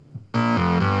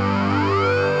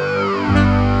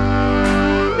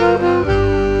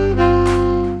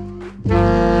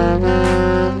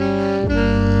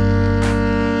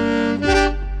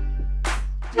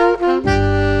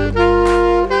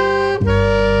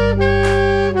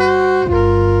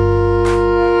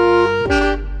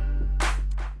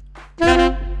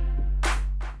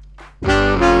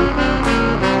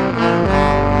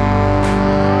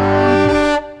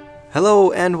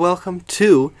welcome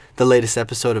to the latest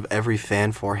episode of Every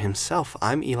Fan for Himself.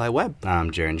 I'm Eli Webb.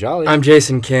 I'm Jaron Jolly. I'm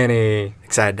Jason Kenny.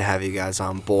 Excited to have you guys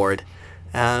on board.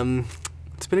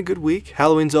 It's been a good week.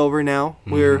 Halloween's over now.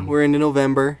 We're into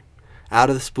November, out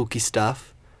of the spooky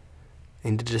stuff,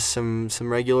 into just some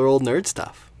regular old nerd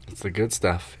stuff. It's the good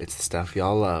stuff. It's the stuff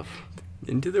y'all love.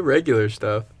 Into the regular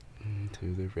stuff.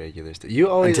 Into the regular stuff. You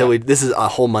always This is a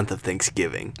whole month of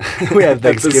Thanksgiving. we have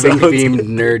Thanksgiving themed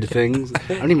nerd things.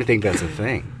 I don't even think that's a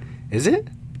thing. Is it?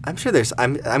 I'm sure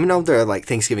I know there are like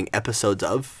Thanksgiving episodes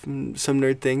of some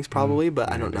nerd things probably, but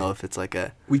I don't know if it's like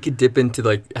a... We could dip into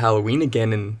like Halloween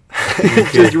again and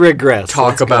Just regress.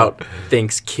 talk about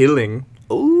Thanksgiving.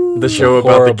 Ooh. The show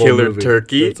about the killer movie.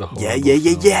 turkey. It's a Yeah. horrible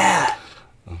film. Yeah.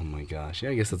 Oh my gosh.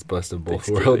 Yeah, I guess it's best of both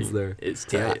Thanksgiving worlds there. is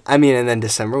Yeah, tight. I mean, and then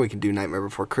December we can do Nightmare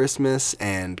Before Christmas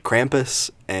and Krampus,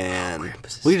 and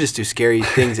Krampus. we can just do scary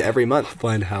things every month.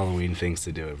 Find Halloween things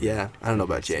to do. Yeah, I don't know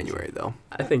about January though.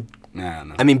 I think Nah,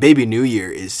 no. I mean, Baby New Year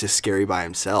is just scary by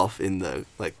himself in the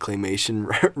like claymation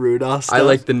Rudolph stuff. I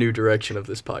like the new direction of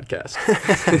this podcast.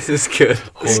 This is good.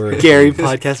 Horror scary things.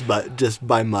 podcast, but just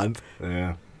by month.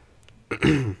 Yeah.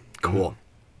 Cool.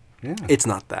 Yeah. It's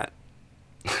not that.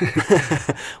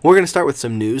 We're gonna start with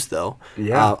some news though.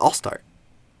 Yeah. I'll start.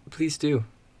 Please do.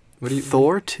 What do you?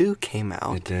 Thor 2 came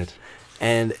out. It did.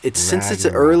 And since it's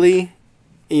Ragnarok. early,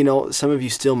 some of you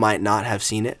still might not have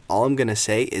seen it. All I'm going to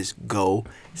say is go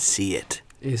see it.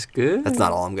 It's good. That's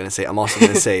not all I'm going to say. I'm also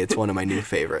going to say it's one of my new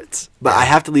favorites. But I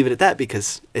have to leave it at that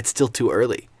because it's still too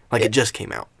early. Like, it just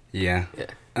came out. Yeah. Yeah.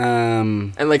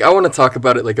 Um. And like I want to talk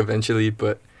about it like eventually,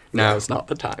 but now it's not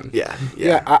the time. Yeah.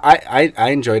 Yeah. I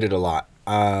enjoyed it a lot.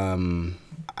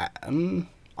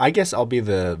 I guess I'll be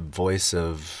the voice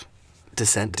of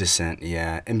Descent.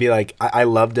 yeah, and be like, I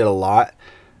loved it a lot.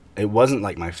 It wasn't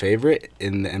like my favorite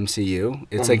in the MCU.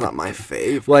 It's like not my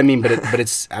fave. Well, I mean, but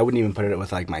it's I wouldn't even put it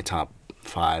with like my top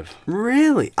 5.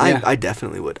 Really? Yeah. I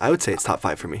definitely would. I would say it's top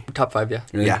 5 for me. Top 5, yeah.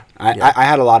 Really? Yeah. I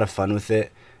had a lot of fun with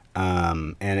it,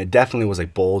 and it definitely was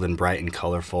like bold and bright and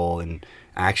colorful and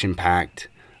action packed.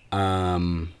 But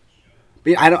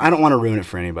I don't want to ruin it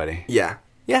for anybody. Yeah.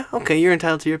 Yeah, okay, you're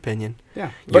entitled to your opinion.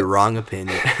 Yeah, Your wrong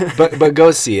opinion. but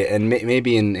go see it, and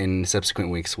maybe in subsequent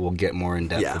weeks we'll get more in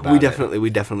depth. Yeah, about we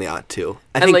it. definitely ought to.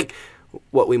 I And, think like-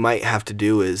 what we might have to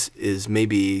do is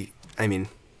maybe, I mean,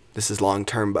 this is long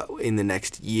term, but in the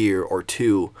next year or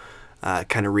two,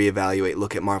 kind of reevaluate,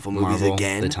 look at Marvel movies Marvel,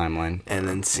 again, the timeline, and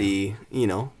then see,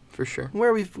 For sure.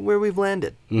 where we've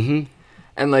landed. Mm-hmm.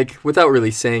 And like without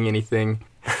really saying anything,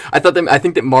 I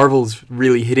think that Marvel's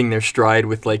really hitting their stride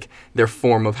with like their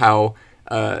form of how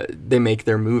they make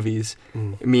their movies.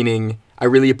 Meaning, I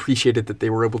really appreciated that they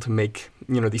were able to make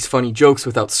these funny jokes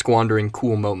without squandering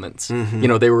cool moments.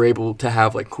 They were able to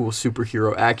have like cool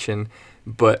superhero action,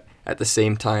 but at the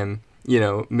same time,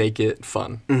 make it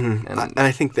fun. And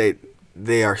I think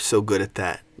they are so good at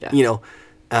that. Yeah.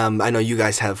 I know you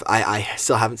guys have. I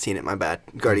still haven't seen it. My bad.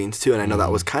 Guardians 2, and I know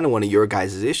that was kind of one of your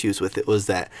guys' issues with it, was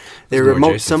that there were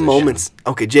more some Jason's moments.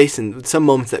 Okay, Jason. Some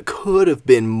moments that could have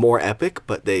been more epic,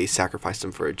 but they sacrificed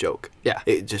them for a joke. Yeah.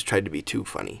 It just tried to be too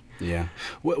funny. Yeah,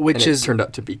 And which it is turned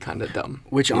out to be kind of dumb.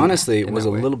 which honestly in was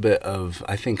that a way. little bit of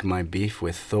I think my beef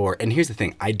with Thor. And here's the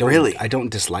thing: I Really? don't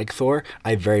dislike Thor.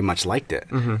 I very much liked it.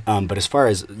 But as far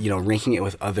as ranking it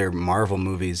with other Marvel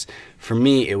movies, for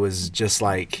me it was just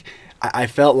like I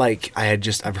felt like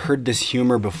I've heard this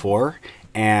humor before,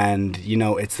 and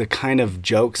it's the kind of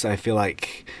jokes I feel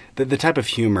like the type of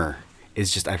humor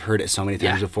is just I've heard it so many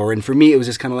times Yeah. before, and for me it was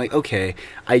just kind of like, okay,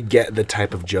 I get the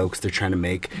type of jokes they're trying to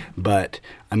make, but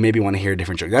I maybe want to hear a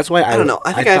different joke. That's why I don't know.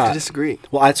 I think I have to disagree.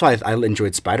 Well, that's why I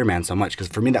enjoyed Spider-Man so much, because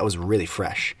for me that was really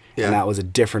fresh, Yeah. and that was a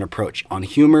different approach on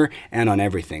humor and on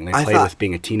everything. They I played thought- with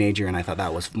being a teenager, and I thought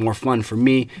that was more fun for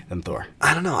me than Thor.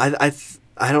 I don't know. I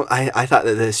thought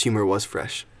that this humor was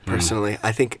fresh. Personally,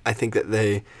 I think that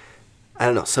they, I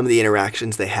don't know. Some of the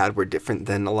interactions they had were different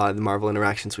than a lot of the Marvel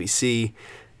interactions we see.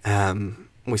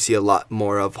 We see a lot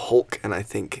more of Hulk, and I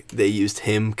think they used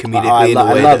him comedically in a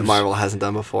way that Marvel hasn't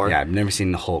done before. Yeah, I've never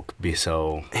seen the Hulk be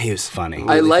so He was funny.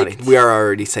 I really liked- funny. We are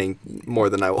already saying more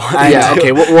than I want. Yeah.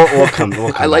 Okay, we'll come.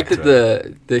 I like back that to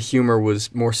it. the humor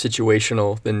was more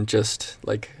situational than just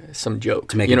like some joke.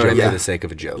 To make you a know joke what I mean? for the sake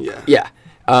of a joke. Yeah. Yeah.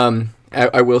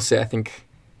 I will say I think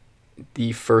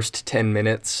the first 10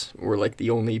 minutes were like the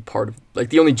only part of like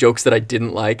the only jokes that I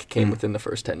didn't like came within the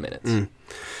first 10 minutes. And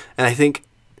I think,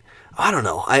 I don't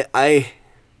know. I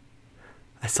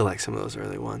still like some of those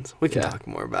early ones. We can Yeah. talk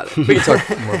more about it. We can talk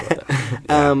more about that.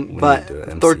 when But we do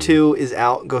it, Thor MCU. 2 is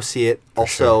out. Go see it. For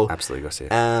Also, sure. Absolutely go see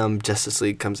it. Justice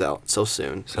League comes out so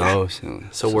soon. So soon.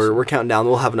 So we're counting down.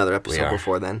 We'll have another We episode are.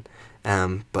 before then.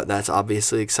 But that's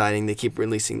obviously exciting. They keep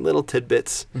releasing little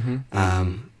tidbits.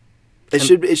 Mm-hmm.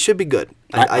 It should be good.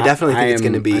 I definitely think it's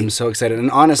going to be. I'm so excited,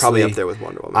 and honestly, probably up there with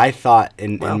Wonder Woman. I thought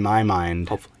in Well, my mind,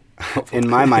 hopefully. in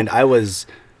my mind, I was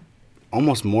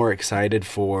almost more excited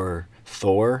for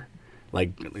Thor,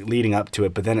 like leading up to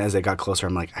it. But then as I got closer,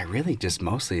 I'm like, I really just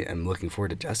mostly am looking forward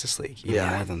to Justice League even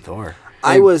more than Thor.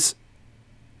 I was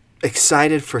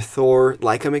excited for Thor,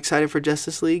 like I'm excited for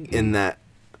Justice League, in that.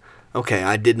 Okay,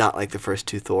 I did not like the first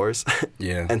two Thors.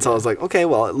 Yeah. And so I was like, okay,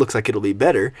 well, it looks like it'll be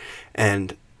better.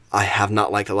 And I have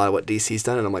not liked a lot of what DC's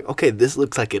done. And I'm like, okay, this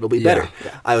looks like it'll be better.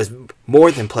 Yeah. I was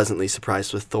more than pleasantly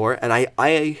surprised with Thor. And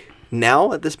I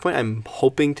now, at this point, I'm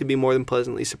hoping to be more than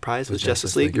pleasantly surprised with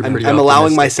Justice League. You're I'm pretty allowing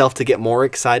optimistic. myself to get more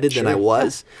excited than I Sure.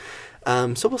 was.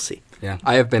 So we'll see. Yeah.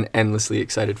 I have been endlessly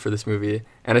excited for this movie,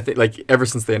 and I think like ever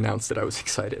since they announced it, I was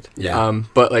excited. Yeah.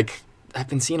 But like I've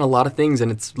been seeing a lot of things,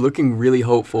 and it's looking really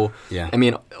hopeful. Yeah. I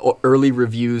mean, early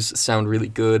reviews sound really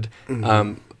good.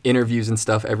 Mm-hmm. Interviews and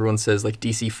stuff, everyone says like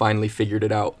DC finally figured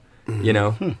it out. Mm-hmm. You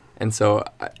know, and so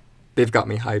they've got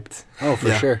me hyped. Oh, for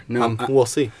Yeah. sure. No, We'll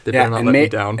see. They better not and let me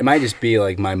down. It might just be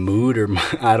like my mood, or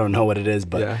I don't know what it is,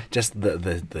 but Yeah. just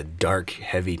the dark,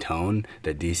 heavy tone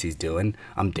that DC's doing,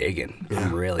 I'm digging.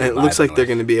 I'm really. And it looks vibing like they're with.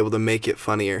 going to be able to make it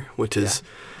funnier, which is...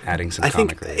 adding some I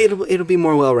think comic relief. it'll be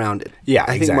more well-rounded. Yeah,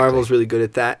 I think exactly. Marvel's really good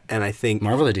at that, and I think...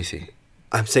 Marvel or DC?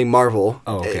 I'm saying Marvel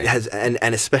Oh, okay. has, and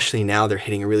especially now they're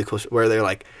hitting a really cool where they're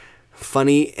like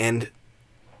funny and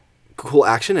cool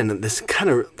action and this kind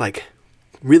of like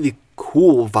really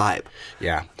cool vibe.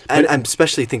 Yeah. And I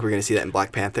especially think we're going to see that in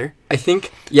Black Panther. I think, I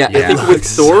Yeah. think It with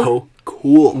looks Thor, so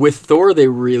cool. with Thor, they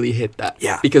really hit that.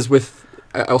 Yeah. Because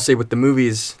I'll say with the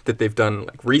movies that they've done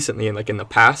like recently and like in the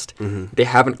past, they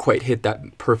haven't quite hit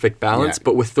that perfect balance. Yeah.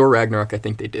 But with Thor Ragnarok, I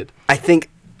think they did. I think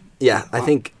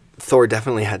Thor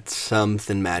definitely had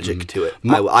something magic to it.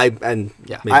 Ma- Maybe I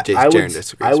Jaren would,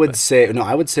 disagrees. I would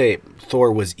but- say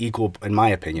Thor was equal, in my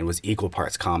opinion, was equal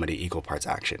parts comedy, equal parts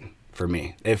action for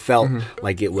me. It felt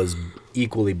like it was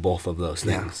equally both of those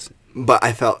Yeah. things. But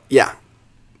I felt,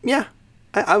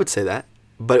 I would say that.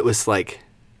 But it was like,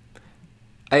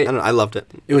 I don't know, I loved it.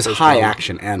 It was It high fun.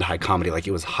 action and high comedy. Like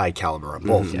it was high caliber on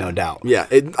both, no doubt. Yeah,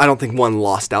 I don't think one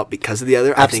lost out because of the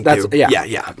other. I think that's they were,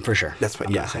 yeah, for sure. That's what.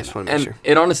 I'm Yeah, not I saying just that. want to make And sure.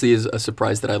 it honestly is a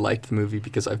surprise that I liked the movie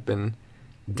because I've been...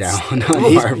 Down on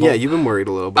He's- Marvel. yeah, you've been worried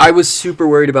a little bit. I was super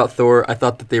worried about Thor. I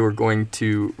thought that they were going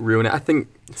to ruin it. I think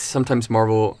sometimes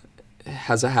Marvel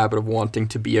has a habit of wanting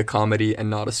to be a comedy and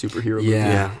not a superhero movie. Yeah.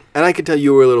 Yeah, and I could tell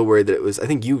you were a little worried that it was. I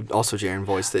think you also, Jaren,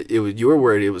 voiced that it was. You were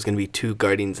worried it was going to be two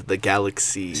Guardians of the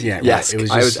Galaxy. Yeah, right. Yes, It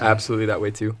was I was just- absolutely that way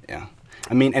too. Yeah.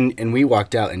 I mean, and we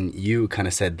walked out and you kind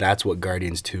of said that's what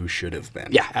Guardians 2 should have been.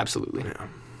 Yeah, absolutely.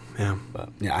 Yeah. But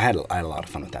yeah, I had a lot of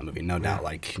fun with that movie, no doubt.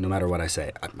 Like, no matter what I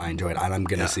say, I enjoyed it. And I'm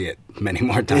going to see it many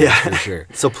more times Yeah, for sure.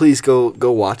 So please go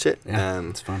watch it. Yeah,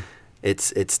 it's fun.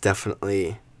 It's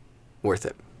definitely worth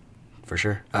it. For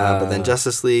sure. But then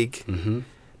Justice League, Mm-hmm.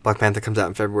 Black Panther comes out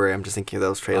in February. I'm just thinking of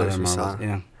those trailers we saw.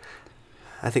 Yeah.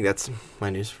 I think that's my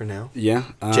news for now. Yeah.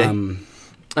 Jay?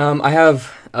 I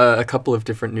have a couple of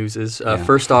different newses. Yeah.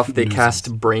 First off, they Newses.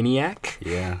 cast Brainiac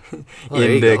Yeah. Oh, there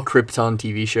in you the go. Krypton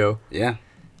TV show. Yeah.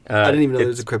 I didn't even know there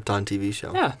it's- was a Krypton TV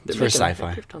show. Yeah, It's they're for making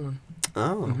a sci-fi. Krypton one.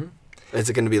 Oh. Mhm. Is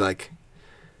it going to be like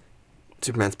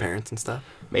Superman's parents and stuff?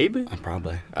 Maybe.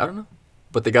 Probably. I don't know.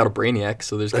 But they got a Brainiac,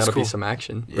 so there's That's got to cool. be some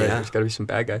action. Right? Yeah. There's got to be some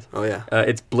bad guys. Oh yeah.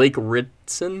 It's Blake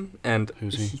Ritson, and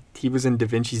Who's he? he was in Da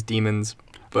Vinci's Demons.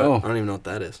 But, Oh. I don't even know what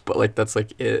that is. but like that's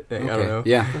like it. I don't know.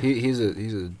 Yeah, he's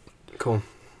a Cool.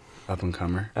 up and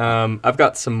comer. I've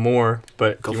got some more,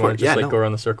 but Go do you for want it. to just Yeah, like no. go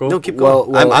around the circle? No, keep Well-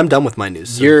 going. well, I'm done with my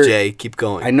news. So you're- Jay, keep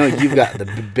going. I know you've got the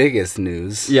biggest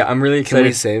news. Yeah, I'm really Can excited.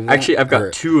 we save that, Actually, I've got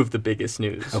or- two of the biggest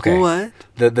news. Okay. What?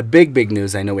 The big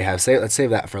news I know we have. Let's save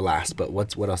that for last. But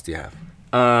what else do you have?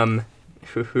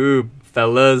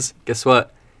 Fellas, guess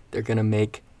what? They're gonna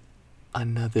make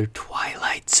another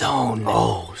Twilight Zone.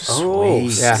 Oh, Oh,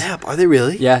 Yeah. snap. Are they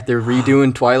really? Yeah, they're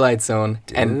redoing Twilight Zone,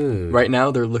 Dude. and right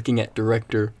now they're looking at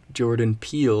director Jordan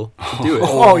Peele to do it.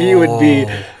 Oh, you would be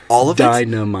All of it?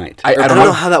 dynamite. I I don't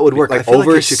know how that would work. Like I feel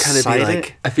like it should kind of be oversight like...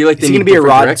 it? I feel like Is they he need gonna be a different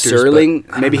Rod directors, but- Serling?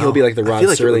 I Maybe don't he'll be know. like the I Rod feel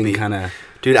like it would Serling be- kind of.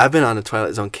 Dude, I've been on a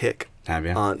Twilight Zone kick. Have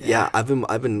you?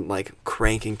 I've been like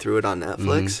cranking through it on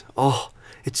Netflix. Oh,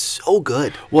 it's so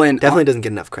good. Well, and Definitely doesn't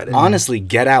get enough credit. honestly,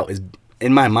 Get Out is,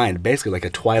 in my mind, basically like a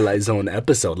Twilight Zone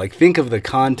episode. Like, think of the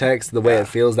context, the way it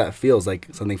feels. That feels like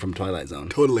something from Twilight Zone.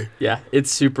 Totally. Yeah, it's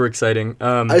super exciting.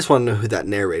 I just want to know who that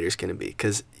narrator's going to be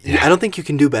because I don't think you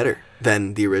can do better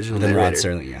than the original Then Rod narrator.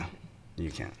 Serling, yeah,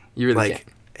 you can't. You really Like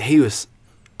can't. he was,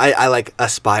 I like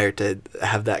aspire to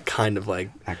have that kind of like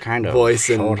That kind of voice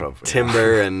and sort of, yeah.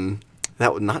 timbre and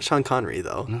That would not Sean Connery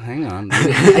though. No, hang on.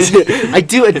 I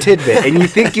do a tidbit, and you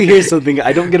think you hear something.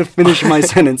 I don't get to finish my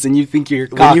sentence, and you think you're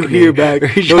When you Cockney hear back, or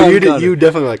no, Sean you Connery.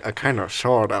 definitely like a kind of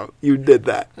short of. You did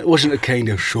that. It wasn't a kind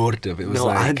of short of. It was No,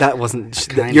 like that wasn't.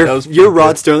 kind Your of- that was your pretty Rod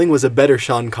good. Sterling was a better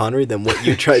Sean Connery than what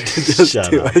you tried to just Shut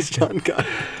do up. as Sean Connery.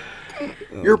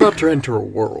 You're about to enter a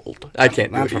world. I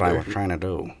can't do That's it what I either. was trying to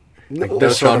do. No, Like,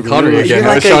 that's Sean sort of Connery lyrics. again.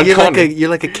 You're like, Sean you're, like Connery. you're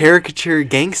like a caricature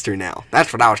gangster now.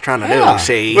 That's what I was trying to Yeah. do.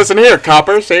 See, Listen here,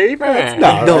 copper. See, man.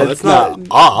 No, No, it's that's not not-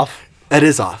 off. that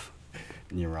is off.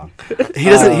 You're wrong. He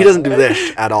doesn't. He doesn't do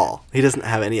this at all. He doesn't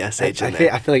have any sh I in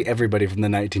there. feel like everybody from the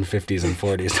 1950s and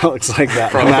 40s talks like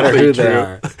that, no Probably matter who they true.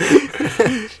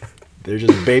 are. They're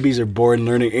just babies are born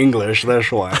learning English.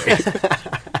 That's why.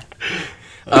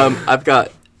 I've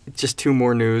got just two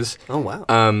more news. Oh wow.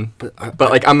 But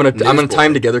like I'm gonna tie them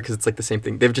Newsboy. together because it's like the same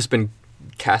thing. They've just been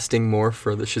casting more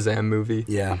for the Shazam movie.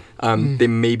 Yeah. They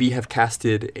maybe have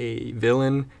casted a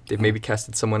villain. They've maybe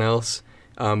casted someone else.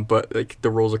 But like the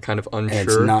roles are kind of And unsure.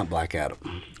 it's not Black Adam.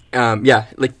 Yeah,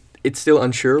 like it's still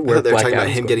unsure I where thought they were Black talking about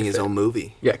Adam's him going getting to his fit. own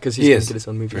movie. Yeah, because he's He going is. to get his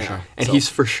own movie, For sure. and So- he's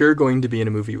for sure going to be in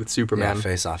a movie with Superman. Yeah,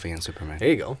 Face Off against Superman. There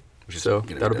you go. Which is So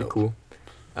gonna that'll be dope. cool.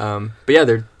 But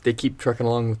yeah, they keep trucking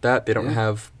along with that. They don't Yeah.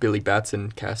 have Billy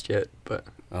Batson cast yet, but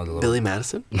Oh, the little, Billy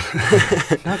Madison.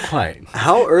 not quite.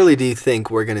 How early do you think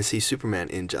we're gonna see Superman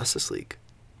in Justice League?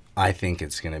 I think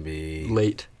it's gonna be.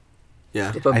 late.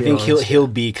 Yeah, If I'm I being think he'll honest. he'll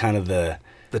be kind of the.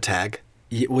 the tag.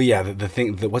 Well, yeah, the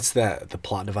thing. What's that? The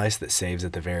plot device that saves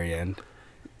at the very end.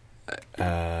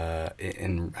 I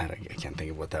can't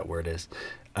think of what that word is.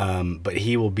 But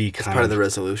he will be It's kind part of the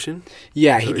resolution.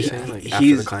 Yeah, Is that what you're saying? Like, after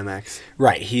he's the climax,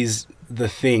 right. He's the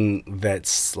thing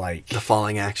that's like. the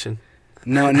falling action.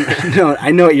 No,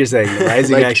 I know what you're saying. The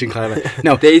rising Like- action climate.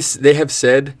 No, They have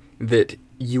said that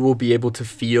you will be able to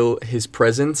feel his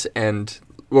presence and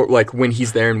or, like when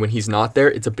he's there and when he's not there,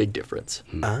 it's a big difference.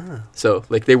 Ah, So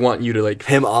like they want you to like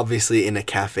him obviously in a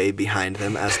cafe behind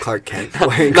them as Clark Kent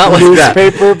wearing not like that.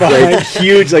 newspaper behind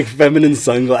huge like feminine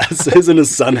sunglasses and a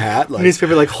sun hat. Like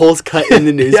newspaper, like holes cut in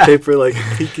the newspaper, like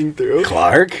peeking through.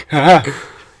 Clark,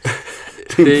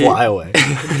 They- fly away.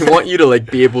 they want you to like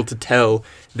be able to tell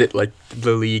that like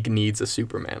the league needs a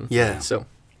Superman. Yeah. So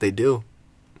They do.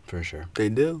 For sure. They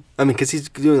do. I mean, because he's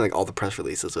doing like all the press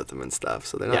releases with them and stuff,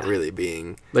 so they're not Yeah. really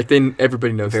being like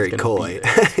everybody knows very he's gonna coy. be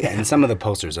there. Yeah, and some of the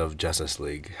posters of Justice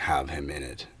League have him in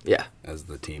it Yeah. as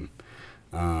the team.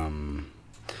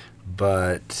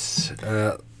 But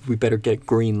We better get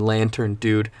Green Lantern,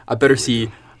 dude. I better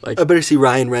see like I better see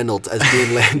Ryan Reynolds as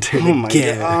Green Lantern oh my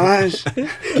again. gosh, Give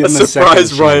him a second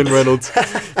surprise Ryan chance. Reynolds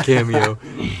cameo.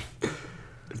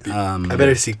 I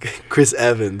better see Chris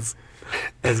Evans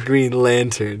as Green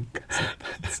Lantern.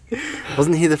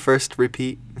 Wasn't he the first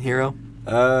repeat hero?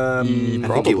 Um, think he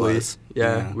Probably. was.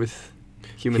 Yeah, Yeah. with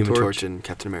Human, Human Torch. Torch and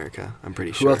Captain America. I'm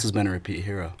pretty who sure. else has been a repeat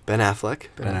hero? Ben Affleck,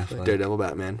 Ben Affleck. Daredevil,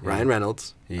 Batman, Yeah. Ryan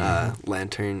Reynolds, Yeah.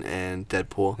 Lantern, and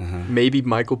Deadpool. Uh-huh. Maybe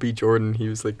Michael B. Jordan. He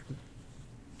was like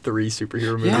 3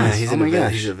 superhero movies. Yeah. he's Oh in my a villain.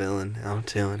 gosh. He's a villain. I'm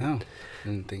telling. Oh,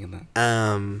 didn't think of that.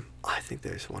 I think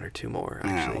there's one or two more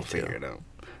Nah, actually. we'll too. figure it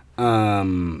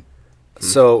out.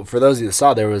 So for those of you that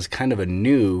saw, there was kind of a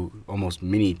new, almost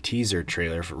mini teaser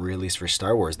trailer released for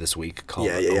Star Wars this week called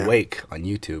Yeah. Awake on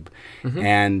YouTube,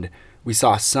 and we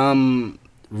saw some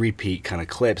repeat kind of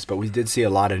clips, but we did see a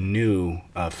lot of new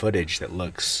footage that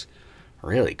looks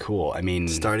really cool. I mean,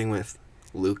 Starting with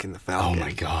Luke and the oh Falcon.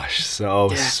 my gosh, so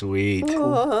sweet,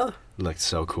 looked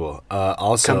so cool.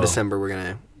 Also, Come December, we're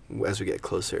gonna, as we get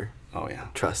closer, oh yeah,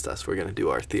 trust us, we're gonna do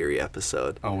our theory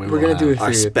episode. oh We're gonna do Our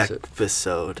theory spec episode.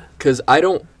 episode. Because I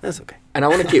don't, That's okay. and I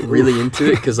want to get really into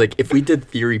it. Because like if we did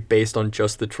theory based on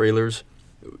just the trailers,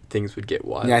 things would get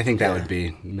wild. yeah. I think that Yeah. would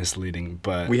be misleading,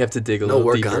 but We have to dig a No, little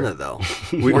we're deeper. gonna though.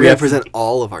 We- We're we gonna have to- present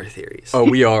all of our theories. Oh,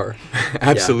 we are. Yeah,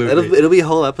 Absolutely. it'll be a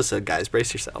whole episode, guys.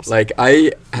 Brace yourselves. Like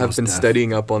I have Most been def.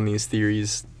 studying up on these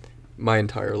theories my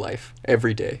entire life,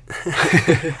 every day.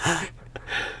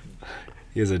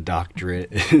 he has a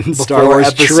doctorate in Star Wars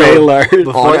episode- trailer.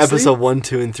 Before Honestly? episode 1,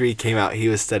 2, and 3 came out, he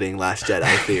was studying Last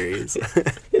Jedi theories.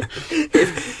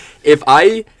 If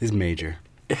Major.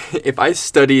 I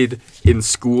studied in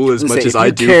school as Let's much say, as if I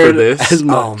you do for cared this, as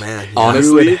much, Oh man, yeah.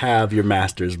 Honestly- you would have your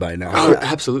master's by now. oh,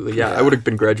 absolutely, yeah, I would have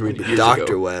been graduated years Doctor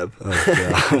ago. Webb. Oh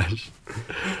gosh.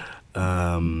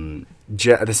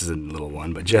 This is a little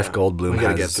one, but Jeff Yeah, Goldblum we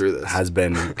gotta get through this. has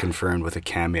been confirmed with a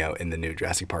cameo in the new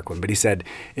Jurassic Park one. But he said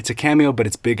it's a cameo, but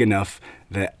it's big enough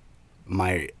that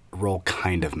my role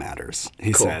kind of matters,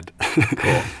 he Cool. said.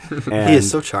 Cool. And He is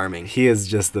so charming. he is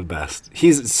just the best.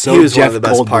 He's so He was Jeff one of the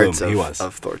best Goldblum. parts He was.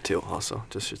 of Thor 2 also.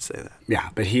 Just should say that. Yeah,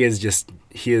 but he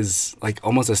is like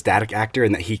almost a static actor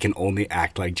in that he can only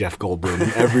act like Jeff Goldblum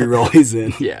in every role he's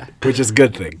in. Yeah. Which is a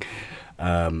good thing.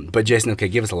 But Jason, okay,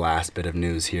 give us a last bit of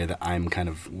news here that I'm kind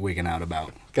of wigging out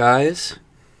about. Guys,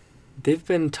 they've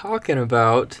been talking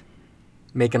about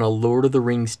making a Lord of the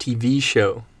Rings TV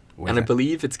show. With And I it.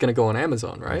 believe it's going to go on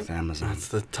Amazon, right? With Amazon. That's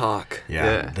the talk. Yeah,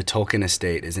 Yeah. the Tolkien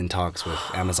estate is in talks with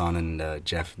Amazon and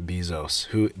Jeff Bezos,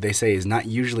 who they say is not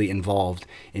usually involved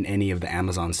in any of the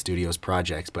Amazon Studios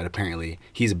projects, but apparently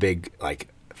he's a big like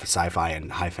sci-fi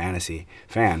and high fantasy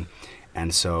fan,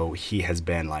 and so he has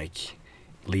been like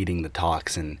leading the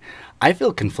talks, and I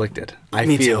feel conflicted.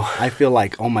 Me too. I feel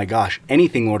like, oh my gosh,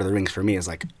 anything Lord of the Rings for me is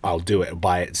like, I'll do it,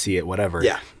 buy it, see it, whatever.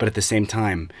 Yeah. But at the same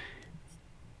time,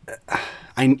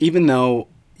 even though,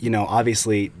 you know,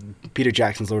 obviously Peter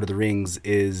Jackson's Lord of the Rings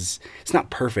it's not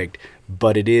perfect,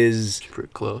 but it is Pretty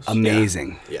close.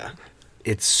 amazing. Yeah.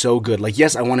 It's so good. Like,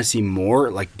 yes, I want to see more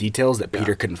like details that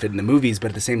Peter Yeah. couldn't fit in the movies, but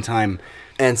at the same time,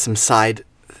 And some side,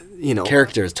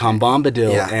 characters, Tom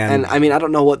Bombadil, Yeah, and I mean, I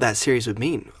don't know what that series would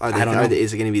mean. I don't know.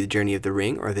 Is it going to be the Journey of the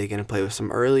Ring, or are they going to play with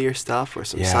some earlier stuff or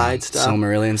some yeah, side stuff?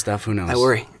 Silmarillion stuff, who knows? I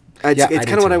worry. It's, Yeah, I it's do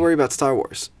kind of what I too. worry about Star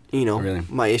Wars. You know, Really?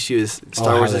 my issue is Star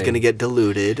how Wars is they- going to get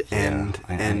diluted, Yeah, and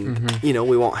I- you know,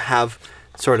 we won't have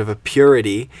sort of a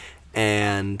purity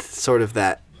and sort of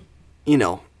that, you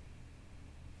know,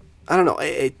 I don't know.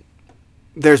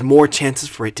 There's more chances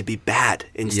for it to be bad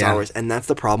in Star Yeah. Wars, and that's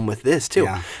the problem with this too.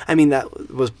 Yeah. I mean, that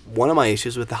was one of my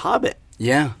issues with The Hobbit.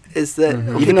 Yeah. Is that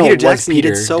okay, Even though Peter it was Jackson Peter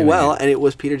did so doing well, it. and it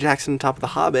was Peter Jackson on top of The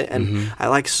Hobbit, and Mm-hmm. I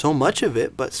like so much of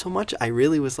it, but so much I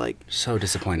really was like, So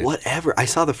disappointed. whatever. I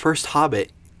saw the first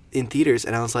Hobbit in theaters,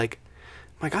 and I was like,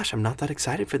 my gosh, I'm not that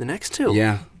excited for the next two.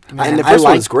 Yeah. And the first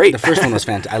one was great. The first one was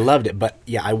fantastic. I loved it, but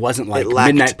yeah, I wasn't like It lacked-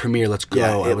 midnight premiere. Let's go.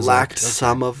 Yeah, I it was lacked like, okay.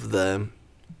 some of the,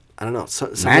 I don't know, some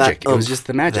Magic. Of that It was oomph just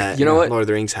the magic. that You know what? Lord of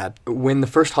the Rings had. When the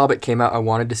first Hobbit came out, I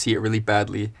wanted to see it really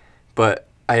badly, but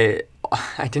I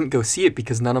didn't go see it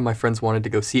because none of my friends wanted to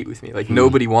go see it with me. Like,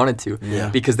 nobody wanted to. Yeah.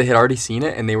 Because they had already seen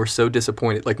it, and they were so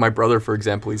disappointed. Like, my brother, for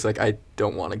example, he's like, I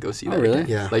don't want to go see that really? again.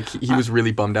 Yeah. Like, he was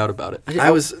really bummed out about it.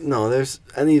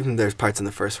 There's parts in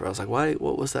the first where I was like, why?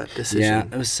 What was that decision? Yeah,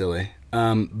 it was silly.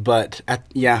 But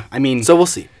I mean, So we'll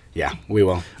see. yeah, we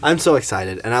will. I'm so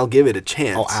excited, and I'll give it a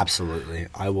chance. Oh, absolutely.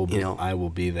 I will. You know, I will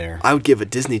be there. I would give a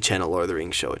Disney Channel Lord of the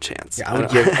Rings show a chance. Yeah, I would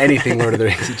give anything Lord of the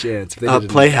Rings a chance. If they did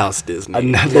Playhouse Disney.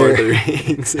 Another- Lord of the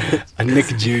Rings. a Nick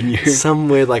Jr. Some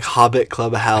weird like Hobbit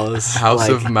Clubhouse. House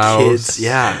like, of Mouse. Kids.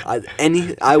 Yeah.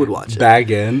 I would watch it. Bag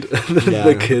End, Yeah.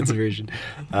 the kids version.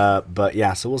 But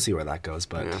yeah, so we'll see where that goes.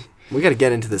 But Yeah. We got to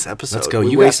get into this episode. let's go. We're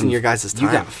You got wasting some, your guys' time.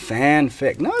 You got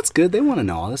fanfic. No, it's good. They want to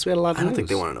know all this. We had a lot of I don't news. think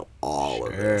they want to know all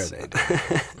of Sure, this. they do.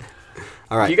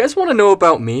 All right. Do you guys want to know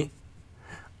about me?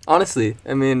 Honestly,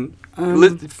 I mean,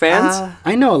 fans?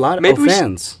 I know a lot of Maybe we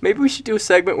fans. Maybe we should do a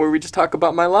segment where we just talk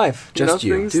about my life. Just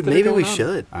you. things Dude, that are maybe going we on.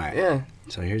 should. All right. Yeah.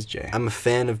 So here's Jay. I'm a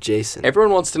fan of Jason.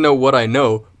 Everyone wants to know what I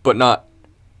know, but not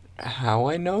how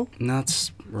I know.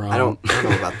 That's wrong. I don't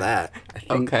know about that. I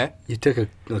think Okay. You took a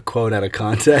quote out of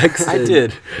context. I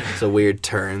did. It's a weird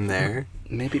turn there.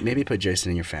 Maybe put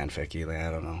Jason in your fanfic, Eli.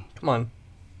 I don't know. Come on.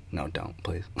 No, don't,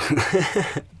 please.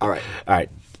 All right. All right,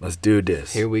 let's do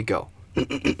this. Here we go.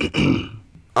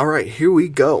 All right, here we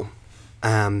go.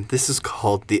 This is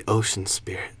called The Ocean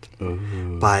Spirit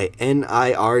by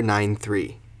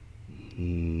NIR93.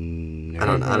 I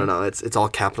don't know. It's all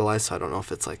capitalized, so I don't know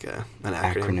if it's like an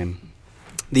acronym.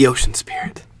 The Ocean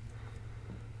Spirit.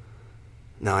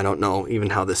 Now I don't know even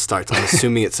how this starts. I'm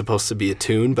assuming it's supposed to be a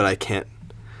tune, but I can't.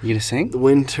 You gonna sing? The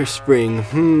winter, spring,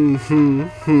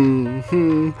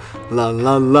 la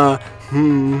la la,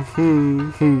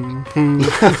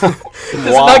 Does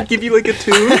it not give you like a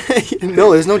tune?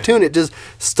 No, there's no tune. It just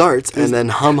starts and then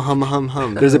hum.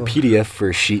 There's a PDF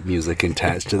for sheet music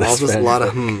attached to this. All just a lot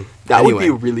of That Anyway. would be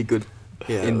really good.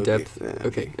 Yeah, in it would be- depth. yeah.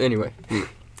 Okay. Anyway.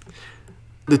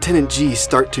 Lieutenant G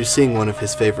start to sing one of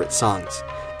his favorite songs.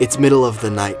 It's middle of the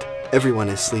night. Everyone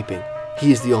is sleeping.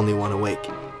 He is the only one awake.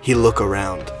 He look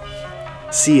around.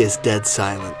 Sea is dead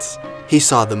silence. He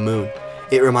saw the moon.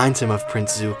 It reminds him of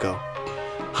Prince Zuko.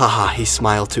 Haha, he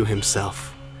smiled to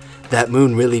himself. That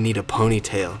moon really need a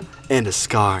ponytail and a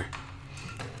scar.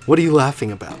 What are you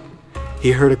laughing about?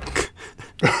 He heard a...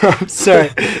 I'm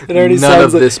sorry. It already None sounds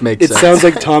of like, this makes it sense. sounds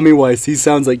like Tommy Wiseau. He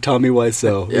sounds like Tommy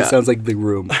Wiseau. He Yeah. sounds like The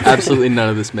Room. Absolutely none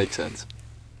of this makes sense.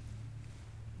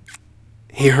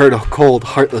 He heard a cold,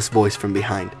 heartless voice from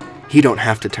behind. He don't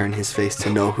have to turn his face to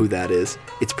know who that is.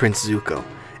 It's Prince Zuko.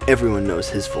 Everyone knows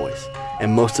his voice.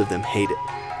 and most of them hate it.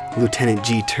 Lieutenant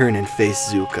G turned and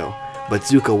faced Zuko, but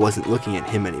Zuko wasn't looking at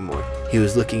him anymore. He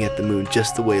was looking at the moon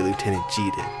just the way Lieutenant G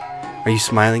did. "Are you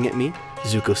smiling at me?"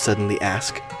 Zuko suddenly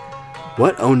asked.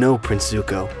 "What? Oh no, Prince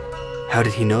Zuko." How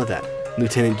did he know that?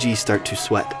 Lieutenant G started to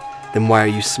sweat. "Then why are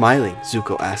you smiling?"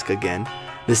 Zuko asked again.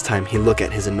 This time he looked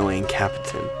at his annoying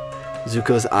captain.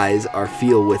 Zuko's eyes are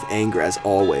filled with anger as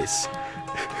always.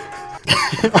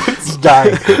 I'm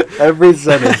dying. Every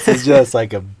sentence is just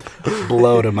like a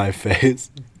blow to my face.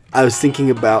 "I was thinking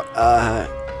about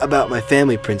my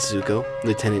family, Prince Zuko."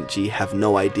 Lieutenant G have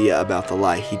no idea about the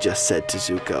lie he just said to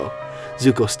Zuko.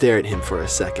 Zuko stared at him for a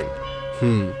second.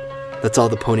 That's all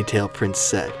the Ponytail Prince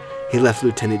said. He left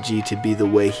Lieutenant G to be the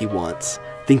way he wants,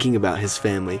 thinking about his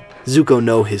family. Zuko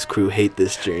know his crew hate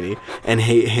this journey and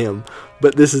hate him,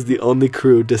 but this is the only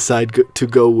crew to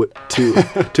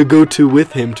go to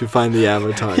with him to find the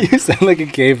Avatar. You sound like a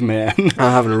caveman.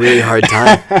 I'm having a really hard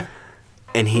time.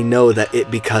 And he know that it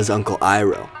because Uncle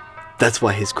Iroh. That's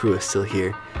why his crew is still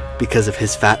here, because of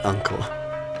his fat uncle.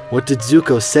 "What did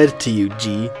Zuko said to you,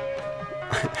 G?"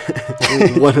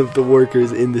 One of the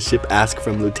workers in the ship asked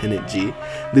from Lieutenant G.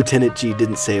 Lieutenant G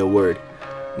didn't say a word.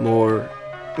 More.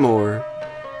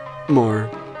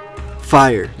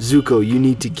 "Fire! Zuko, you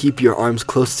need to keep your arms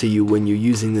close to you when you're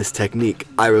using this technique."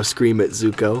 Iroh screamed at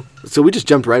Zuko. So we just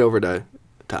jumped right over to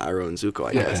Iroh and Zuko,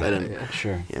 I guess. I didn't. Yeah.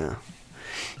 Sure. Yeah.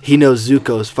 He knows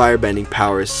Zuko's firebending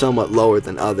power is somewhat lower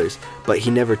than others, but he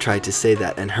never tried to say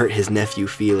that and hurt his nephew's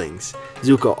feelings.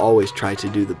 Zuko always tried to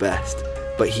do the best,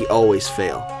 but he always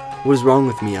failed. "What is wrong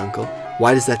with me, Uncle?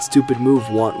 Why does that stupid move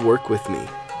want work with me?"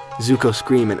 Zuko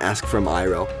screamed and asked from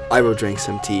Iroh. Iroh drank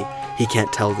some tea. He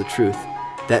can't tell the truth.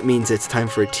 That means it's time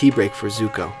for a tea break for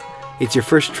Zuko. "It's your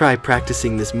first try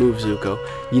practicing this move, Zuko.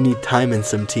 You need time and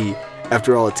some tea.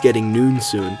 After all, it's getting noon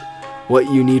soon. What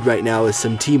you need right now is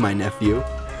some tea, my nephew,"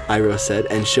 Iroh said,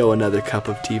 and show another cup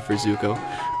of tea for Zuko.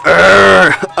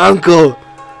 "Uncle!"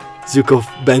 Zuko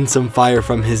bent some fire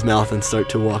from his mouth and started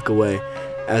to walk away.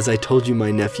 "As I told you,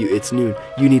 my nephew, it's noon.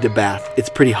 You need a bath. It's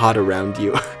pretty hot around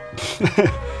you."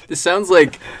 This sounds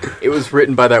like it was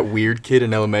written by that weird kid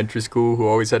in elementary school who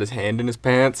always had his hand in his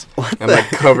pants and like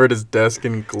covered his desk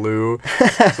in glue.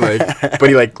 But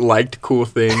he liked cool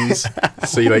things,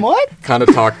 so you kind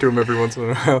of talked to him every once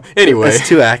in a while. Anyway, That's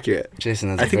too accurate.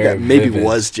 Jason, that's I think very that maybe vivid.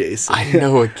 was Jason. I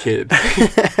know a kid.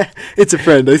 It's a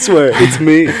friend, I swear. It's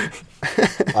me.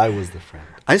 I was the friend.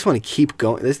 I just want to keep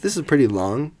going. This is pretty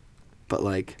long, but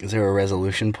like, Is there a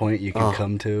resolution point you can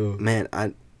come to? man,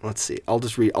 let's see. I'll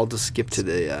just skip to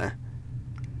the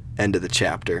end of the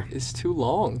chapter. It's too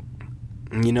long.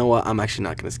 You know what? I'm actually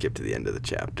not going to skip to the end of the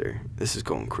chapter. This is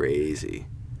going crazy.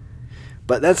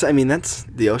 But that's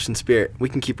the Ocean Spirit. We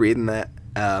can keep reading that.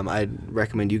 I'd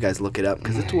recommend you guys look it up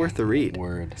because it's worth the read.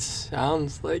 Word.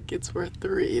 Sounds like it's worth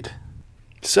the read.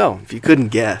 So, if you couldn't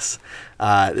guess,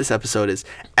 this episode is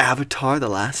Avatar: The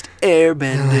Last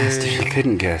Airbender. If you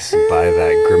couldn't guess by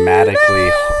that grammatically...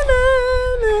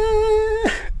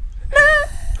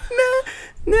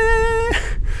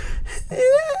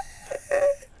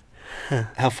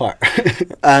 How far?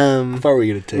 How far were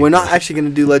you going to take? We're not actually going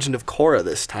to do Legend of Korra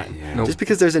this time. Yeah. Nope. Just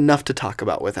because there's enough to talk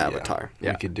about with Avatar.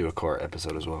 We could do a core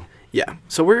episode as well. Yeah.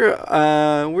 So we're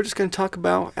just going to talk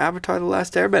about Avatar: The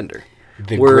Last Airbender.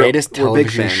 The We're greatest big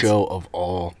television fans. show of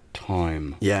all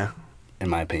time, Yeah. in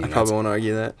my opinion. I probably won't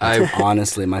argue that. That's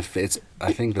honestly my I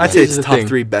think I'd say This it's is the top thing.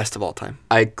 3 best of all time.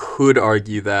 I could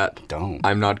argue that. Don't.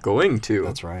 I'm not going to.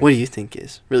 That's right. What do you think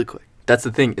is? Really quick. That's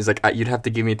the thing, is like you'd have to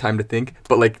give me time to think,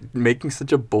 but like making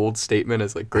such a bold statement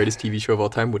as like greatest TV show of all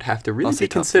time would have to really I'll say be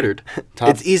top considered. Top,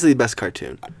 It's easily the best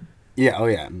cartoon. yeah, oh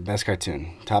yeah, best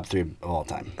cartoon. Top 3 of all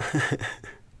time.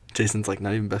 Jason's like,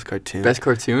 not even best cartoon. Best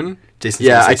cartoon? Jason's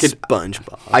Yeah, gonna I say could-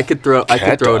 SpongeBob. I could throw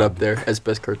it Dog. up there as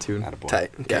best cartoon. Attaboy.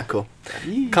 Tight. Okay, Yeah. cool.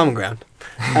 Common ground.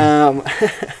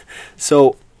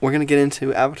 So we're gonna get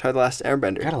into Avatar: The Last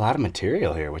Airbender. Got a lot of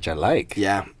material here, which I like.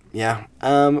 Yeah.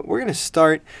 We're gonna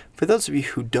start. For those of you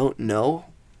who don't know,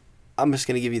 I'm just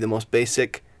gonna give you the most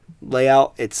basic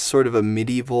layout. It's sort of a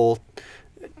medieval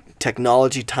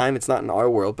technology time. It's not in our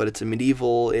world, but it's a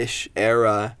medieval-ish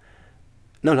era.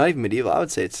 No, not even medieval. I would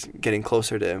say it's getting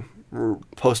closer to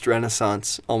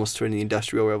post-Renaissance, almost to the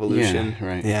Industrial Revolution. Yeah,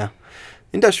 right. Yeah.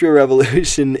 Industrial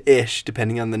Revolution-ish,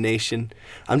 depending on the nation.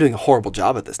 I'm doing a horrible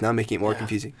job at this now, making it more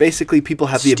confusing. Basically, people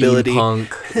have the ability.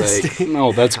 Steampunk, like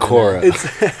No, that's Korra. No,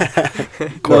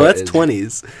 Korra that's is-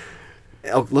 20s.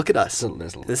 Oh, look at us. It's a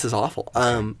little- This is awful.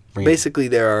 Basically,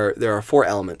 there are 4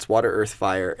 elements: water, earth,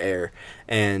 fire, air,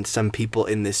 and some people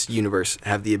in this universe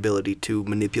have the ability to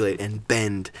manipulate and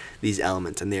bend these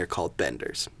elements, and they are called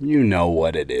benders. You know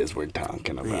what it is we're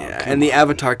talking about. Yeah, Come and the on.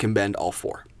 Avatar can bend all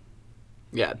 4.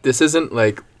 Yeah, this isn't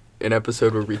like an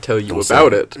episode where we tell you Don't say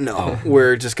about it. it. No,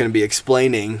 we're just going to be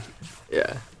explaining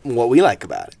Yeah. what we like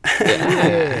about it.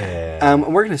 Yeah.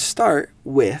 We're going to start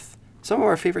with some of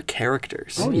our favorite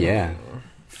characters. Oh yeah.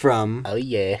 From, Oh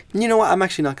yeah. you know what? I'm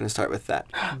actually not going to start with that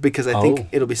because I think Oh.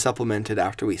 it'll be supplemented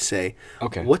after we say,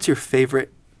 Okay. what's your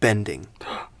favorite bending?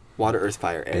 Water, earth,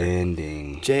 fire, air.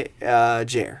 Bending. Jair, why don't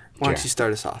Jair. you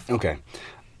start us off? Okay.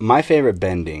 My favorite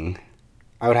bending,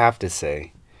 I would have to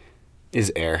say,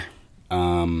 is air.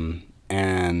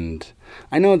 And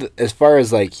I know that as far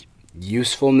as like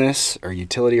usefulness or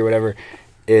utility or whatever,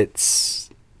 it's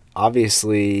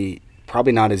obviously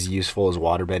probably not as useful as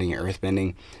water bending or earth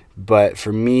bending. But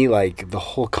for me, like the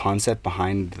whole concept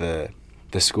behind the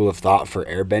school of thought for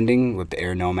air bending, what the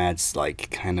air nomads like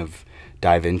kind of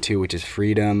dive into, which is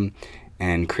freedom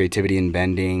and creativity in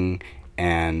bending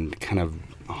and kind of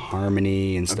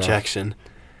harmony and stuff. Objection.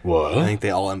 What? I think they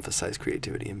all emphasize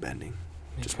creativity and bending.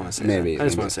 Just want to say Maybe. that. I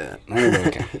just maybe. want to say that. Maybe,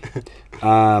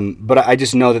 okay. But I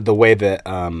just know that the way that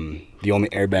the only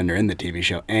airbender in the TV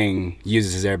show, Aang,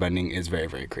 uses his airbending is very,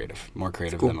 very creative. More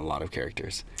creative Cool. than a lot of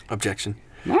characters. Objection.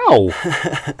 No.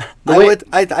 I way- would.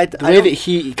 I The don't- way that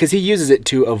because he uses it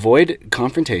to avoid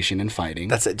confrontation and fighting.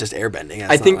 That's it. Just airbending.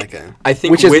 That's I not think like a, I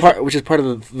think which with is part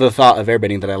of the thought of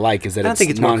airbending that I like is that I don't it's think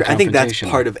it's more. I think that's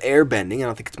non-confrontational. part of airbending. I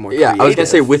don't think it's more. yeah, I was gonna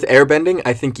say creative. with airbending,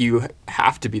 I think you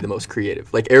have to be the most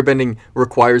creative. Like airbending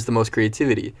requires the most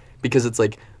creativity because it's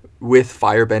like with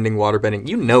firebending, waterbending,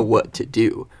 you know what to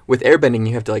do. With airbending,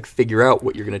 you have to like figure out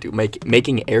what you're gonna do.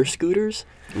 Making air scooters,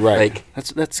 Right. Like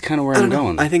That's kind of where I I'm don't know.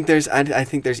 going. I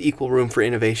think there's equal room for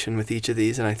innovation with each of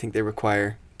these, and I think they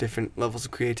require different levels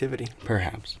of creativity.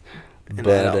 Perhaps. And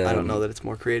But I don't know that it's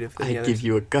more creative than the I others. give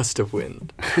you a gust of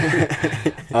wind.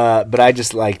 But I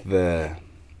just like the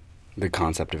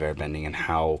concept of airbending and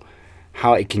how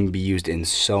it can be used in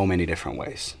so many different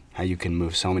ways. How you can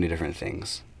move so many different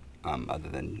things, other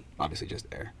than obviously just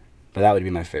air. But that would be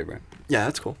my favorite. Yeah,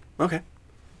 that's cool. Okay,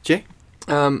 Jay.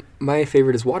 My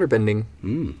favorite is waterbending.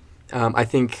 Mm. I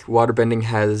think waterbending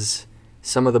has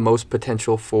some of the most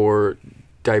potential for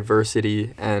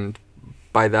diversity, and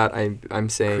by that I'm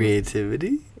saying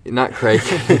Creativity. not Craig.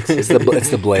 It's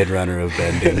the Blade Runner of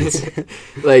bendings.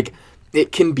 Like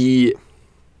it can be.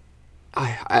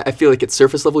 I feel like at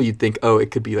surface level you'd think, oh,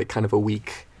 it could be like kind of a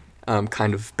weak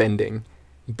kind of bending,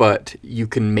 but you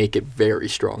can make it very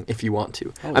strong if you want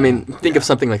to. Oh, I mean, wow. think of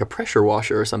something like a pressure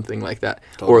washer or something like that,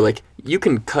 or Totally. like you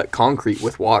can cut concrete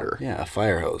with water. Yeah, a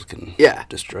fire hose can Yeah.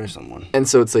 destroy someone. And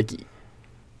so it's like,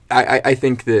 I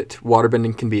think that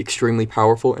waterbending can be extremely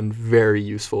powerful and very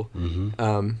useful, Mm-hmm.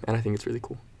 and I think it's really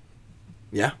cool.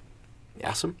 Yeah.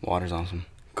 Awesome. Water's awesome.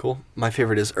 Cool. My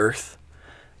favorite is Earth.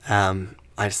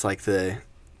 I just like the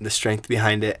strength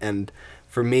behind it, and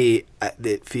for me,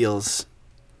 it feels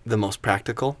the most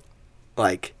practical.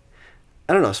 Like,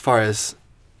 I don't know, as far as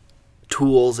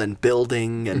tools and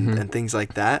building and things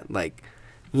like that. Like,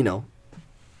 you know,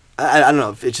 I don't know.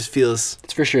 If it just feels.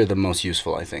 It's for sure the most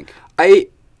useful, I think. I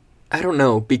don't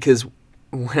know, because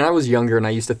when I was younger and I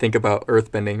used to think about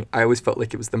earthbending, I always felt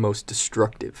like it was the most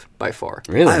destructive by far.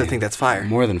 Really? I don't think that's fire.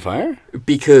 More than fire?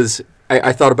 Because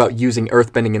I thought about using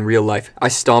earthbending in real life. I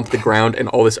stomp the ground and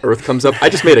all this earth comes up. I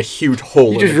just made a huge hole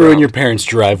You in just the ruined ground. your parents'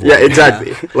 driveway. Yeah,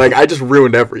 exactly. Like, I just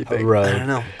ruined everything. Right. I don't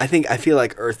know. I feel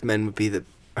like earthbenders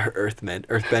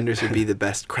would be the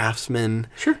best craftsmen.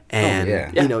 Sure. And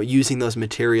yeah. Yeah. you know, using those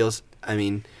materials. I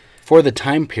mean, For the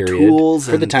time period, Tools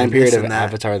for the and- time and period this of and that.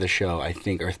 Avatar the show, I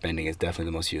think earthbending is definitely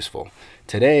the most useful.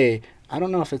 Today, I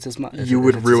don't know if it's as much. You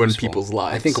would ruin people's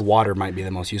lives. I think water might be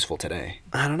the most useful today.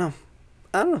 I don't know.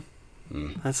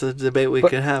 That's a debate we But-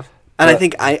 could have. And I but-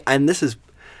 think and this is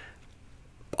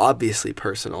obviously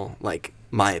personal, like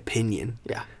my opinion.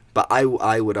 Yeah. But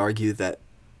I would argue that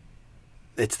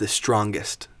it's the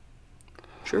strongest.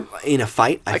 Sure. In a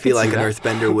fight, I I feel could like see an that.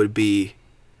 earthbender would be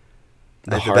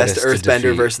The like the best hardest to earthbender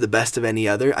defeat. versus the best of any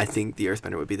other. I think the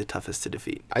earthbender would be the toughest to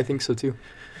defeat. I think so too.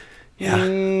 Yeah.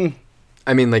 Mm,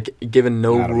 I mean, like, given I no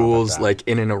don't know about rules, that. like,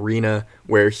 in an arena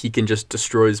where he can just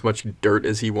destroy as much dirt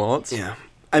as he wants. Yeah.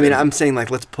 I mean, I'm saying,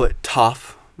 like, let's put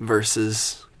Toph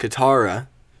versus Katara.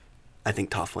 I think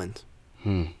Toph wins.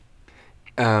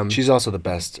 She's also the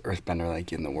best earthbender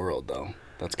like in the world, though.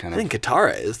 That's kind I of think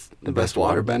Katara is the best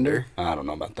waterbender. I don't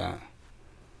know about that.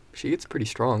 She gets pretty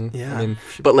strong. Yeah. I mean,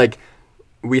 but, like,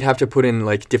 we'd have to put in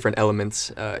like different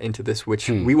elements into this, which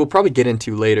we will probably get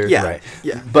into later. Yeah, Right.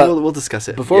 yeah. But we'll discuss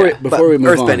it. before we- But before we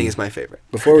move earthbending on- is my favorite.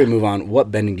 Before we move on, what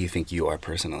bending do you think you are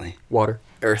personally? Water.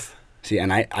 Earth. See,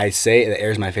 and I say that air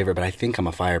is my favorite, but I think I'm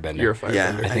a firebender. You're a firebender.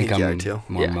 Yeah, I I think think you are I'm too.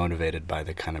 more Yeah. motivated by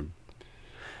the kind of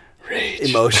rage.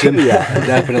 Emotion. Yeah,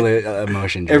 definitely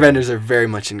emotion. Airbenders are very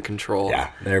much in control. Yeah,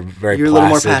 they're very You're a little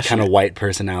more placid, kind of passionate. white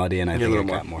personality, and I You're a think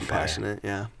little I got more fire. passionate.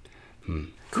 Yeah. Hmm.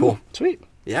 Cool. Sweet.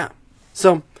 Yeah.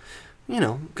 So,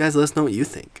 guys, let us know what you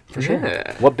think. For sure.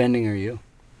 Yeah. What bending are you?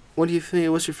 What do you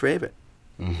think? What's your favorite?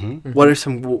 Mm-hmm. What are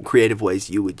some creative ways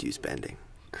you would use bending?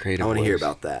 Creative I want to hear ways.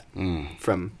 about that Mm.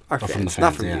 from our Oh, fans, from the fans,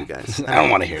 not from yeah. you guys. I don't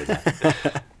want to hear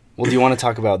that. Well, do you want to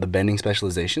talk about the bending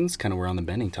specializations? Kind of, we're on the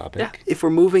bending topic. Yeah. If we're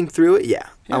moving through it, yeah.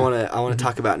 Yeah. I want to Mm-hmm.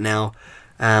 talk about now.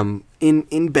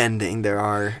 In bending, there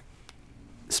are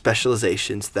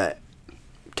specializations that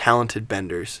talented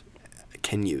benders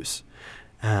can use,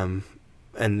 and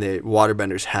the water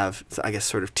benders have, I guess,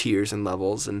 sort of tiers and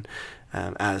levels, and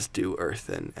as do earth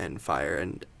and fire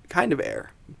and kind of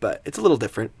air, but it's a little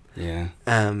different. Yeah.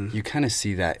 Um, You kind of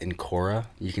see that in Korra.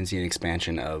 You can see an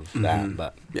expansion of that,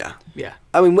 but yeah. Yeah.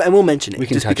 I mean, and we'll mention it We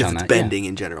can just touch because on it's that, yeah. bending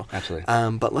in general. absolutely.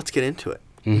 But let's get into it.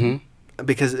 Mm-hmm.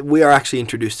 Because we are actually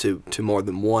introduced to more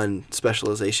than one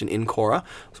specialization in Korra,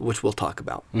 which we'll talk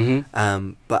about.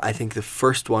 Mm-hmm. But I think the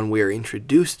first one we are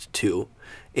introduced to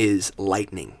is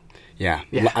lightning. Yeah.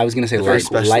 Yeah. I was going to say The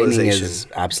first lightning specialization. is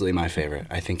absolutely my favorite.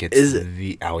 I think it's Is it?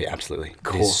 yeah, absolutely.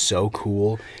 Cool. It is so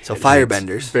cool. So It's-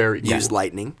 firebenders very use cool.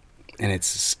 lightning. And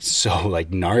it's so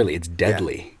like gnarly. It's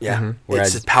deadly. Yeah. Mhm.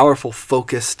 Whereas- It's powerful,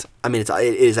 focused. I mean, it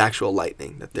is actual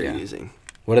lightning that they're Yeah. using.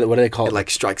 What do they call It it? like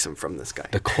strikes them from the sky.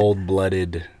 The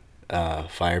cold-blooded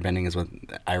firebending is what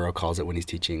Iroh calls it when he's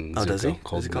teaching Zuko. Oh, does he?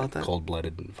 Does he call it that?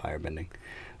 Cold-blooded firebending.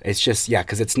 It's just, yeah,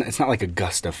 because it's not like a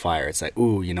gust of fire. It's like,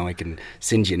 ooh, I can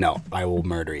singe you. No, I will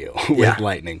murder you with Yeah.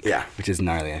 lightning. Yeah. Which is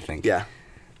gnarly, I think. Yeah.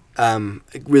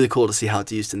 Really cool to see how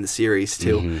it's used in the series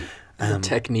too. Mhm. The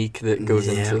technique that goes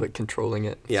yeah. into like controlling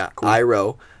it. Yeah, Cool.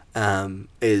 Iroh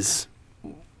is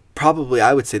probably,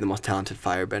 I would say, the most talented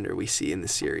firebender we see in the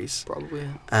series. Probably.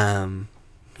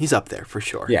 He's up there for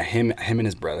sure. Yeah, him and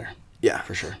his brother, Yeah.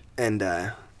 for sure. And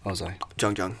Ozai.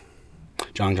 Jung Jung.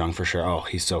 Zhang, for sure. Oh,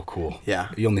 he's so cool. Yeah.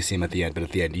 You only see him at the end, but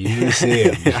at the end, you see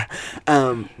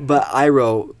him. But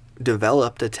Iroh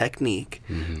developed a technique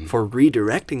Mhm. for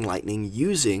redirecting lightning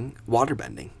using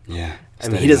waterbending. Yeah. I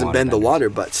mean, he studying doesn't bend the waterbenders. water,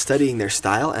 but studying their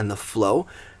style and the flow,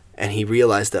 and he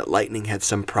realized that lightning had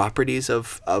some properties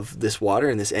of this water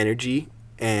and this energy,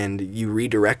 and you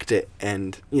redirect it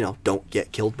and, don't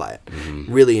get killed by it.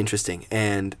 Mm-hmm. Really interesting.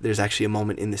 And there's actually a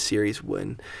moment in the series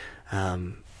when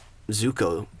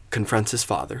Zuko confronts his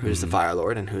father, who's Mm-hmm. the Fire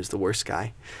Lord and who's the worst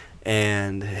guy,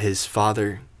 and his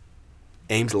father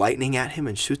aims lightning at him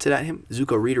and shoots it at him.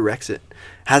 Zuko redirects it,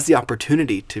 has the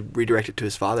opportunity to redirect it to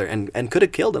his father, and could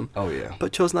have killed him, Oh, yeah.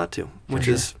 but chose not to, which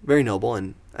sure. is very noble,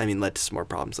 and I mean led to some more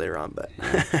problems later on, but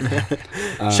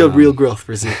showed real growth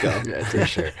for Zuko. Yeah, For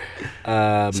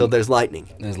sure. So there's lightning.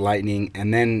 There's lightning,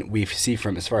 and then we see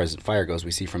from, as far as fire goes,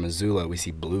 we see from Azula, we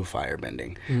see blue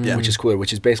firebending, Yeah. which is cooler,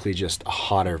 which is basically just a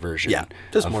hotter version. Yeah,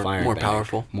 just of more firebending.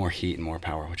 powerful. more heat and more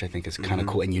power, which I think is kind of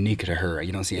cool and unique to her.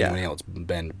 You don't see Yeah. anyone else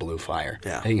bend blue fire.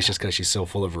 Yeah. I think it's just because she's so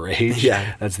full of rage.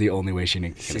 Yeah. That's the only way she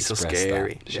can She's so express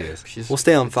scary. that. She Yeah. is. She's We'll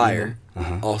stay on a fire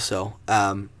demon. Uh-huh. also.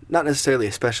 Not necessarily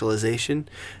a specialization,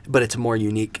 but it's a more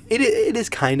unique. It is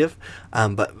kind of,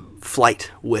 but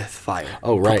flight with fire.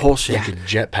 Oh, right. Propulsion. Like a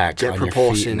jetpack Jet on propulsion.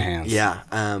 your feet and hands. Yeah.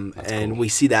 And cool. we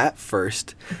see that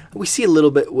first. We see a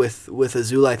little bit with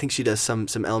Azula. I think she does some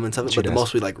elements of it, She but the does.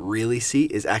 most we really see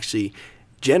is actually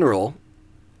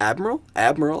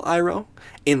Admiral Iroh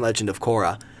in Legend of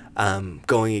Korra,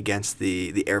 going against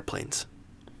the airplanes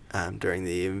during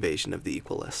the invasion of the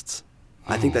Equalists.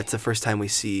 I think Oh. that's the first time we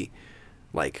see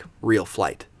real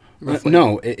flight.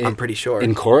 No, I'm pretty sure.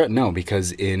 In Korra, no,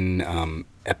 because in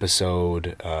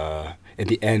episode at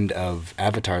the end of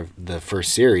Avatar, the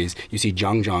first series, you see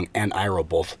Zhang and Iroh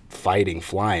both fighting,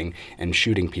 flying, and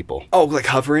shooting people. Oh, like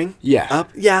hovering? Yeah. Up?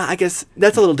 Yeah, I guess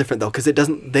that's a little different though, because it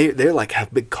doesn't. They're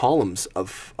have big columns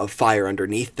of fire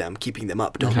underneath them, keeping them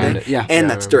up, don't Kinda, they? yeah. And Yeah, I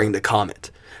that's remember. during the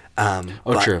comet.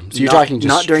 But true. So you're not- talking just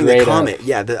not during the straight comet. up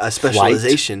Yeah, a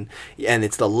specialization, and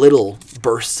it's the little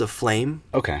bursts of flame.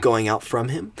 Okay. Going out from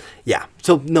him. Yeah.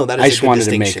 So no, that is I a just good wanted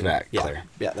to make distinction. that Yeah. clear.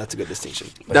 Yeah, that's a good distinction.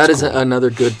 That is cool. another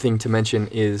good thing to mention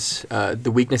is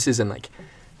the weaknesses and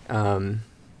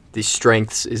the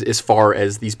strengths as far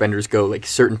as these benders go. Like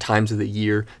certain times of the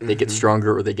year, they get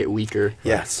stronger or they get weaker.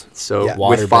 Yes. So Yeah.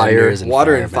 Water with fire, benders and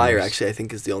Water fire and fire benders. actually I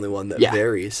think is the only one that Yeah.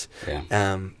 varies.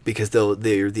 Yeah. Because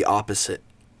they're the opposite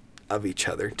of each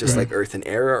other, just like earth and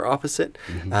air are opposite.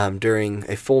 During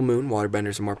a full moon,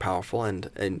 waterbenders are more powerful, and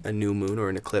a new moon or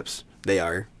an eclipse, they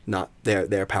are not.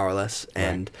 They're powerless.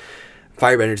 And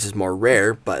firebenders is more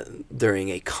rare, but during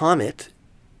a comet,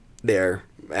 they're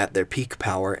at their peak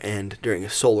power, and during a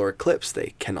solar eclipse,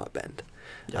 they cannot bend.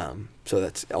 So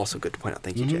that's also good to point out.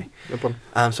 Thank you, Jay. No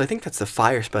problem. So I think that's the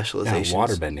fire specializations.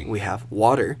 water bending. We have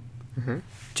water.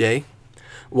 Jay?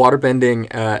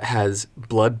 Waterbending has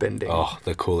blood bending. Oh,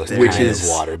 the coolest which kind is of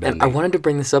water and bending. I wanted to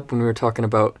bring this up when we were talking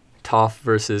about Toph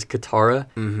versus Katara.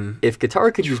 If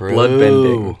Katara could use True. blood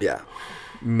bending, Yeah.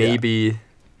 maybe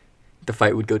the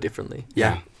fight would go differently.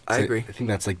 Yeah. I So agree. I think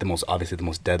that's like the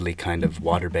most deadly kind of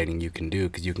water bending you can do,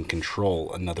 because you can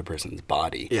control another person's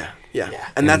body. Yeah. Yeah.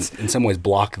 And that's in some ways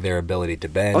block their ability to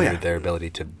bend Oh, yeah. or their ability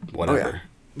to oh whatever. yeah.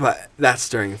 But that's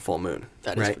during a full moon,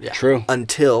 That is- right? yeah. True.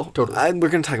 Until Totally. we're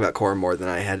going to talk about Korra more than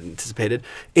I had anticipated.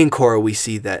 In Korra, we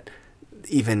see that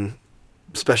even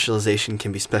specialization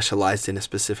can be specialized in a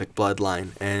specific bloodline,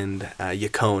 and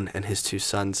Yakone and his two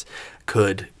sons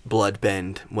could blood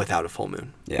bend without a full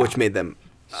moon, Yeah. which made them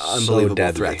unbelievable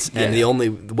deadly. threats. Yeah. And the only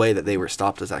way that they were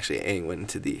stopped was actually Aang went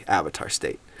into the Avatar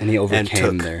state And he overcame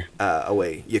took their.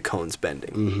 away Yakone's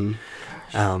bending.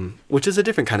 Mm-hmm. Which is a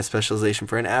different kind of specialization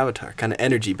for an avatar, kind of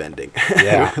energy bending.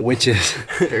 Yeah, which is.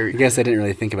 I Very- guess I didn't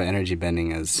really think about energy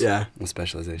bending as Yeah. a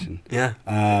specialization. Yeah,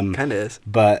 Um, kind of is.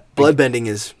 but Blood bending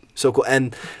is so cool,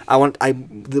 and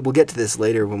we'll get to this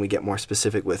later when we get more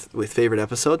specific with favorite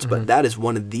episodes. But that is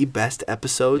one of the best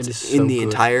episodes It is in so the good.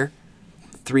 entire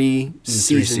three in 3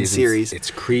 season seasons, series.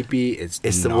 It's creepy. It's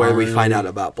Where we find out gnarly.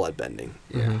 about blood bending.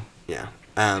 Mhm. Yeah.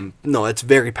 No, it's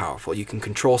very powerful. You can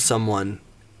control someone.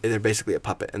 They're basically a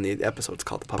puppet, and the episode's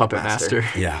called the Puppet Master.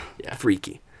 Yeah. Yeah.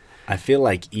 Freaky. I feel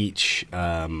like each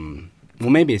well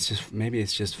maybe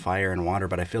it's just fire and water,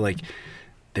 but I feel like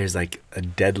there's like a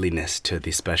deadliness to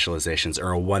these specializations,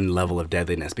 or a one level of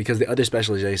deadliness, because the other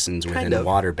specializations within Kind of.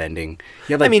 water bending,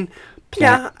 you have like I mean,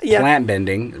 plant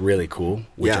bending, really cool,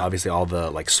 which Yeah. obviously all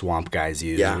the like swamp guys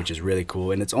use, Yeah. which is really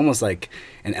cool, and it's almost like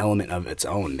an element of its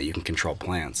own that you can control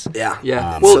plants. Yeah.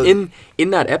 Yeah. Um, well, so- in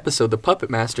that episode, the Puppet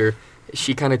Master,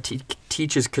 she kind of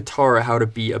teaches Katara how to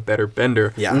be a better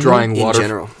bender. Yeah. Drawing In water,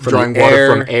 general. From drawing the water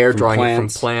air, from air, from drawing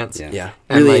plants. it from plants. Yeah. Yeah,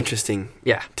 And, really like, interesting.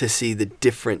 Yeah. To see the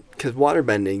different, because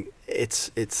waterbending,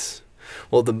 it's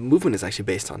well, the movement is actually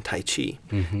based on Tai Chi,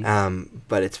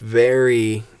 but it's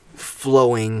very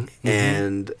flowing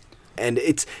and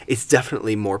it's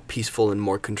definitely more peaceful and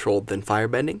more controlled than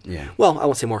firebending. Yeah. Well, I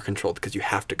won't say more controlled because you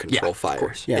have to control of fire.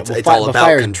 course. Yeah, It's, well, it's all but about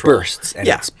fire control. bursts and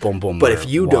it's boom, boom, But where if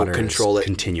you don't water is control it,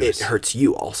 continuous. it hurts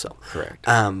you also. Correct.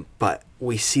 But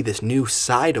we see this new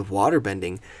side of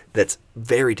waterbending that's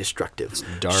very destructive.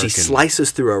 dark She and-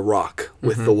 slices through a rock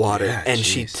with the water, Yeah, and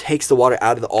she jeez. takes the water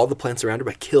out of all the plants around her,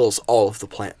 but kills all of the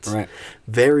plants. Right.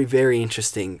 Very, very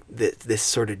interesting. This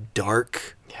sort of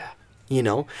dark,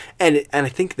 Yeah. and I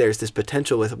think there's this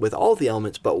potential with all the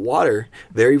elements, but water,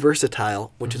 very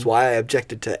versatile, which is why I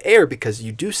objected to air, because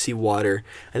you do see water.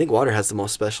 I think water has the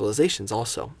most specializations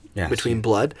also. Yeah, Between see.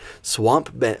 blood,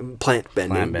 plant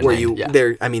bending, Plant where bending.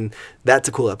 you I mean, that's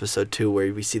a cool episode too,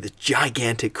 where we see this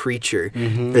gigantic creature,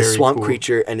 this Very swamp cool.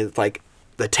 creature, and it's like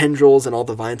the tendrils and all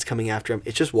the vines coming after him.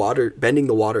 It's just water, bending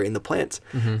the water in the plants,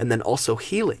 and then also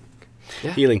healing.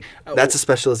 Yeah. Healing. That's a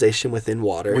specialization within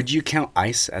water. Would you count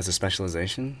ice as a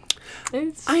specialization?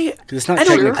 It's, I 'Cause it's not I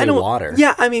don't- technically I don't- water.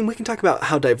 Yeah, I mean, we can talk about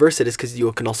how diverse it is, because you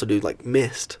can also do like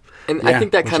mist. and Yeah, I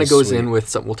think that which kind of is goes sweet. in with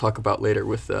something we'll talk about later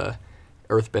with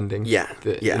earthbending. Yeah,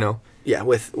 yeah, You know, yeah,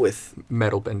 with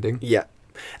metal bending. yeah,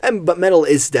 but metal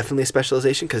is definitely a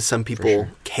specialization because some people sure.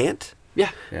 can't. Yeah.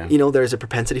 Yeah. There's a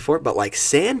propensity for it, but like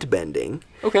sand bending,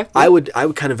 Okay. I would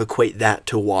kind of equate that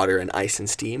to water and ice and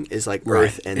steam, is like Right.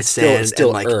 earth and It's sand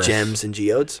still and like earth. gems and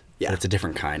geodes. But Yeah, it's a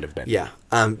different kind of bending. yeah.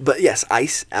 But yes,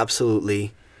 ice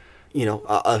absolutely.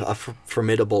 A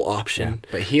formidable option. Yeah,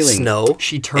 but healing- Snow.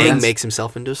 She Aang turns- makes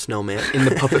himself into a snowman. In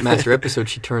the Puppet Master episode,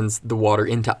 she turns the water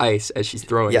into ice as she's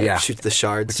throwing Yeah, it. Yeah. shoots the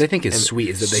shards. Which I think is And- sweet,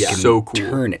 is that they Yeah. can So cool.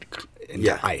 turn it into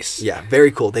yeah, ice. Yeah,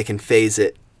 very cool. They can phase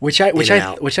it. Which I and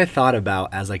out. thought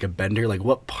about as like a bender, like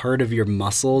what part of your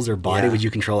muscles or body Yeah. would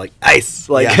you control like ice?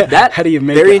 Like Yeah. That- how do you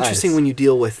make Very it interesting ice? when you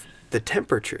deal with the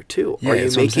temperature too. Yeah, Are you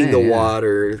that's what I'm making the saying, yeah.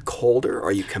 water colder?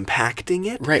 Are you compacting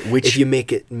it? Right, which- if you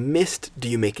make it mist, do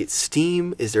you make it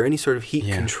steam? Is there any sort of heat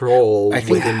Yeah. control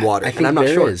within water? I think and I'm not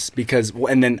there sure. is, because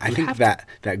and then I think have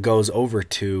that goes over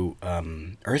to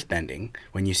earth bending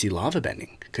when you see lava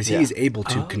bending, because Yeah. he's able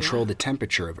to control the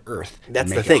temperature of earth. and That's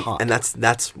the make it thing, hot. and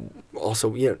that's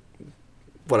also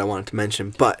what I wanted to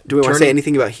mention. But do we want to say Turning-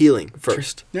 anything about healing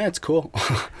first? Yeah, it's cool.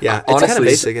 Yeah, it's kind of Honestly,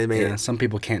 basic. I mean, Yeah, some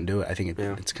people can't do it. I think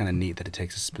Yeah. it's kind of neat that it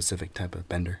takes a specific type of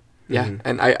bender. Yeah, Mhm.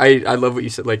 and I love what you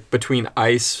said. Like between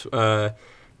ice,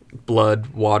 blood,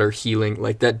 water, healing,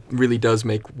 like that really does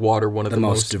make water one of The the,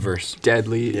 most diverse.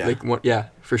 deadly. Yeah. Like yeah,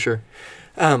 for sure.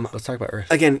 Let's talk about Earth.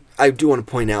 Again, I do want to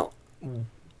point out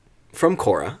from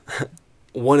Korra,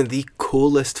 one of the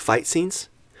coolest fight scenes.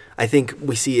 I think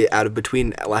we see it out of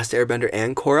between Last Airbender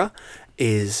and Korra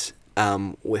is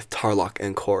with Tarlok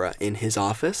and Korra in his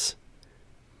office.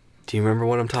 Do you remember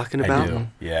what I'm talking about? I do.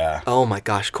 Yeah. Oh my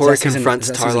gosh, Korra season- confronts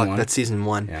is that season Tarlok. one? That's season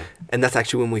 1. Yeah. And that's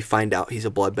actually when we find out he's a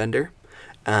bloodbender.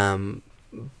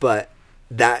 But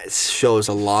that shows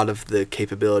a lot of the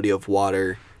capability of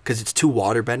water because it's two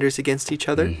water benders against each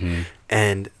other. Mhm.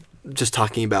 And just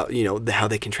talking about, how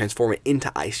they can transform it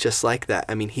into ice just like that.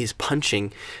 I mean, he's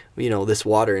punching, this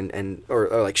water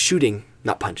or like shooting,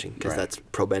 not punching because Right. that's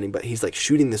pro bending, but he's like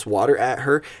shooting this water at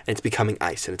her and it's becoming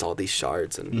ice and it's all these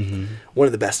shards and one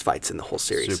of the best fights in the whole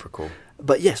series. Super cool.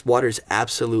 But yes, water is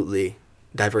absolutely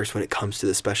diverse when it comes to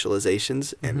the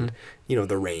specializations and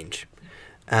the range.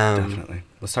 Definitely.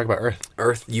 Let's talk about Earth.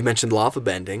 Earth, you mentioned lava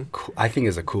bending. I think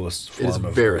is the coolest It is form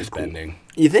of very earth cool. bending.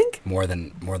 You think? More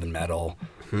than metal,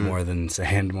 more than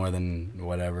sand, more than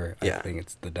whatever. Yeah. I think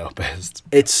it's the dopest.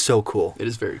 It's so cool. It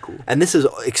is very cool. And this is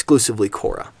exclusively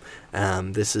Korra.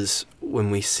 This is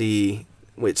when we see,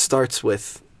 it starts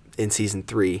with in season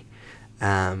 3,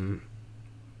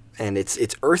 and it's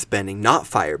earthbending, not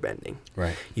firebending.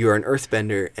 Right. You are an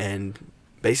earthbender, and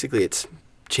basically it's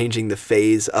changing the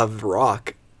phase of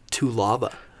rock to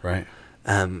lava. Right.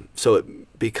 So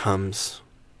it becomes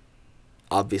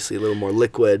obviously a little more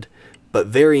liquid, but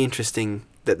very interesting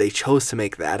that they chose to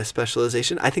make that a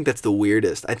specialization. I think that's the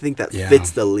weirdest. I think that Yeah.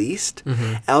 fits the least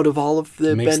out of all of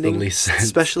the Makes the bending least sense.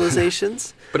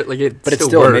 specializations. But it But still, it's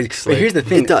still works. amazing. But like- here's the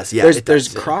thing. It does, yeah, There's it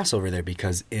does, there's yeah. crossover there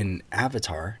because in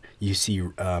Avatar you see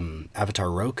Avatar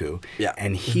Roku, Yeah.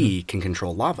 and he can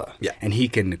control lava, Yeah. and he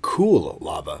can cool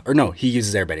lava. Or no, he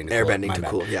uses airbending. To Airbending my to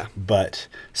bad. cool, yeah. But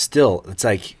still, it's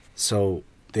like so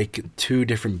two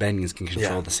different bendings can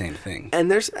control Yeah. the same thing. And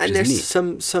there's Which is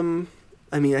neat. some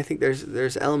I mean, I think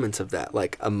there's elements of that,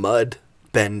 like a mud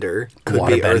bender could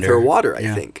Water be earth bender. or water, I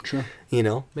Yeah, think. true.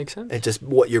 Makes sense. It's just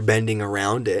what you're bending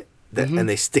around it and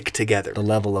they stick together. The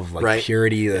level of like Right.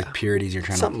 purity, the Yeah. purities you're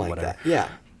trying Something to like whatever. that. Yeah.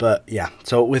 But yeah,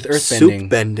 so with earth Soup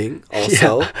bending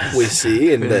also we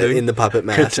see in the Puppet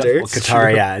Master.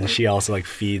 Katara, yeah, and she also like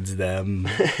feeds them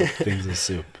things of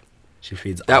soup. She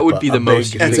feeds. That would Appa be a the big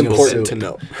most thing That's of useful important soup. to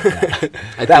know.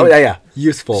 I That think yeah,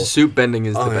 useful. soup bending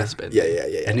is Oh, the yeah. best bending.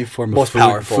 Yeah. Any form of Most food,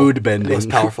 powerful food bending. Most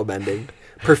powerful bending.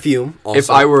 Perfume also. If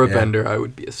I were a Yeah. bender, I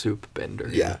would be a soup bender.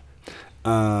 Yeah.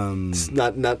 It's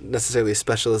not necessarily a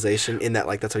specialization in that,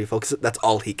 like, that's how you focus it. That's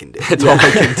all he can do. That's all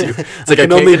I can do. It's like I can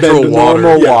can't only control bend water.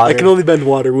 normal Yeah, water. I can only bend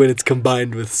water when it's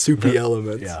combined with soupy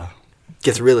elements. Yeah.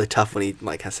 Gets really tough when he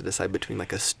like has to decide between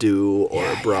like a stew or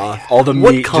a broth. All the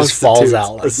What meat just falls constitutes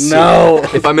out. a Like, soup? no.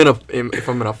 If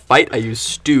I'm in a fight, I use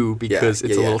stew because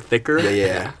it's a little thicker.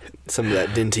 Yeah. Some of that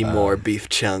Dinty Moore beef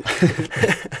chunk.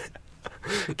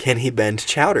 Can he bend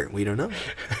chowder? We don't know.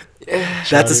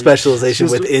 That's a specialization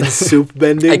Just- within soup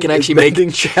bending. I can is actually make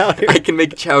bending chowder. I can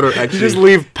make chowder You actually just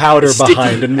leave powder sticky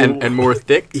behind and more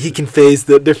thick. He can phase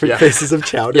the different Yeah. phases of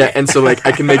chowder. Yeah, and so like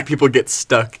I can make people get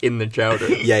stuck in the chowder.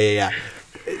 Yeah.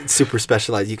 It's super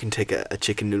specialized. You can take a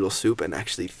chicken noodle soup and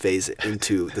actually phase it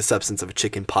into the substance of a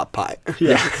chicken pot pie.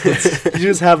 Yeah. You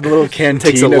just have the little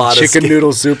canteen Takes a of lot of chicken skill.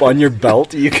 noodle soup on your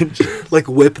belt. You can just, Like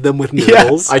whip them with Yeah.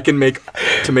 noodles. I can make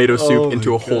tomato soup Oh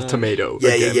into my a whole gosh. tomato. Yeah.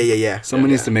 again. someone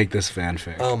Yeah. needs to make this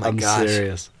fanfic. Oh my I'm gosh.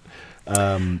 serious. But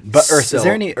Earth, So, is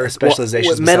there any Earth-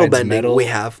 specializations well, metal besides bending metal we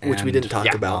have, which we and didn't talk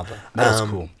yeah, about. lava? Metal's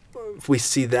cool. We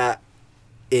see that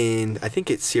in, I think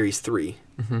it's series 3,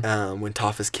 Mm-hmm. when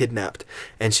Toph is kidnapped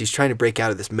and she's trying to break out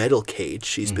of this metal cage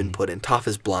she's Mm-hmm. been put in. Toph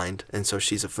is blind, and so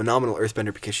she's a phenomenal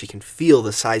earthbender because she can feel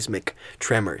the seismic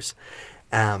tremors.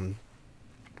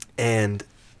 And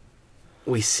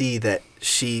we see that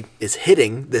she is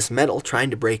hitting this metal,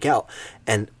 trying to break out,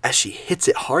 and as she hits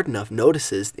it hard enough,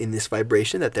 notices in this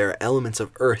vibration that there are elements of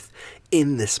earth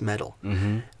in this metal.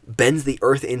 Bends the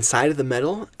earth inside of the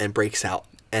metal and breaks out.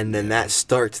 And then that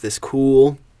starts this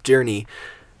cool journey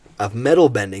of metal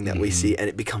bending that we see, and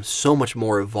it becomes so much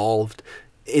more evolved.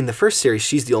 In the first series,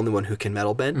 she's the only one who can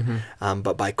metal bend,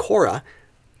 but by Korra,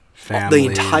 the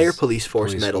entire police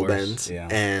force metal bends, Yeah.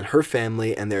 and her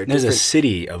family, and their There's a different...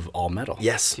 city of all metal.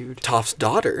 Yes, Dude. Toph's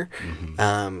daughter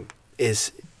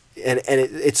is, and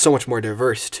it's so much more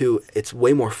diverse too. It's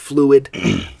way more fluid,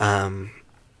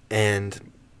 and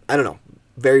I don't know.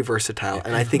 very versatile,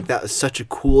 and I think that was such a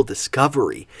cool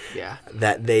discovery Yeah.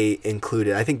 that they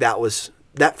included. I think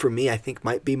that for me, I think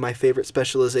might be my favorite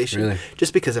specialization, Really?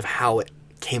 just because of how it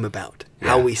came about,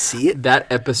 how Yeah. we see it. That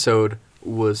episode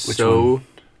was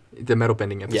the metal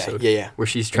bending episode. yeah. Where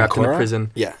she's trapped in a Korra?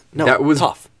 prison. Yeah, no, That was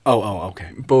tough. Oh, okay.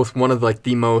 both one of like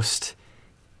the most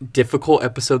difficult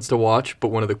episodes to watch, but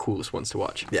one of the coolest ones to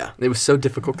watch. Yeah. It was so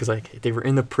difficult because like they were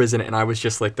in the prison and I was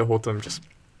just like the whole time just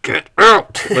get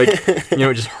out, like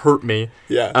it just hurt me.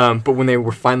 Yeah. But when they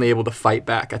were finally able to fight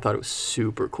back, I thought it was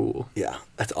super cool. Yeah,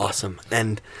 that's awesome.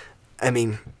 And I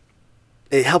mean,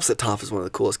 it helps that Toph is one of the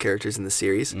coolest characters in the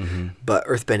series. Mm-hmm. But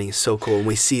earthbending is so cool, and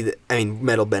we see that. I mean,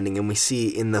 metal bending, and we see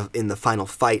in the final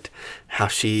fight how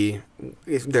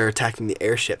they're attacking the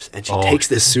airships, and she takes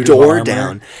the this suit of door armor.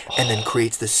 down, and then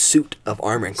creates this suit of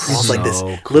armor and crawls like this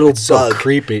So cool. little It's so bug.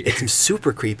 creepy. It's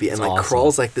super creepy, and It's like awesome.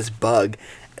 crawls like this bug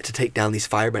to take down these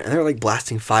firebenders, and they're like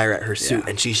blasting fire at her suit, Yeah.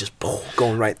 and she's just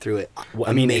going right through it. Well,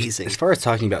 I mean, amazing. as far as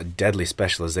talking about deadly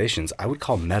specializations, I would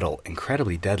call metal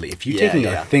incredibly deadly. If you're Yeah, taking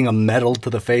yeah. a thing of metal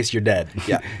to the face, you're dead.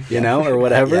 Yeah. Or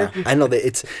whatever. Yeah. I know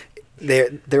that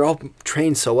they're all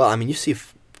trained so well. I mean, you see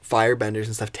firebenders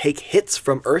and stuff take hits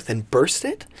from Earth and burst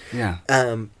it. Yeah.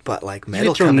 But like You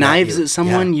metal could throw coming knives you, at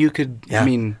someone. yeah. You could. Yeah. I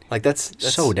mean, like that's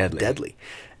so deadly. Deadly.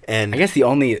 And I guess the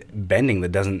only bending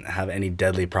that doesn't have any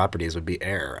deadly properties would be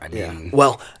air. I yeah. mean,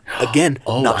 Well, again,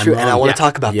 not I'm true. And I wrong. want Yeah. to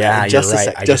talk about Yeah, that in just you're a right.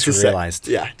 sec. I just just a sec. realized.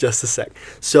 Yeah, just a sec.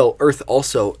 So Earth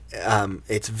also,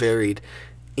 it's varied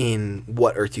in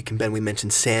what Earth you can bend. We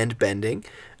mentioned sand bending,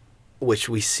 which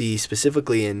we see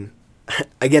specifically in.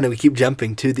 Again, we keep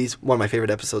jumping to these. One of my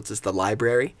favorite episodes is the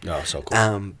library. oh, so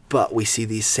cool. But we see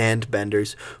these sand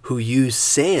benders who use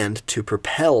sand to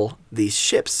propel these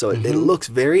ships, so it looks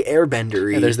very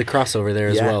airbendery. Yeah, there's the crossover there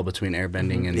as Yeah. well between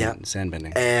airbending and Yeah.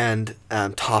 sandbending. And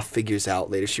Toph figures out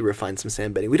later, she refines some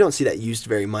sandbending. We don't see that used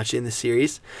very much in the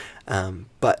series,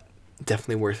 but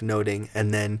definitely worth noting.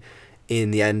 And then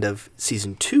in the end of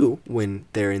season 2, when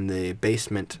they're in the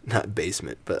not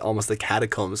basement, but almost the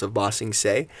catacombs of Ba Sing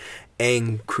Se,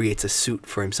 Aang creates a suit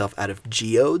for himself out of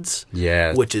geodes.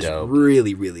 Yeah, which is dope.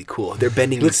 really, really cool. They're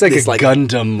bending Looks like this, a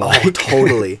Gundam. Oh, Like.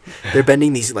 totally. They're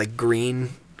bending these like green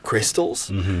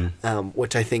crystals, Mm-hmm.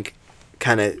 which I think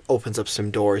kind of opens up some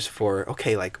doors for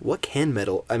like what can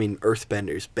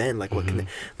earthbenders bend? Like what can they,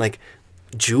 like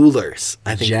jewelers?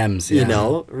 I think Gems,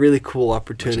 yeah. really cool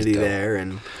opportunity dope. there,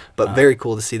 but very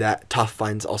cool to see that. Toph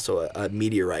finds also a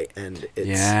meteorite, and it's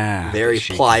Yeah, very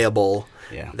she- pliable.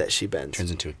 Yeah. That she bends. Turns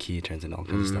into a key, turns into all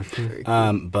kinds of very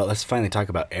stuff. But let's finally talk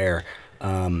about air.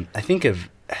 I think of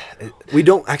We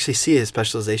don't actually see a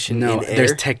specialization no. in air.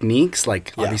 There's techniques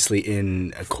like Yeah. obviously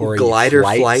in a Korra glider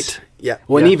flight. flight. Yeah.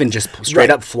 Well, yeah. and even just straight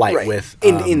up flight right. with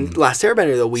in Last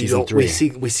Airbender though we season don't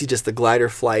 3. we see just the glider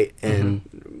flight and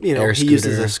Air he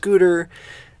uses scooter. a scooter,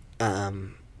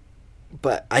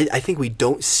 but I think we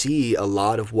don't see a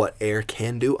lot of what air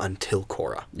can do until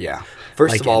Korra. Yeah.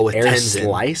 First Like of all, an with air Tenzin.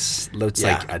 slice looks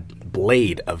Yeah. like a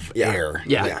blade of Yeah. air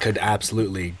Yeah. that could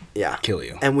absolutely Yeah, kill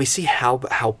you. and we see how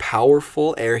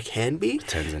powerful air can be.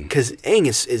 Tenzin. Because Aang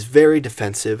is very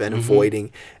defensive Mm-hmm. and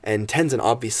avoiding, and Tenzin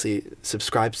obviously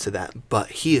subscribes to that. But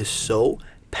he is so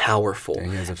powerful, Yeah, he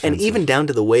is and offensive. even down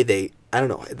to the way they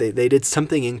did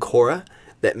something in Korra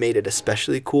that made it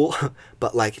especially cool.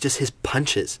 But like just his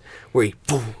punches, where he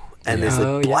boom. And there's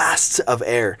Oh, like yeah. blasts of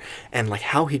air, and like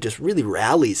how he just really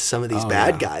rallies some of these Oh,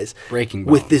 bad yeah. guys Breaking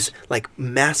with bones. this like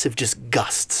massive just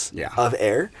gusts Yeah. of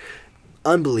air.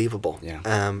 Unbelievable. Yeah.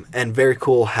 And very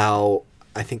cool how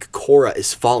I think Korra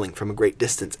is falling from a great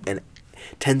distance, and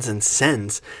Tenzin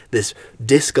sends this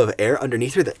disc of air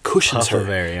underneath her that cushions Puff her. of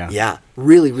air, yeah. Yeah.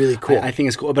 Really, really cool. I think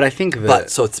it's cool, but I think that but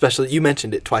so it's special. You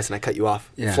mentioned it twice, and I cut you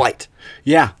off. Yeah. Flight.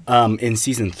 yeah, in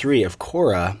season 3 of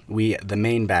Korra, the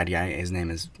main bad guy, his name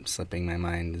is slipping my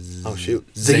mind. Oh, shoot.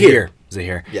 Zahir.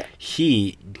 Yeah.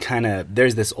 He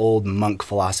there's this old monk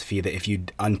philosophy that if you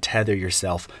untether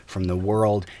yourself from the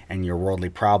world and your worldly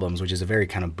problems, which is a very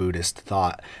kind of Buddhist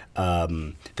thought,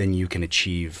 then you can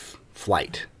achieve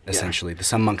flight. Essentially,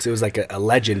 some monks. It was like a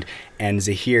legend, and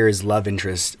Zahir's love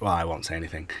interest. Well, I won't say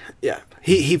anything. Yeah.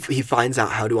 He finds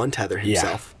out how to untether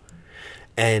himself,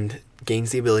 and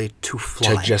gains the ability to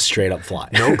fly. To just straight up fly.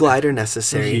 No glider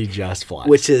necessary. He just flies.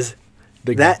 Which is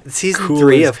The that season coolest-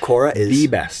 3 of Korra is the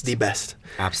best. The best.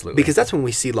 Absolutely. Because that's when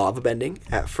we see lava bending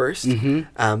at 1st.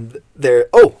 Mm-hmm.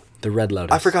 The Red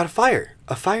Lotus. I forgot a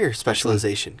fire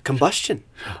specialization, combustion.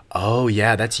 Oh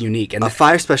yeah, that's unique. And A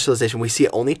fire specialization, we see it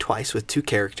only twice with 2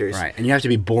 characters. right, and you have to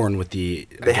be born with the.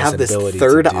 They have this ability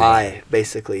third to do eye that.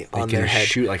 basically They on can their head.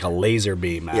 shoot like a laser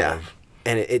beam out Yeah. of.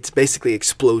 and it's basically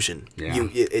explosion. Yeah.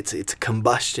 It's a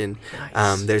combustion.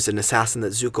 Nice. There's an assassin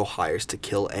that Zuko hires to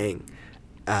kill Aang,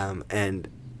 and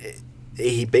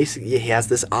he has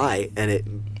this eye, and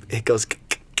it goes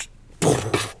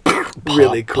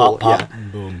really cool. Pop, Yeah.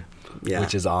 boom. Yeah.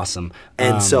 Which is awesome.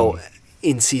 And so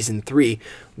in season 3,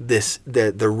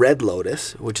 the Red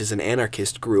Lotus, which is an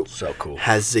anarchist group, So cool.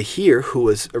 has Zahir, who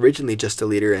was originally just a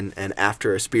leader, and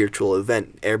after a spiritual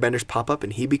event, airbenders pop up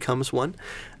and he becomes one.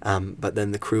 But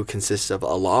then the crew consists of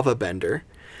a lava bender,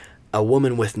 a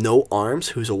woman with no arms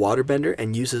who's a waterbender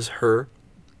and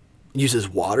uses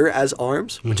water as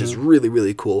arms, which is really,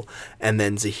 really cool. And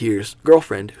then Zahir's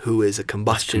girlfriend, who is a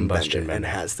combustion bender and bender.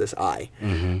 has this eye.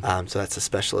 So that's a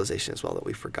specialization as well that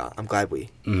we forgot. I'm glad we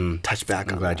touched back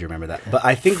I'm on glad that. you remember that. But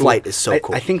I think Flight is so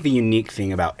cool. I think the unique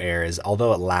thing about air is,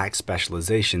 although it lacks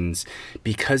specializations,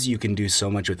 because you can do so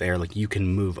much with air, like you can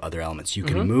move other elements. You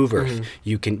can move earth.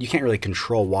 You can't really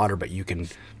control water, but you can,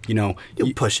 You'll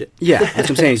push it. Yeah, that's what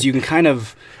I'm saying. Is you can kind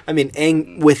of I mean,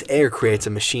 Aang with air creates a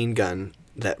machine gun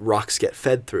that rocks get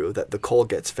fed through, that the coal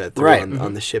gets fed through Right.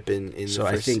 on the ship in so the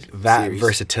I first think that series.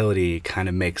 versatility kind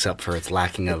of makes up for its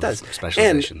lacking It of does.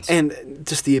 specializations. And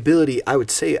just the ability, I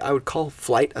would call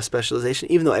flight a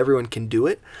specialization, even though everyone can do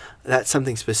it. That's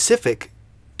something specific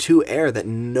to air that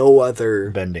no other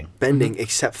Bending.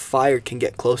 except fire can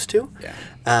get close to. Yeah.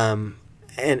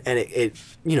 And it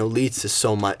leads to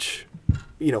so much,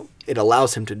 it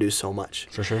allows him to do so much.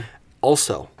 For sure.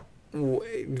 Also,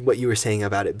 what you were saying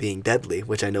about it being deadly,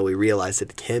 which I know we realized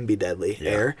it can be deadly,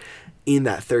 Yeah. air, in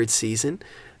that 3rd season,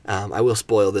 I will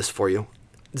spoil this for you.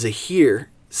 Zahir,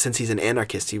 since he's an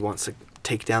anarchist, he wants to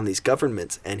take down these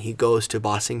governments, and he goes to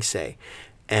Ba Sing Se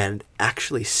and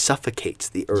actually suffocates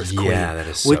the Earth Queen, Yeah, that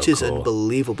is so which is cool.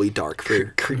 unbelievably dark.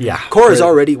 Yeah. Korra's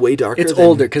already way darker. It's than,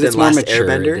 older because it's than more Last mature.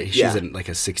 Airbender. She's Yeah. like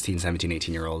a 16, 17,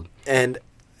 18-year-old. And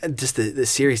just the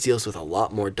series deals with a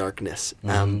lot more darkness.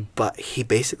 But he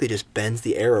basically just bends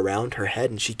the air around her head,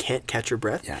 and she can't catch her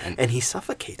breath. Yeah, and he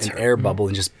suffocates An her. air bubble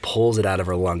and just pulls it out of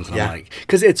her lungs. And Yeah. I'm like,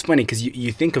 because it's funny because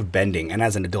you think of bending, and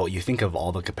as an adult, you think of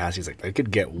all the capacities. Like it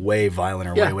could get way violent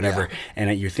or Yeah. way whatever. Yeah.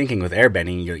 And you're thinking with air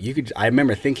bending, you could. I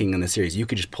remember thinking in the series, you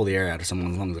could just pull the air out of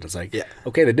someone's lungs, and it's like, Yeah.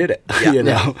 okay, they did it. Yeah. you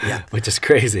know, Yeah. which is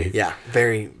crazy. Yeah,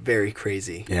 very, very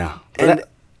crazy. Yeah. And But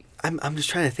I'm just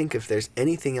trying to think if there's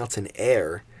anything else in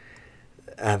air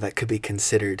that could be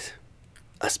considered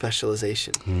a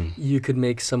specialization. You could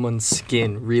make someone's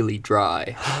skin really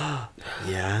dry.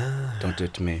 Yeah. don't do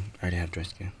it to me. I already have dry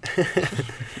skin.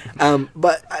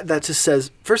 But that just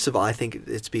says, first of all, I think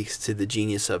it speaks to the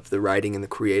genius of the writing and the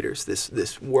creators.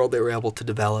 This world they were able to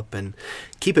develop and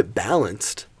keep it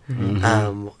balanced,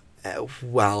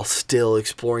 while still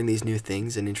exploring these new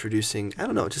things and introducing, I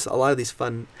don't know, just a lot of these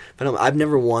fun. I've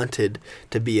never wanted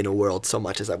to be in a world so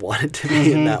much as I've wanted to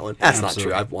be in that one. That's not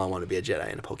true. Absolutely. I want to be a Jedi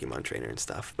and a Pokemon trainer and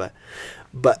stuff, but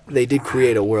they did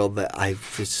create a world that I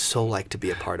would so like to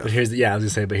be a part of. But here's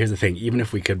the thing. Even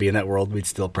if we could be in that world, we'd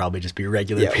still probably just be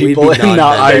regular Yeah, we'd people be and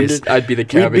not non-benders. benders. I'd be the We'd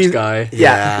cabbage guy.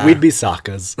 Yeah. We'd be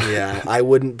Sokkas. Yeah, I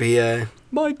wouldn't be a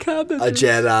My cabbage.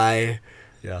 Jedi.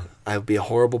 Yeah. I would be a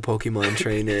horrible Pokemon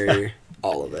trainer.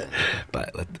 All of it.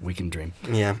 But we can dream.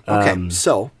 Yeah. Okay.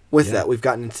 So with yeah. that, we've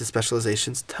gotten into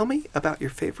specializations. Tell me about your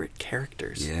favorite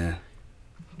characters. Yeah.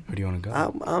 Where do you want to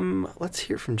go? Let's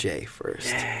hear from Jay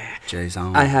first.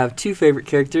 Jason. I have 2 favorite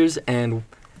characters, and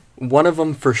one of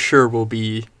them for sure will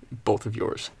be both of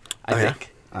yours, I Oh, yeah?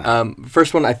 think.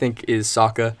 First one, I think, is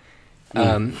Sokka.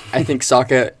 I think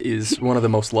Sokka is one of the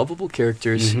most lovable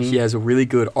characters. He has a really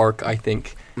good arc, I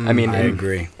think. I mean, I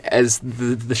agree. As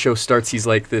the show starts, he's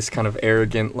like this kind of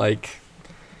arrogant, like,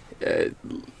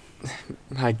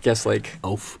 I guess, like,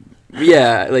 Oaf.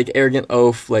 yeah, like arrogant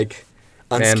oaf, like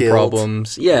man Unskilled.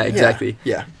 problems. Yeah, exactly.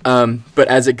 Yeah. But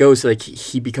as it goes, like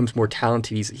he becomes more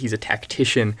talented. He's a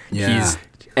tactician. Yeah. He's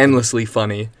endlessly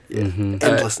funny.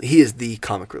 Endlessly. He is the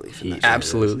comic relief in that show.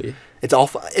 Absolutely. It's all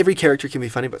every character can be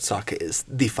funny, but Sokka is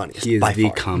the funniest. He is by the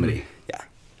far. comedy. Yeah.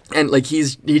 And like he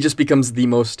just becomes the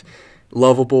most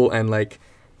lovable, and like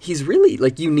he's really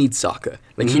like, you need Sokka.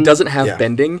 Like he doesn't have Yeah.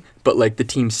 bending, but like the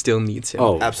team still needs him.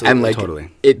 Oh, Absolutely. And like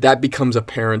totally. that becomes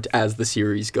apparent as the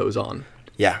series goes on.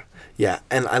 Yeah. Yeah,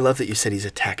 and I love that you said he's a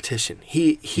tactician.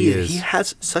 He is.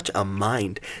 has such a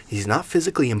mind. He's not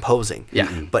physically imposing. Yeah.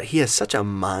 Mhm. But he has such a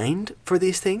mind for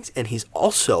these things, and he's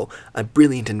also a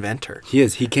brilliant inventor. He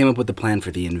is. He came up with the plan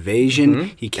for the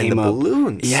invasion. He came the up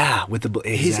balloons. Yeah, with the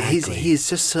exactly. He's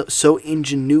just so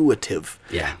ingenuitive.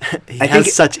 Yeah. He I has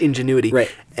think such ingenuity.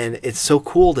 Right. and it's so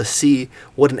cool to see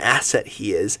what an asset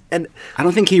he is. And I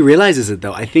don't think he realizes it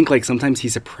though. I think like sometimes he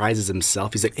surprises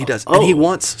himself. He's like, he does, oh, and he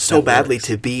wants so that badly works.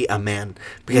 to be a man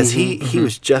because he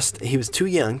was too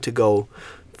young to go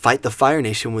fight the Fire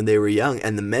Nation when they were young,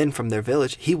 and the men from their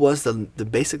village. He was the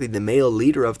basically the male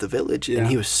leader of the village, and Yeah.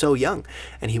 he was so young,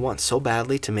 and he wants so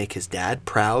badly to make his dad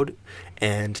proud,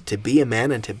 and to be a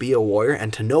man, and to be a warrior,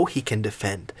 and to know he can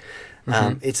defend.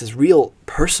 It's this real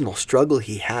personal struggle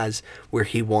he has where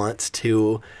he wants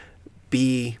to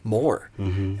be more,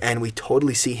 and we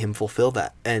totally see him fulfill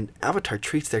that. And Avatar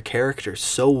treats their characters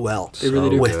so well, They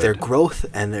really do. with their good. growth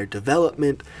and their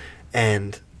development,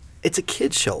 and it's a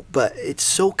kid's show, but it's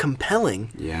so compelling.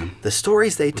 Yeah. The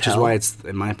stories they Which tell. is why it's,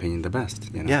 in my opinion, the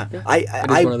best. You know? Yeah, Yeah, I it is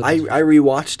one of the best. I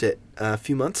rewatched it a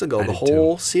few months ago, I the did too.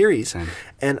 whole series, Same.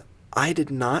 and I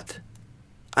did not.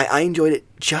 I enjoyed it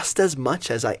just as much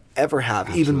as I ever have,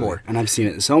 even Absolutely. more. And I've seen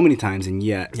it so many times, and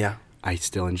yet Yeah. I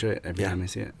still enjoy it every Yeah. time I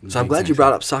see it. So I'm Big glad you fan.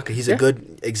 brought up Sokka. He's a Yeah.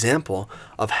 good example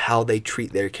of how they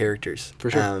treat their characters. For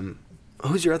sure.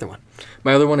 Who's your other one?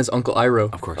 My other one is Uncle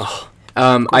Iroh. Of course.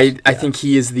 I think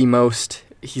he is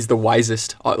he's the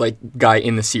wisest like guy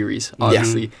in the series.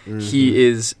 Obviously,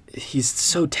 he's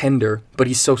so tender, but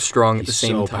he's so strong at the He's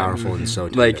same so time. powerful and so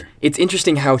tender. Like it's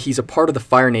interesting how he's a part of the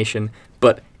Fire Nation,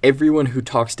 but everyone who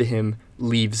talks to him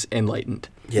leaves enlightened.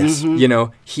 Yes. You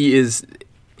know, he's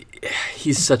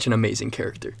such an amazing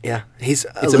character. Yeah. He's a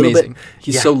It's little amazing. bit.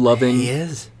 He's so loving. He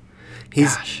is.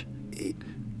 He's Gosh.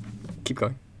 Keep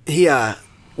going.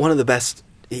 one of the best,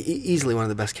 easily one of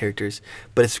the best characters.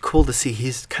 But it's cool to see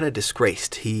he's kind of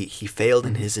disgraced. He failed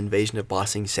in his invasion of Ba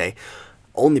Sing Se,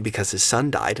 only because his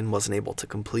son died and wasn't able to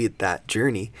complete that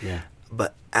journey. Yeah.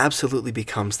 But absolutely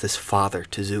becomes this father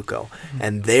to Zuko,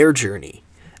 and their journey,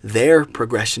 their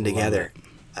progression together.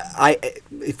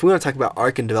 If we want to talk about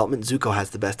arc and development, Zuko has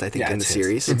the best, I think, in the it's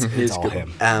series. It's, He is all good.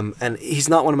 him. And he's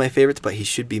not one of my favorites, but he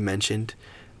should be mentioned.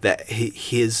 That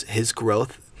his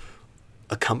growth,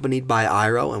 accompanied by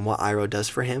Iroh and what Iroh does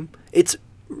for him, it's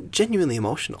genuinely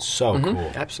emotional. So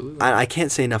cool. Absolutely. I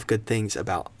can't say enough good things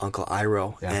about Uncle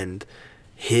Iroh Yeah. and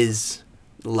his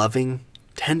loving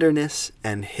tenderness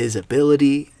and his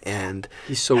ability and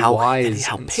He's so how, wise and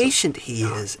how and so- patient he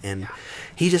is, and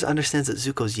he just understands that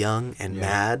Zuko's young and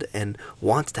mad and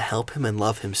wants to help him and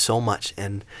love him so much,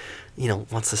 and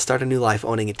wants to start a new life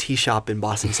owning a tea shop in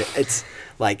Boston. It's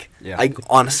like, Yeah. I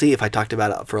honestly, if I talked about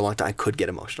it for a long time, I could get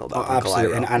emotional about Uncle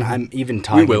Absolutely, Iroh. and I'm even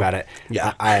talking will. about it.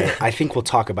 Yeah. I think we'll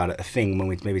talk about it. A thing when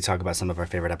we maybe talk about some of our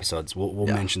favorite episodes. We'll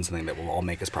Yeah. mention something that will all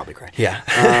make us probably cry. Yeah.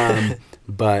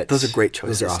 But Those are great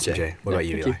Those are choices, awesome, Jay. Jay. What about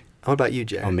you, thank Eli? you. What about you,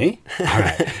 Jay? Oh, me? All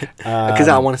right. Because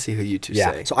I want to see who you two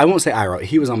Yeah. say. So I won't say Iroh.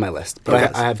 He was on my list, but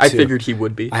Okay. I have two. I figured he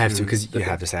would be. I have to because you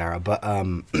have to say Iroh. But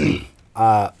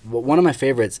well, one of my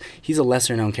favorites. He's a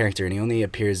lesser known character, and he only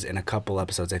appears in a couple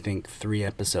episodes. I think 3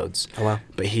 episodes. Oh, wow.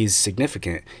 But he's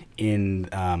significant in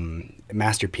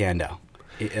Master Piandao.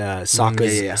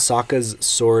 Sokka's Sokka's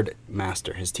sword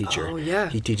master, his teacher. Oh, yeah.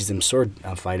 He teaches him sword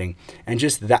fighting, and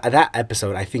just that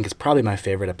episode, I think, is probably my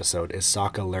favorite episode. Is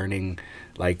Sokka learning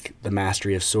like the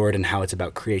mastery of sword and how it's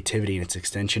about creativity and its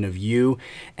extension of you,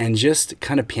 and just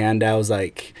kind of Piandao's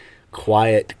like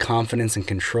quiet confidence and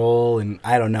control, and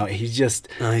I don't know. He's just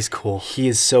Oh, he's cool. he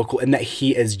is so cool, and that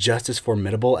he is just as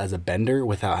formidable as a bender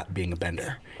without being a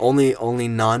bender. Only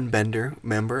non-bender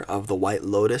member of the White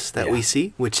Lotus that we Yeah.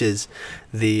 see, which is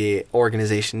the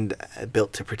organization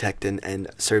built to protect and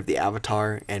serve the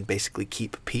Avatar and basically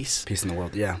keep peace. Peace in the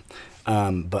world, yeah.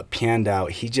 But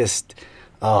Piandao, he just,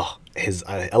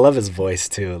 I love his voice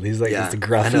too. He's like, Yeah, it's the I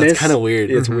gruffness. know, it's kinda weird.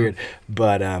 It's Mhm. weird,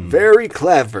 but Very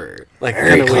clever. Like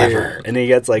very kinda clever. weird. And he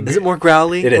gets like, Is it more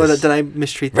growly? It Or is. did I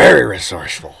mistreat that? very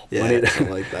resourceful. Yeah, When he- something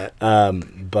like that.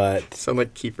 But Sound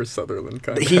like Kiefer Sutherland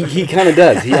kind of. he kind of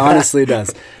does. He honestly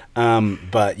does.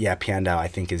 But yeah, Piandao I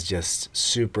think is just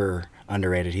super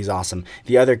underrated. He's awesome.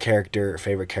 The other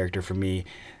favorite character for me,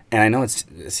 and I know it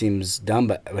seems dumb,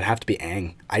 but it would have to be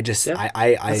Aang. I just Yeah.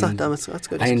 I That's not dumb. That's good. I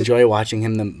It's good. enjoy watching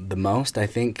him the most, I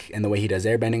think, and the way he does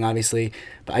airbending, obviously.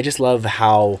 But I just love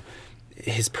how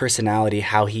his personality,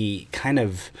 how he kind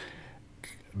of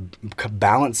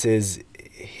balances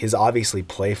his obviously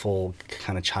playful,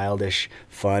 kind of childish,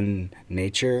 fun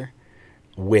nature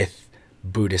with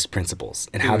Buddhist principles,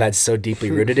 and how that's so deeply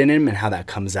rooted in him, and how that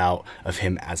comes out of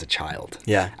him as a child.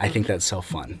 Yeah. I think that's so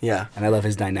fun. Yeah. And I love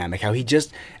his dynamic, how he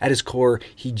just, at his core,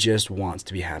 he just wants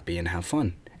to be happy and have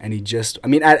fun. and he just, I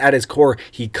mean, at his core,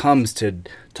 he comes to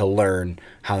learn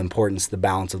how important the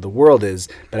balance of the world is,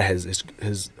 but at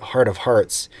his heart of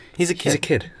hearts, He's a he's a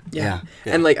kid. kid. Yeah.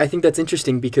 And like I think that's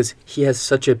interesting because he has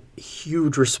such a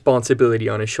huge responsibility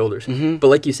on his shoulders. But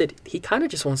like you said, he kind of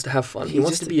just wants to have fun. He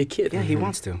wants to be a kid. Yeah, he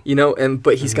wants to. You know,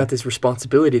 but he's got this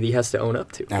responsibility that he has to own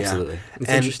up to. Absolutely. It's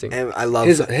And, interesting. and I love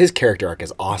His character arc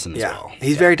is awesome as yeah. well.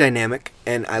 He's very dynamic,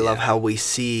 and I love how we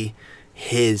see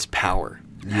his power,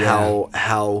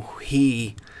 how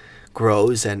he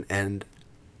grows, and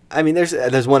I mean,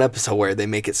 there's one episode where they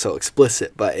make it so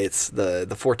explicit, but it's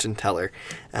the fortune teller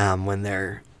when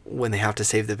they have to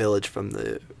save the village from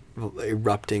the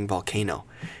erupting volcano,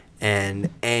 and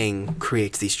Aang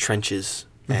creates these trenches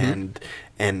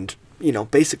and you know,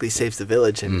 basically saves the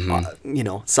village, and you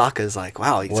know, Sokka's like,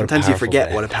 wow, sometimes you powerful forget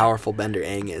guy. what a powerful bender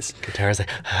Aang is. Katara's like,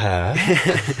 huh?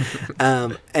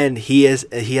 And he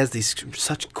has these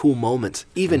such cool moments,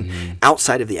 even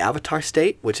outside of the Avatar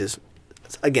state, which is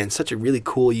again such a really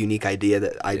cool, unique idea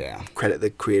that I credit the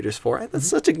creators for. That's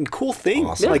such a cool thing.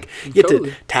 Awesome. Like you get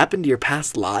to tap into your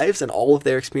past lives and all of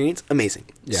their experience. Amazing.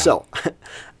 Yeah. So,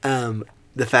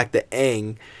 the fact that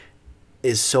Aang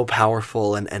is so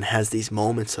powerful and has these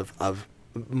moments of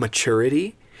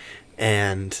maturity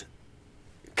and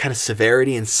kind of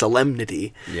severity and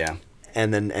solemnity. Yeah.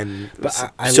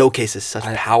 But I showcases such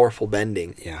powerful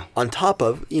bending. Yeah. On top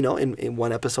of, you know, in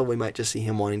one episode we might just see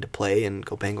him wanting to play and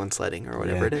go penguin sledding or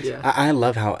whatever it is. Yeah. I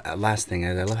love how, last thing,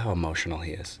 I love how emotional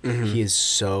he is. He is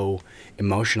so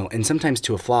emotional, and sometimes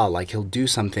to a flaw. Like, he'll do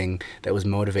something that was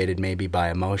motivated maybe by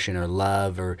emotion or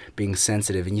love or being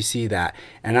sensitive, and you see that.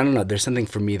 And I don't know, there's something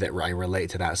for me that I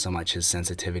relate to that so much, his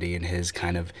sensitivity and his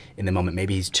kind of, in the moment,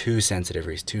 maybe he's too sensitive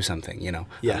or he's too something, you know.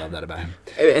 Yeah. I love that about him.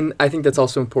 And I think that's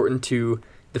also important to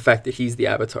the fact that he's the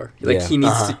Avatar. Like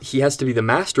he has to be the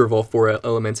master of all four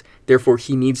elements. Therefore,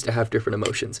 he needs to have different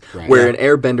emotions. Right. Where an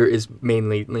Airbender is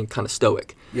mainly kind of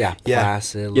stoic. Yeah,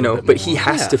 placid. You know, but he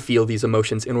has. has to feel these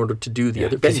emotions in order to do the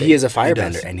other Because bending. he is a does.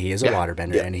 firebender, and he is a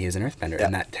waterbender, Yeah. and he is an earthbender, Yeah.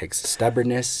 and that takes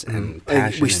stubbornness and And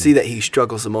passion. we see that he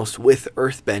struggles the most with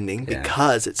earthbending Yeah.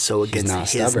 because it's so He's against not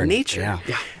his stubborn. nature.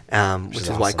 Yeah. Which is is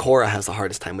why awesome. Korra has the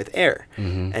hardest time with air.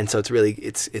 And so it's really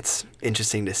it's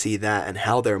interesting to see that and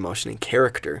how their emotion and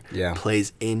character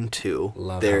plays into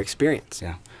Love their how- experience.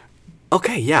 Yeah.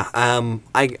 Okay, yeah.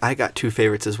 I got two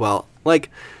favorites as well. Like,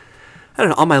 I don't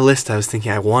know, on my list I was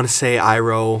thinking I want to say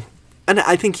Iroh, and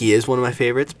I think he is one of my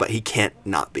favorites, but he can't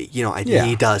not be. You know,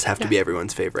 he does have to be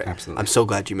everyone's favorite. Absolutely. I'm so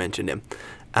glad you mentioned him.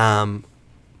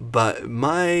 But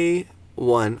my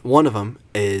one of them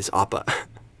is Appa.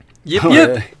 Yep.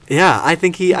 Really? Yeah, I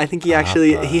think he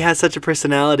actually Appa. he has such a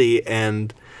personality,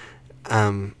 and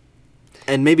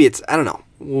maybe it's, I don't know,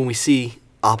 when we see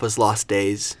Appa's lost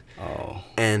days Oh.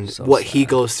 and so what he sad.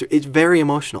 goes through, it's very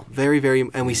emotional, very, very,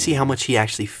 and we see how much he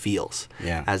actually feels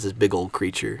Yeah. as this big old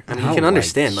creature. I mean, How, he can like,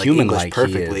 understand like human-like English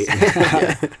he perfectly.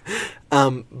 is.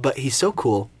 But he's so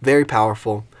cool, very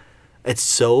powerful. It's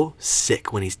so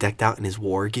sick when he's decked out in his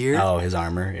war gear. Oh, his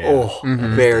armor. Yeah. Oh,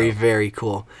 very, very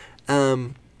cool.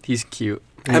 He's cute.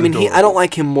 I mean, I don't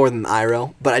like him more than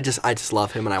Iroh, but I just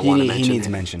love him, and I want to mention he needs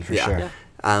him. mention for Yeah. sure. Yeah.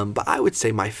 But I would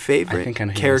say my I favorite think I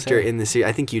know who you're character gonna say. in the series,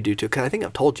 I think you do too, because I think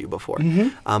I've told you before.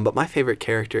 But my favorite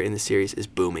character in the series is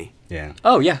Boomy. Yeah.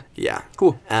 Oh yeah. Yeah.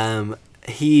 Cool.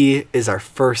 He is our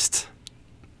first,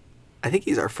 I think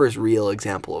he's our first real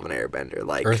example of an airbender.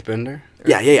 Like, Earthbender.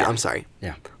 yeah. I'm sorry.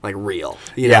 Yeah. Like real.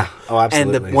 You Yeah. know? Oh,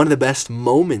 absolutely. And one of the best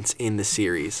moments in the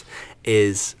series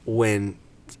is when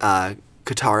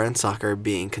Katara and Sokka are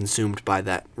being consumed by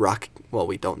that rock. Well,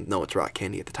 we don't know it's rock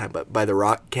candy at the time, but by the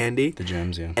rock candy. The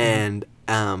gems. Yeah. And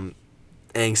Aang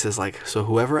says, like, so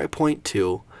whoever I point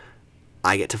to,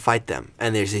 I get to fight them.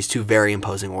 And there's these two very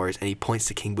imposing warriors, and he points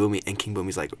to King Boomy, and King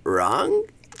Boomy's like, wrong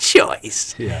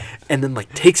choice. Yeah. And then,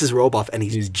 like, takes his robe off, and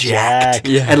he's jacked. jacked.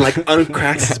 Yeah. And, like,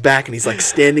 uncracks his back, and he's, like,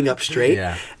 standing up straight.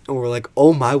 Yeah. And we're like,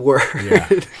 oh, my word. Yeah.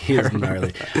 He is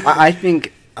gnarly. I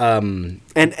think. And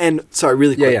sorry,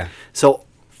 really quick. Yeah. So,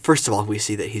 first of all, we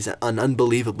see that he's an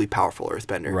unbelievably powerful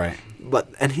earthbender. Right.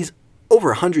 And he's over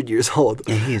 100 years old.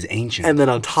 And he is ancient. And then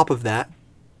on top of that,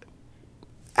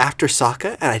 after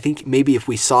Sokka, and I think maybe if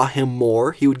we saw him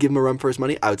more, he would give him a run for his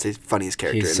money. I would say funniest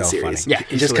character he's in so the series. funny. Yeah,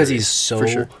 he's Just because he's hilarious, so for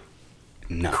sure.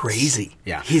 nuts. Crazy.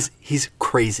 Yeah. He's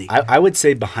crazy. I would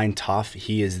say behind Toph,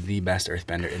 he is the best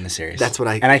Earthbender in the series. That's what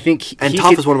I. And I think And he Toph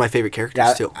could- is one of my favorite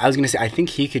characters too. I was gonna say I think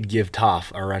he could give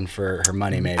Toph a run for her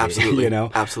money, maybe. Absolutely. You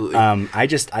know, Absolutely.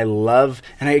 I love,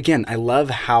 and I love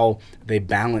how they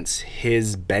balance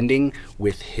his bending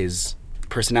with his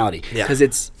personality. Yeah. Because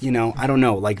it's, I don't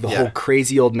know, like the Yeah. whole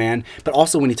crazy old man, but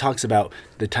also when he talks about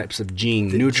the types of gene,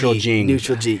 neutral gene.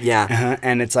 Neutral G, yeah. Uh-huh.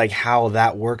 And it's like how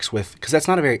that works with, because that's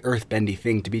not a very earthbendy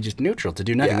thing to be just neutral, to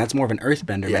do nothing. Yeah. That's more of an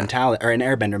earthbender Yeah. mentality, or an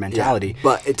airbender mentality.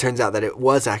 But it turns out that it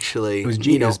was actually, It was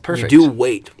you perfect. do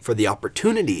wait for the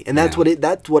opportunity, and that's Yeah.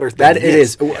 that's what Earthbending That it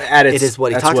is. It is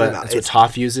what he's talking about. That's what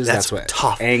Toph uses. That's That's what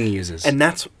Toph. Aang uses. And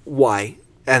that's why,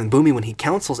 and Boomy, when he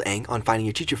counsels Aang on finding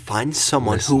your teacher, finds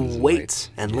someone who Listens and waits waits.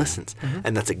 and Yeah. listens.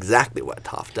 And that's exactly what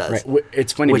Toph does. Right.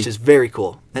 It's funny. Which is very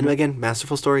cool. And again,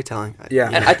 masterful storytelling. Yeah.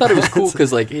 And I thought it was cool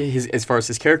because, like, as far as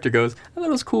his character goes, I thought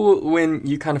it was cool when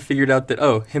you kind of figured out that,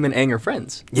 oh, him and Aang are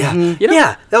friends. Yeah. You know,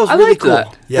 Yeah, that was I really liked cool.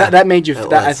 that. Yeah. that made you.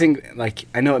 It I was. think, like,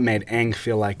 I know it made Aang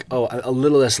feel like, a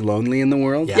little less lonely in the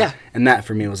world. Yeah. Yeah. And that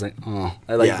for me was like,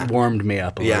 it Yeah. warmed me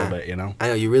up a Yeah. little bit. I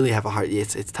know, you really have a heart.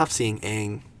 It's tough seeing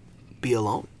Aang be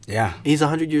alone. Yeah. He's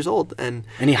 100 years old, and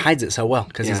And he hides it so well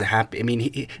because he's Yeah. happy. I mean,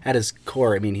 he at his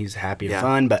core, he's happy and Yeah.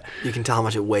 fun, but you can tell how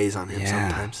much it weighs on him Yeah,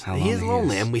 sometimes. how He is lonely he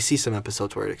lonely, is. and we see some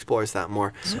episodes where it explores that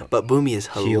more. But Boomy is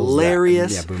heals that.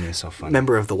 hilarious. Yeah, Boomy is so funny.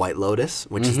 Member of the White Lotus,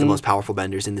 which is the most powerful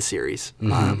benders in the series,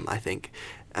 I think.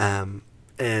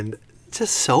 And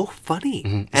just so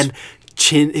funny. And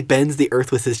it bends the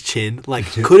earth with his chin. Like,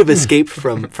 could have escaped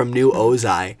from New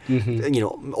Ozai.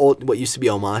 What used to be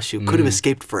Omashu. Could have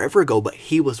escaped forever ago, but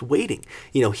he was waiting.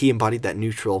 He embodied that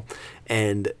neutral,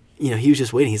 and he was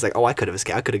just waiting. He's like, oh, I could have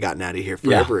escaped. I could have gotten out of here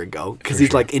forever ago, because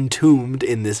he's like entombed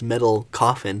in this metal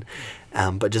coffin,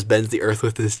 but just bends the earth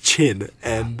with his chin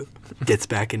and gets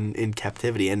back in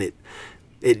captivity. And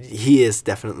he is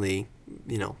definitely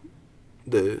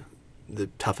the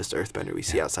toughest earthbender we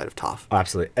see outside of Toph. Oh,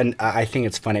 absolutely. And I think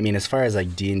it's funny. I mean, as far as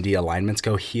like D&D alignments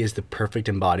go, he is the perfect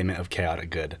embodiment of chaotic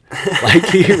good. Like,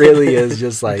 he really is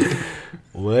just like,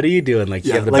 what are you doing? Like,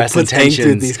 you have the best puts Aang intentions.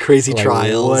 through these crazy Like,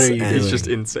 trials. What are you and- doing? He's just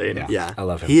insane. Yeah. Yeah, I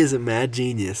love him. He is a mad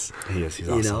genius. He is. He's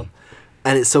awesome.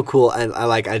 And it's so cool. And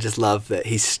I just love that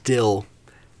he's still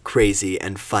crazy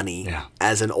and funny Yeah.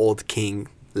 as an old king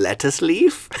lettuce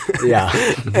leaf. Yeah.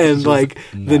 And like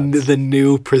nuts. the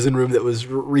new prison room that was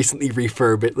recently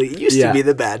refurbished. Like, it used to Yeah. be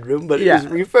the bad room, but Yeah. it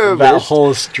was refurbished. That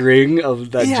whole string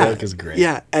of that joke is great.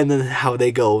 Yeah, and then how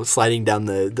they go sliding down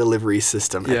the delivery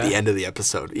system at Yeah. the end of the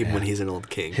episode, even when he's an old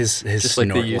king. His Just like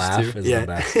they snort used laugh to. is Yeah. the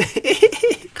best. Yeah.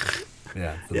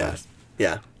 It's the Yeah, best.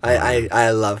 yeah.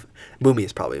 I love Boomy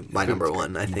is probably my number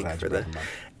one. I I'm think glad for you the. brought him up.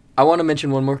 I want to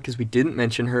mention one more because we didn't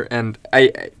mention her, and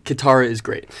Katara is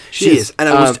great. She is, and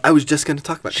I was just going to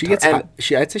talk about. She Katara. gets.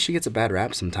 And- I'd say she gets a bad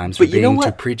rap sometimes for But you know being too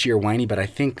what? preachy or whiny. But I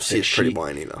think She's that pretty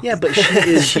whiny, though. Yeah, but she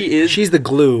is. She is. She's the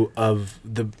glue of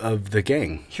the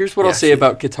gang. Here's what Yeah, I'll say she-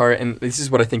 about Katara, and this is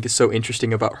what I think is so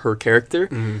interesting about her character,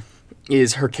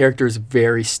 is her character is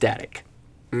very static.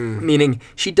 Meaning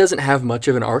she doesn't have much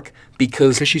of an arc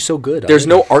because Because she's so good. there's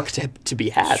already. no arc to be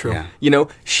had. True. Yeah.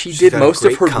 She She's did got a most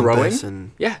of great her growing. compass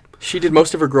and- Yeah, she did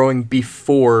most of her growing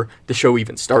before the show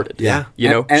even started. Yeah.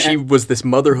 She was this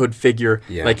motherhood figure,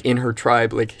 Yeah. like in her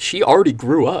tribe. Like she already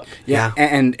grew up. Yeah,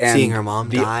 and seeing her mom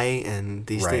the- die and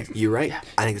these Right. things. You're right.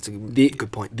 I think it's a The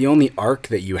good point. The only arc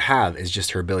that you have is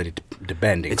just her ability to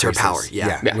bend. It's her increases. power,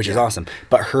 yeah. Yeah. which is Yeah. awesome.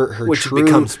 But her Which true,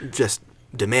 becomes just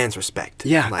demands respect.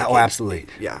 Yeah, Like, oh, absolutely.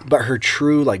 Yeah. But her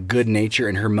true like good nature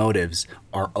and her motives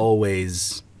are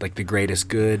always like the greatest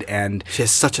good, and She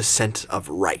has such a sense of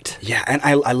right. yeah, and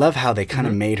I love how they kind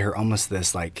of made her almost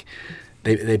this like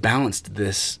they balanced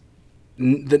this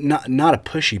not a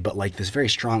pushy but like this very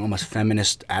strong almost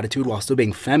feminist attitude while still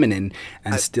being feminine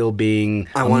and still being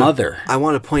a mother. I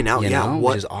want to point out, You know,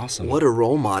 what which is awesome. What a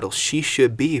role model she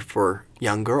should be for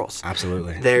young girls.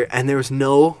 Absolutely.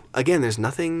 There's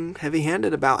nothing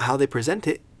heavy-handed about how they present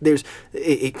it.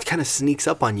 It kind of sneaks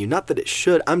up on you. Not that it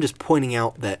should. I'm just pointing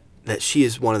out that she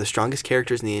is one of the strongest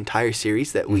characters in the entire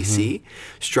series that we see,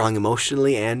 strong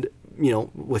emotionally and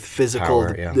with physical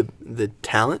Power, yeah. the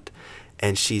talent,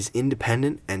 and she's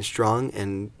independent and strong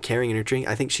and caring and nurturing.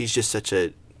 I think she's just such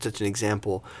an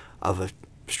example of a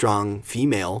strong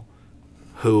female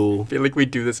who I feel like we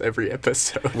do this every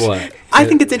episode. What? I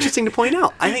think it's interesting to point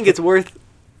out. I think it's worth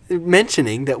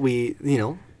mentioning that we,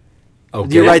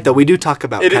 Okay. you're right though. We do talk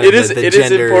about It kind of is the it is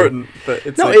gender, important, but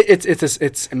it's No, like,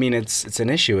 it's an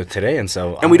issue with today, and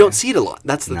so and we don't see it a lot.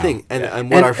 That's the No. thing, and, Yeah. and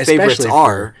what our favorites especially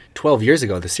are. for 12 years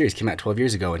ago. The series came out 12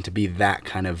 years ago, and to be that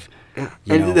kind of, you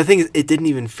And know, the thing is, it didn't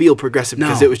even feel progressive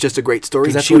because No. it was just a great story.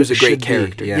 'Cause And that's she what was a it great should be.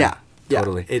 character. Yeah, Yeah,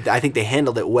 totally. I think they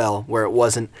handled it well, where it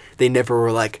wasn't. They never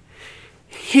were like,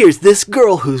 "Here's this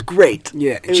girl who's great."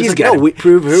 Yeah, It was she's like, gotta no,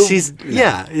 prove who. She's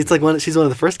It's like she's one of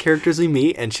the first characters we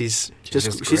meet, and she's just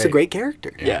a great. great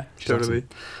character. yeah, she's totally. awesome.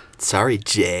 Sorry,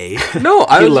 Jay. No,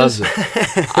 I He was loves just,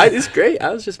 it. it's great.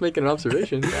 I was just making an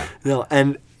observation. No,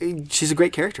 and she's a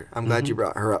great character. I'm glad you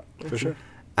brought her up. For sure.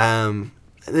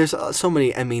 There's so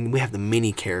many. I mean, we have the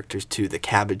mini characters too. The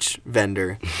cabbage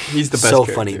vendor. He's the best So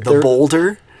character. funny. The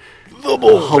boulder.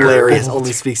 Hilarious.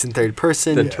 Only speaks in third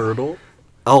person. The turtle.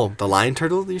 Oh, the lion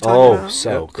turtle that you're talking about?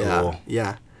 So cool.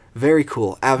 Yeah. Very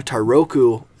cool. Avatar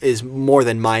Roku is more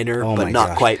than minor, Oh but my not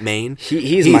gosh. quite main.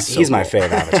 He's so my cool.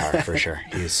 favorite Avatar for sure.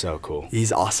 He's so cool.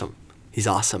 He's awesome. He's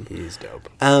awesome. He's dope.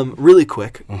 Really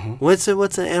quick, Mm-hmm. what's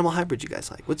an animal hybrid you guys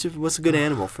like? What's a good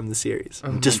animal from the series?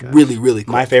 Just really, really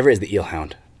cool. My favorite is the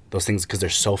eelhound. Those things because they're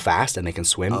so fast and they can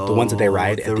swim. The ones that they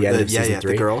ride at the end of season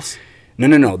 3. The girls.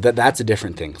 No. That's a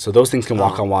different thing. So those things can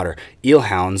walk on water.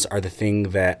 Eelhounds are the thing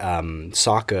that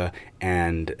Sokka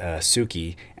and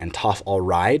Suki and Toph all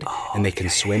ride, and they can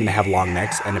swim. And they have long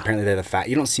necks, and apparently they're the fat.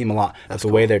 You don't see them a lot, but the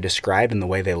way they're described and the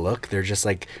way they look, they're just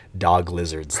like dog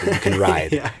lizards that you can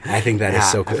ride. Yeah. And I think that is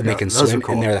Yeah, so cool. I And they forgot. can Those are swim,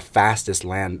 cool. and they're the fastest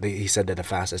land. He said they're the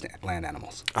fastest land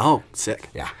animals. Oh, sick.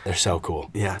 Yeah, they're so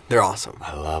cool. Yeah, they're awesome.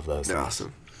 I love those. They're things.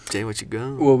 awesome. Jay, what you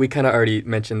go? Well, we kind of already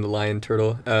mentioned the lion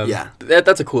turtle. Yeah.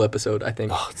 That's a cool episode. I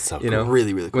think. Oh, it's so You know, cool.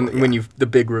 Really, really cool. when you the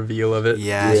big reveal of it.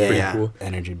 Yeah, it's yeah, pretty yeah. cool.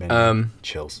 Energy bending.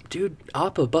 Chills. Dude,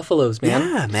 Appa buffaloes, man.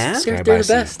 Yeah, man. They're, Sky they're the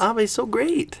bison. best. He's so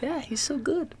great. Yeah, he's so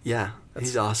good. Yeah,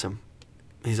 he's awesome.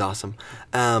 He's awesome.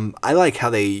 I like how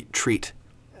they treat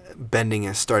bending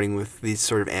as starting with these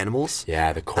sort of animals.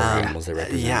 Yeah, the core animals they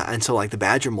represent. Yeah, and so like the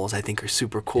badger moles, I think are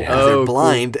super cool Yeah. because Oh, they're cool.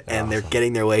 blind and they're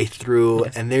getting their way through,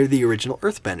 and they're the original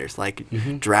Earthbenders. Like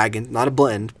dragons, not a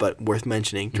blend, but worth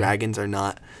mentioning. Dragons are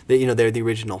not. They're the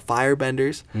original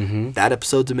Firebenders. That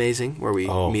episode's amazing, where we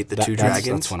meet the two dragons.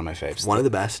 That's one of my faves. One of the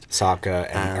best. Sokka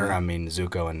and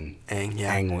Zuko and Aang,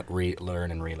 yeah. Aang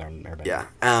learn and relearn airbending. Yeah,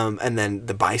 and then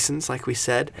the bisons, like we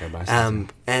said, Yeah,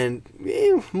 bisons, and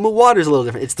water's a little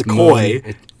different. It's the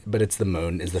koi. But it's the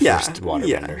moon is the Yeah, first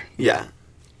waterbender. Yeah,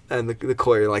 and the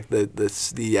koi are like the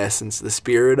essence, the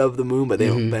spirit of the moon, but they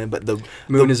don't bend. But the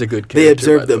Moon is a good They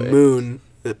character, observe by the the way. moon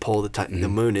that pull the titan. The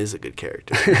moon is a good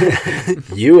character.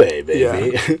 Yue,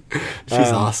 baby.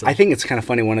 She's awesome. I think it's kind of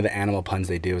funny. One of the animal puns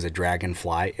they do is a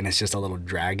dragonfly, and it's just a little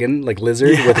dragon, like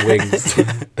lizard with wings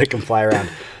that can fly around.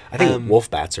 I think wolf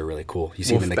bats are really cool. You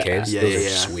see them in the wolf caves. Yeah, Those yeah, are yeah.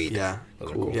 sweet. Yeah.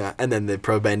 Those are cool. Yeah, and then the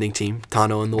pro bending team,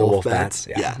 Tano and the, The wolf wolf bats.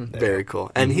 bats, yeah. Very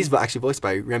cool. And he's actually voiced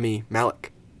by Remy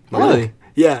Malik. Really?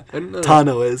 Yeah, I didn't know that.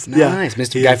 Tano is. Yeah, Nice,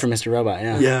 Mr. He Guy is. from Mr. Robot.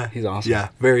 Yeah, Yeah, he's awesome. Yeah,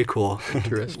 very cool.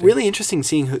 Interesting. Really interesting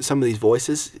seeing some of these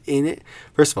voices in it.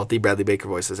 First of all, D. Bradley Baker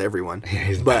voices everyone. Yeah,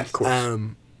 he's but of course.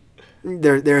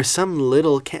 there are some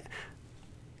little.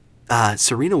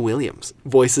 Serena Williams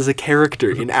voices a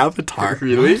character in Avatar.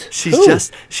 Really? She's Who?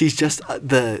 just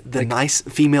the nice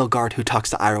female guard who talks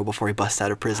to Iroh before he busts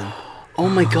out of prison. Oh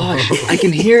my gosh, I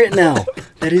can hear it now.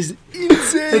 That is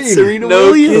insane. That's Serena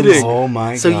No Williams. kidding. Oh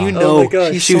my So god. you Oh know my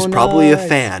gosh. she was So probably a nice.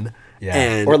 fan, Yeah.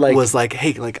 and Or like- was like,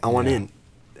 "Hey, I want Yeah. in,"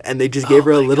 and they just gave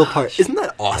her a little part. Isn't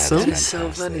that awesome? That is That's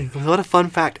so funny. What a fun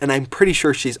fact! And I'm pretty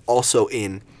sure she's also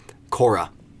in Korra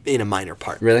in a minor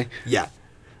part. Really? Yeah.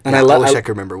 And Yeah, I love. wish I could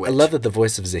remember which. I love that the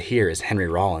voice of Zahir is Henry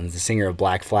Rollins, the singer of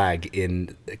Black Flag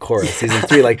in Korra season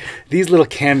 3. Like these little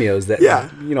cameos that Yeah.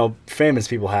 famous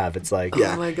people have. It's like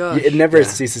Yeah. Oh my gosh. It never Yeah.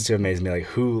 ceases to amaze me. Like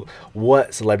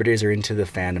what celebrities are into the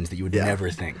fandoms that you would Yeah.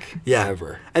 never think. Yeah.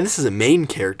 Ever. And this is a main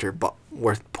character, but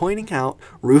worth pointing out,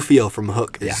 Rufio from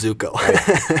Hook is Yeah. Zuko.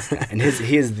 And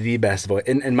he is the best voice.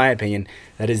 In my opinion,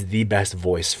 that is the best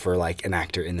voice for like an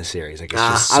actor in the series. Like it's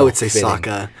just I so would say fitting.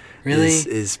 Sokka Really?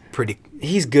 is pretty.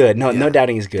 He's good. No Yeah.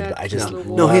 doubting he's good. But I just That's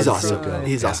No, he's Love awesome. Zuko.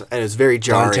 He's Yeah. awesome, and it's very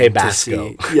jarring Dante to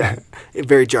Basco. see. Yeah,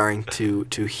 very jarring to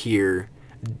hear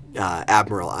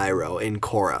Admiral Iroh in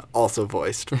Korra, also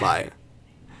voiced by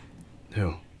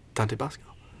Who? Dante Basco.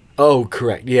 Oh,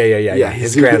 correct. Yeah.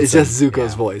 His Zuko, grandson. it's just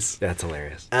Zuko's Yeah. voice. That's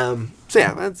hilarious. So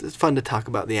yeah, it's fun to talk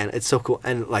about the end. It's so cool,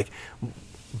 and like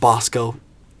Bosco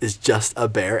is just a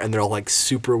bear, and they're all like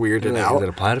super weirded Is out. it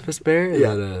a platypus bear?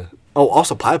 Yeah. Is it a... Oh,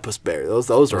 also platypus bear. Those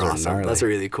are Those are awesome. gnarly. That's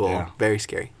really cool. Yeah. Very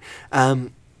scary.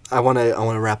 I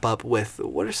wanna wrap up with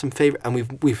what are some favorite, and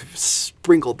we've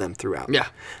sprinkled them throughout. Yeah.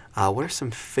 What are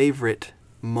some favorite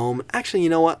moment? Actually, you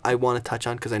know what? I want to touch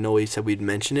on because I know we said we'd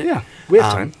mention it. Yeah, we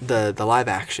have time. The live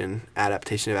action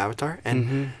adaptation of Avatar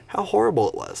and how horrible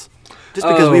it was. Just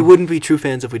because we Oh. wou'ldn't be true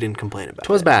fans if we didn't complain about it.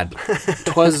 Twas bad.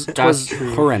 Twas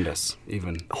true. horrendous.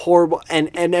 Even Horrible, and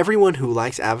everyone who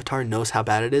likes Avatar knows how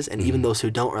bad it is, and even those who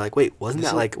don't are like, wait, wasn't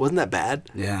that bad?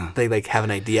 Yeah. They like have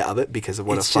an idea of it because of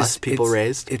what a fuss people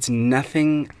raised. It's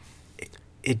nothing.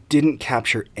 It didn't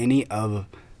capture any of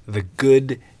the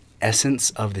good essence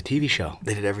of the TV show.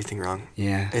 They did everything wrong.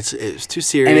 Yeah. It was too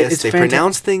serious. it's They fanta-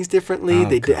 pronounced things differently. Oh,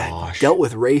 They gosh. dealt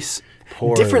with race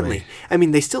Poorly. differently. I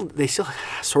mean, they still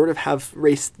sort of have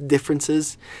race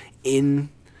differences in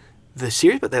the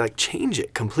series, but they like change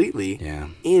it completely Yeah.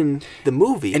 in the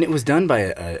movie. And it was done by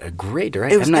a great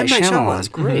director. It was M. Night M. Night Shyamalan Shyamalan. was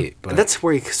great. But That's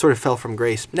where he sort of fell from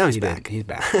grace. Now he's he back. He's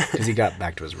back. Because he got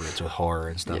back to his roots with horror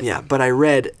and stuff. Yeah, but I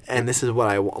read, and this is what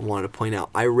I wanted to point out.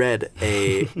 I read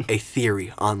a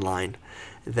theory online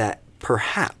that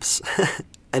perhaps,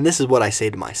 and this is what I say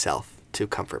to myself to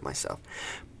comfort myself,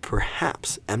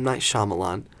 perhaps M. Night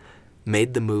Shyamalan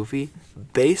made the movie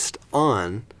based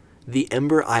on the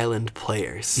Ember Island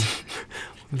players.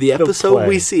 The episode play.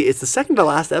 we see, it's the second to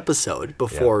last episode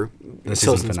before The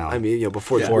season Chosen's- finale. I mean,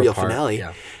 before the Four real part, finale.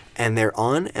 yeah. And they're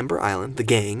on Ember Island. The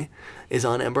gang is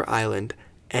on Ember Island,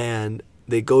 and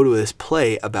they go to this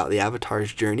play about the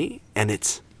Avatar's journey, and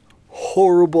it's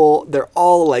horrible. They're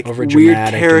all like weird Overdramatic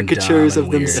and caricatures dumb of and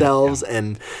weird, themselves, yeah.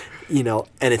 and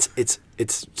and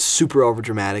it's super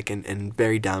overdramatic and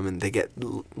very dumb, and they get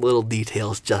little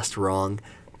details just wrong.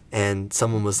 And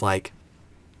someone was like,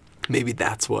 maybe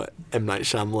that's what M. Night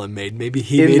Shyamalan made. Maybe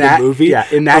he made a movie. Yeah,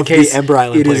 in that of case, the Ember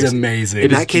Island it is players. amazing.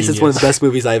 In that case, it's one of the best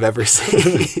movies I've ever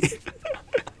seen.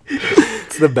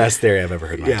 It's the best theory I've ever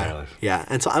heard in my entire yeah, life. yeah.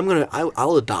 And so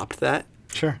I'll adopt that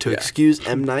Sure. to Yeah. excuse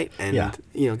M. Night and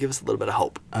Yeah. give us a little bit of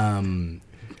hope.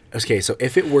 Okay, so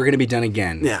if it were going to be done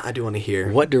again, Yeah, I do want to hear.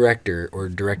 what director or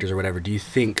directors or whatever do you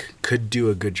think could do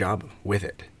a good job with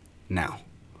it now?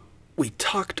 We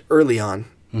talked early on,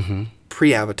 Mm-hmm.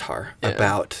 pre-Avatar, Yeah.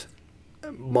 about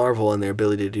Marvel and their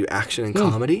ability to do action and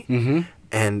comedy,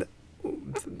 and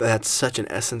that's such an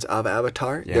essence of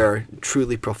Avatar. Yeah. There are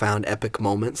truly profound, epic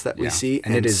moments that we see,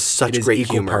 and it is such it is great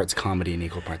equal humor. parts comedy and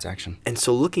equal parts action. And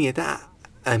so, looking at that,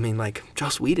 I mean, like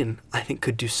Joss Whedon, I think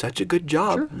could do such a good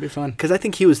job. Sure, it'd be fun. Because I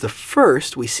think he was the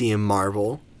first we see in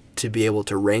Marvel to be able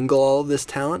to wrangle all of this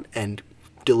talent and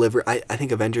deliver. I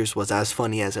think Avengers was as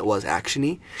funny as it was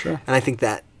actiony. Sure. And I think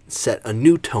that set a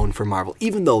new tone for Marvel.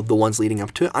 Even though the ones leading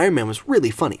up to it, Iron Man was really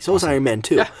funny. So was Iron Man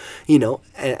 2. Yeah.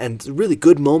 And really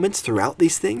good moments throughout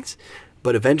these things.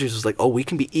 But Avengers was like, oh, we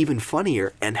can be even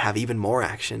funnier and have even more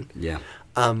action. Yeah.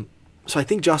 So I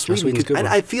think Joss Whedon Whedon's could, good and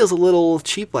one. it feels a little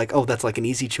cheap, like, oh, that's like an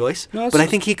easy choice. No, it's but I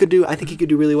just- think he could do. I think he could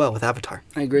do really well with Avatar.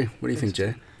 I agree. What do you think,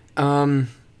 Jay?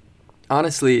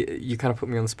 Honestly, you kind of put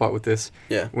me on the spot with this.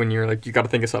 Yeah. When you're like, you got to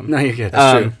think of something. No, you're good.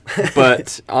 That's true.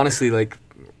 But honestly, like,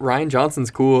 Ryan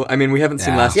Johnson's cool. I mean, we haven't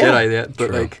seen Yeah. Last Yeah. Jedi yet, but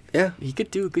True. like, Yeah. he could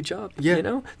do a good job. Yeah. You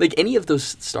know, like any of those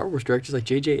Star Wars directors, like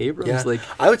J.J. Abrams. Yeah, Like,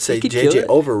 I would say he could kill JJ it.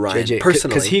 over Ryan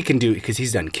personally. because he can do because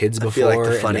he's done kids I before. feel like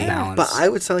the and funny, balance. but I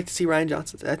would still like to see Ryan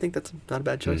Johnson. I think that's not a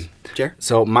bad choice. Jer?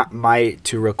 So my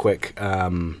two real quick.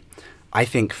 I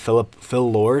think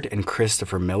Phil Lord and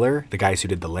Christopher Miller, the guys who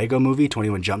did the Lego Movie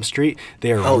 21 Jump Street,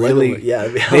 they are Lego really Movie, yeah,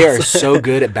 that'd be they are awesome. so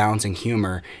good at balancing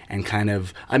humor and kind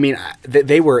of. I mean,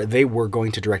 they were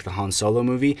going to direct the Han Solo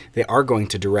movie. They are going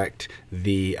to direct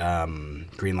the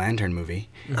Green Lantern movie,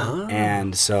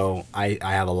 and so I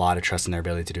have a lot of trust in their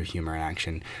ability to do humor and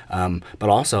action. But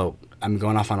also, I'm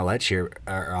going off on a ledge here,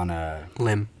 or on a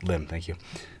Limb. Thank you.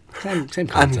 Same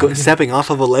I'm concept. stepping off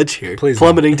of a ledge here. Please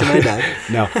plummeting don't. to my death.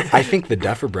 No, I think the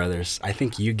Duffer Brothers. I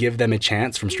think you give them a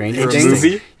chance from Stranger For a Things.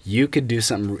 movie? You could do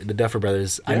something. The Duffer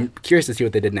Brothers. I'm curious to see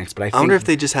what they did next. But I think I wonder if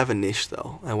they just have a niche,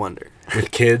 though. I wonder.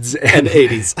 with kids And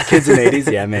 80s. kids in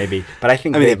 80s. Yeah, maybe. But I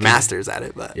think I mean, they have could- masters at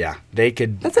it, but Yeah, they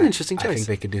could. That's an interesting I choice. think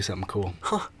they could do something cool.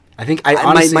 Huh. I think I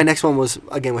honestly. my next one was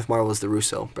again with Marvel is the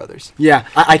Russo brothers. Yeah,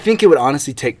 I think it would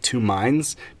honestly take two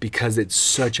minds because it's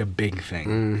such a big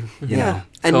thing. You know?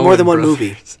 and Coen more than one brothers.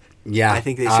 movie. Yeah, I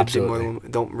think they should absolutely. do more than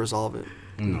one. Don't resolve it.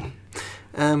 No.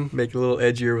 Make it a little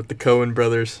edgier with the Coen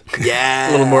brothers. Yeah,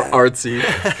 A little more artsy.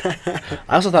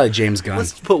 I also thought of James Gunn.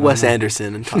 Let's put Wes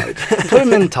Anderson in charge. Put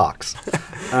him in talks.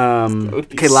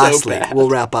 Okay, lastly, we'll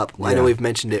wrap up. I know Yeah. we've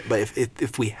mentioned it, but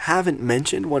if we haven't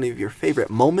mentioned one of your favorite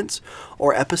moments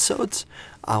or episodes,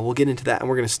 we'll get into that, and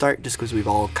we're going to start just because we've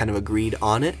all kind of agreed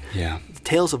on it. Yeah.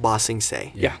 Tales of Ba Sing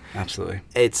Se. Yeah, absolutely.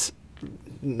 It's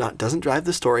doesn't drive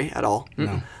the story at all.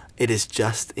 No. It is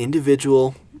just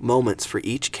individual moments for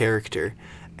each character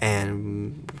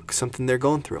and something they're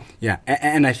going through. Yeah,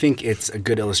 and I think it's a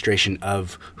good illustration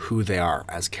of who they are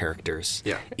as characters.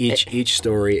 Yeah. Each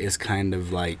story is kind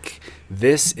of like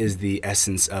this is the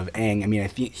essence of Aang. I mean, I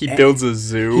think He builds a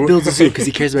zoo. He builds a zoo because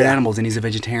he cares about Yeah. animals and he's a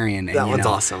vegetarian. And, That you one's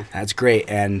know, awesome. That's great.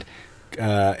 And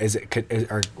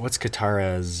what's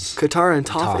Katara's? Katara and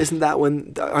Toph, Toph. isn't that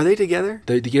when are they together?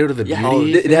 They go to the Yeah,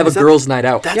 beauty. they have a Is that- girls' night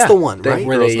out. That's the one, right?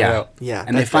 Where Girls' they, Night yeah, Out. Yeah,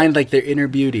 and they that's find like their inner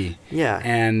beauty. Yeah.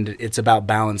 and it's about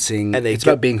balancing. And they it's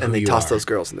about being who and they you toss are. those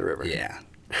girls in the river. Yeah,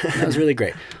 That was really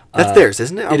great. That's theirs,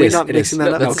 isn't it? Are we is, not it mixing is. that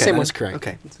No, up? that's the Okay, same one. That's correct.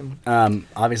 Okay.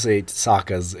 Obviously,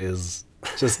 Sokka's is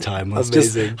just timeless.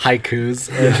 Amazing. Just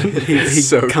haikus. He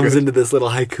So comes good. into this little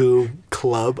haiku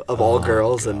club of all Oh,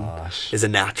 girls gosh. and is a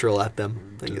natural at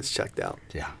them. I think it's checked out.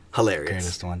 Yeah. Hilarious.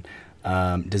 Greatest one.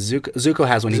 Does Zuko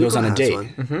has when he goes Zuko on a has date.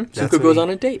 one. Mhm. That's Zuko when goes he- on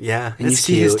a date. Yeah, And you it's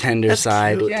see his cute. tender That's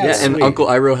side. cute. Yeah, Yeah, it's and sweet. Uncle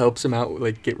Iroh helps him out,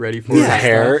 like get ready for Yeah. it and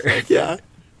Hair. stuff, like- Yeah.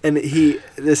 And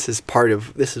this is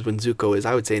when Zuko is,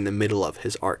 I would say, in the middle of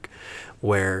his arc,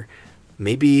 where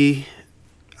maybe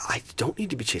I don't need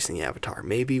to be chasing the Avatar.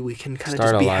 Maybe we can kind of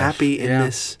Start just a be life. happy in Yeah.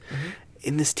 this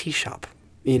in this tea shop.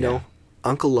 You know,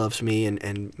 Uncle loves me,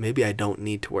 and maybe I don't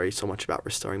need to worry so much about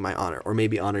restoring my honor, or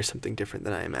maybe honor something different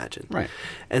than I imagined. Right.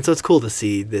 And so it's cool to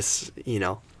see this. You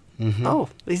know, oh,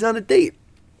 he's on a date.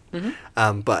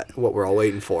 But what we're all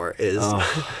waiting for is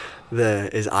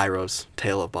is Iroh's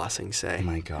tale of Ba Sing Se. Oh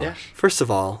my gosh. Yeah. First of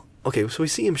all, okay, so we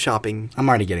see him shopping, I'm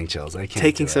already getting chills. I can't.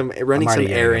 taking do it. some, I'm running some already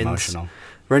getting errands, Emotional.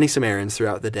 running some errands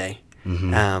throughout the day.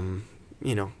 Mm-hmm.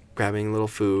 You know, grabbing a little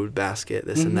food basket,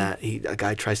 this and that. A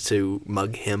guy tries to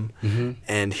mug him,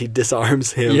 and he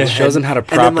disarms him. Yeah. and- Shows him how to and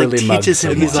then, like, properly mug teaches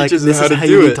him. He's someone. like, Teaches him "This how is to how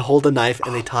do you need it." to hold a knife."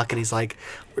 And they talk, and he's like,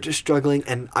 "We're just struggling."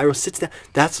 And Iroh sits down.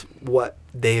 That's what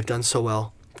they have done so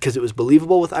well, because it was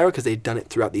believable with Iroh, because they've done it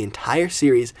throughout the entire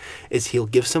series. Is he'll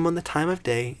give someone the time of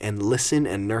day and listen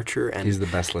and nurture and He's the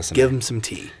best listener. give him some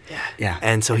tea. Yeah.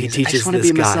 And so he he's, I teaches just want to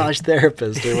this be a guy. massage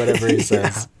therapist or whatever he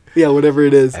says. Yeah, whatever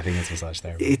it is. I think it's massage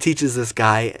therapy. He teaches this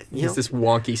guy. He You know, has this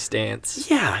wonky stance.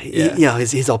 yeah, Yeah.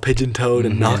 he's all pigeon-toed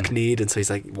and knock-kneed, and so he's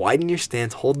like, widen your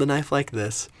stance, hold the knife like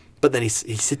this. But then he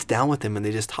sits down with him, and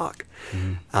they just talk.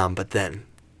 But then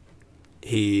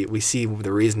we see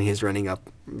the reason he's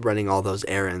running all those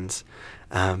errands.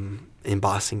 In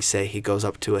Ba Sing Se, he goes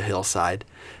up to a hillside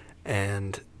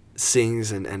and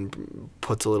sings and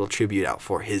puts a little tribute out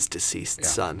for his deceased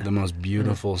son. The most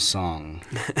beautiful song.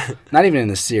 Not even in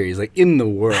the series, like in the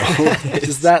world.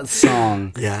 Just that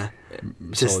song. Yeah.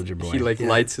 Just- Soldier Boy. He like Yeah.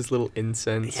 lights his little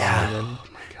incense. Yeah.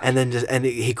 And then, And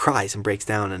then he cries and breaks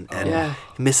down and Yeah.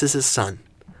 misses his son,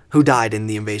 who died in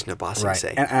the invasion of Ba Sing Right.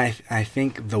 Se. And I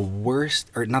think the worst,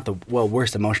 or not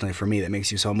worst emotionally for me that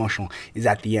makes you so emotional is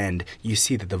at the end, you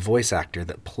see that the voice actor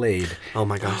that played Oh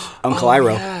my gosh. Uncle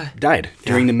Iroh died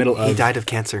during the middle of... He died of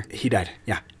cancer. He died,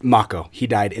 yeah. Mako. He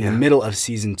died in the Yeah. middle of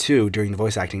season 2 during the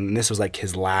voice acting, and this was like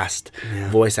his last Yeah.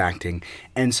 voice acting.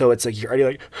 And so it's like, you're already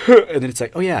like, and then it's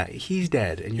like, oh yeah, he's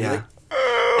dead. And you're Yeah. like,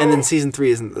 And then season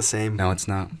 3 isn't the same. no, it's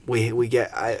not. We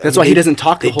get. That's why he doesn't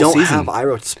talk the They whole don't season. have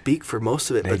Iroh speak for most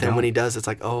of it, They but then don't. when he does, it's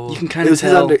like, oh, You can kinda it was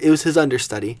tell. it was his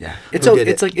understudy. Yeah. who It's did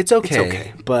it's it. like, it's okay. It's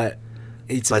okay. But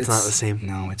it's But it's not the same.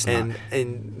 No, it's and not.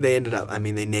 And they ended up. I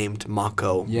mean, they named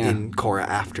Mako Yeah. in Korra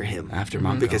after him. After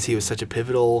Mako. because he was such a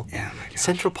pivotal, Yeah, my gosh.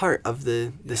 central part of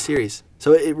the series.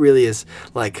 So it really is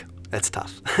like that's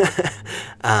tough.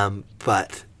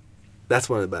 But that's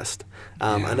one of the best.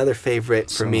 Yeah. Another favorite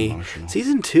for So me, emotional.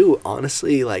 season 2.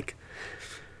 Honestly, like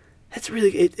it's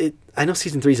really it. I know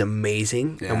season 3 is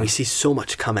amazing, Yeah. and we see so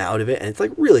much come out of it, and it's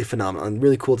like really phenomenal and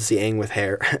really cool to see Aang with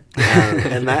hair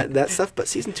and that stuff. But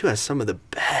season 2 has some of the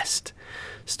best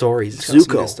stories. It's got some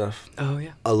good Zuko stuff. oh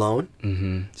yeah. alone.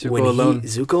 Mm-hmm. Zuko alone.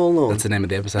 Zuko alone. That's the name of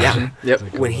the episode. Yeah. Yep.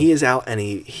 When he is out and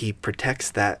he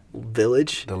protects that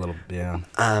village, The little, yeah.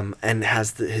 and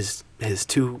has his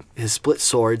split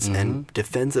swords Mm-hmm. and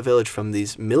defends the village from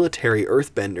these military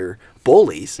earthbender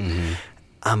bullies. Mm-hmm.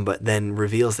 But then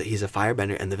reveals that he's a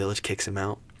firebender, and the village kicks him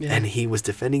out. Yeah. And he was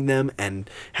defending them and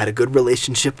had a good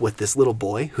relationship with this little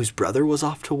boy whose brother was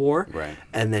off to war. Right.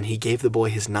 And then he gave the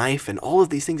boy his knife and all of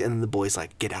these things, and then the boy's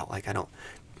like, "Get out!" Like I don't.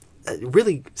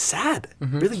 Really sad,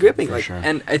 really gripping. For like sure.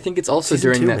 And I think it's also Season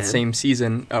during 2, that man. same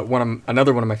season.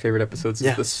 Another one of my favorite episodes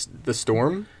Yeah. is the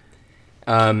Storm.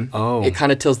 Oh. It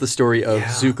kind of tells the story of Yeah.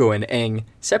 Zuko and Aang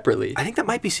separately. I think that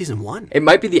might be season 1. It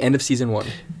might be the end of season 1.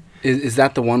 Is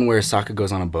that the one where Sokka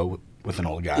goes on a boat with an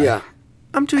old guy? Yeah.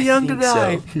 I'm too young to think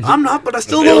die. so. I'm not, but I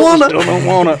still don't wanna. Still don't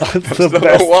wanna. It's the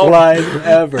best line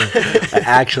ever. I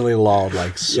actually lolled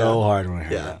like so Yeah. hard when I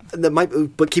heard Yeah, that. that might.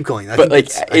 But keep going. I But, think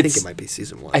like, I think it's- it might be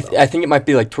season 1. I think it might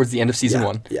be like towards the end of season Yeah,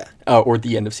 1. yeah. Or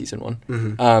the end of season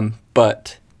 1.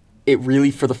 But it really,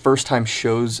 for the first time,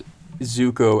 shows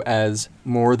Zuko as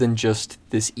more than just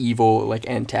this evil like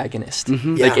antagonist.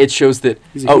 Like Yeah. it shows that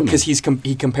He's a human. because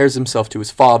he compares himself to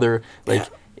his father. Like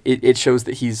Yeah. it shows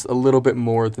that he's a little bit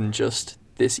more than just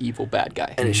this evil bad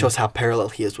guy. and it shows how parallel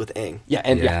he is with Aang. yeah,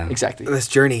 and yeah, Yeah. exactly. This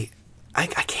journey, I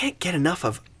can't get enough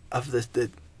of the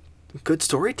good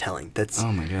storytelling that's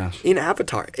Oh my gosh. in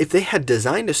Avatar. If they had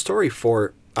designed a story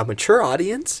for a mature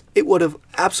audience, it would have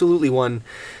absolutely won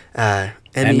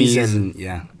Emmys and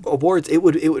yeah. awards. It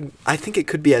would. I think it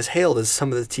could be as hailed as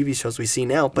some of the TV shows we see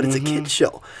now. But it's a kids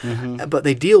show. But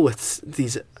they deal with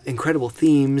these incredible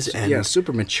themes and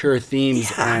super mature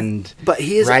themes and but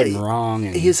he is right and wrong.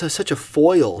 And he is such a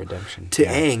foil redemption. to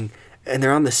Aang, and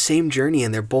they're on the same journey,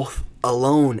 and they're both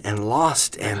alone and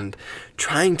lost and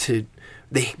trying to.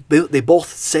 They both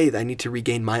say that I need to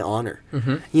regain my honor.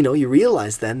 You know, you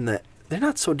realize then that they're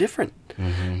not so different.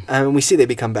 And we see they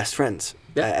become best friends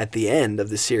at the end of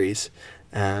the series.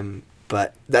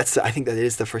 But I think that it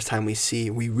is the first time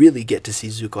we really get to see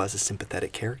Zuko as a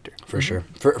sympathetic character. For sure.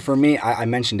 For me, I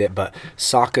mentioned it, but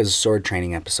Sokka's sword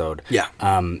training episode. Yeah.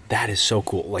 That is so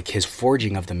cool. Like his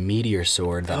forging of the meteor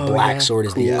sword, the black sword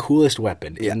is the coolest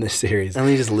weapon in the series. And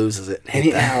he just loses it.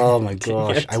 Oh my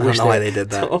gosh. I wish why they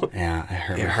did that. Yeah,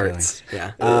 it hurts. Feelings.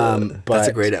 Yeah. But that's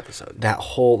a great episode. That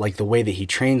whole, like the way that he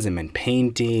trains him in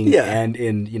painting and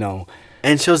in, you know.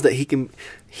 And shows that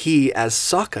he as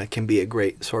Sokka can be a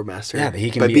great sword master. Yeah, he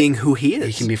can by being who he is.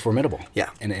 He can be formidable. Yeah.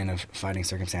 In a fighting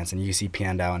circumstance, and you see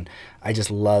Piandao, and I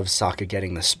just love Sokka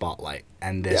getting the spotlight,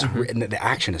 and this and the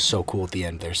action is so cool at the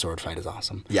end. Their sword fight is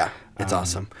awesome. Yeah, it's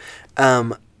awesome.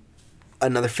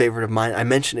 Another favorite of mine, I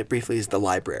mentioned it briefly, is the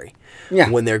library. Yeah.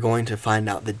 When they're going to find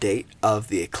out the date of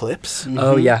the eclipse.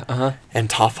 Oh yeah, And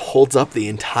Toph holds up the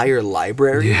entire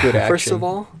library. Yeah. Good First action. of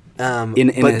all. In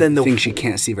but a then thing she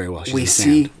can't see very well. She's we in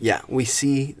see, sand. we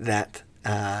see that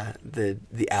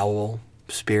the owl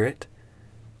spirit.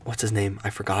 What's his name? I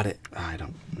forgot it. I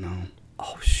don't know.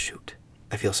 Oh shoot!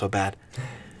 I feel so bad.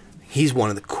 He's one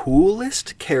of the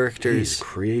coolest characters. He's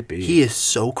creepy. He is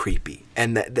so creepy,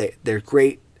 and there's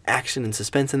great action and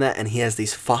suspense in that. And he has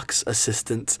these fox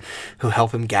assistants who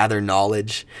help him gather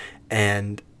knowledge,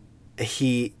 and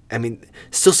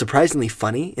still surprisingly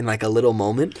funny in like a little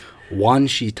moment. Wan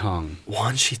Shi Tong.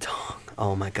 Wan Shi Tong.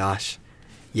 Oh my gosh.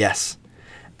 Yes.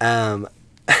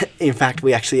 In fact,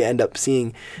 we actually end up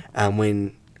seeing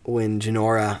when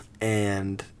Jinora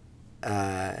and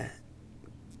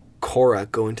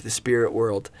Korra go into the spirit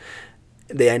world,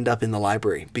 they end up in the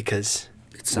library because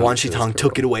Wan Shi Tong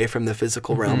took it away from the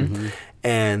physical realm,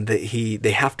 and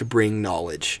they have to bring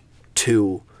knowledge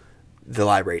to the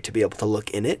library to be able to look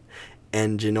in it.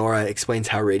 And Jinora explains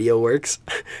how radio works,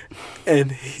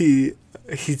 and he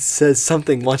says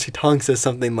something. Wan Shi Tong says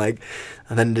something like,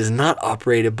 "Then it is not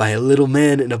operated by a little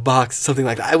man in a box." Something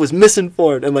like that. I was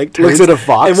misinformed, and like Looks at a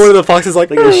fox, and one of the foxes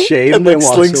like a shade, and like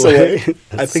walks slinks away. I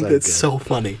That's think so that's good. so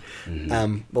funny.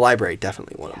 The library,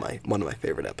 definitely one of my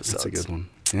favorite episodes. That's a good one.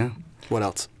 Yeah. What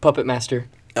else? Puppet Master.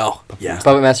 Oh yeah,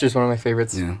 Puppet Master is one of my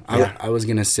favorites. Yeah. Yeah. I was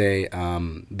gonna say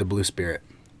the Blue Spirit.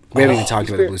 We haven't even talked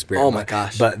about the Blue Spirit. Oh my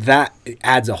gosh. But that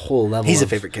adds a whole level. he's a of,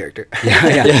 favorite character.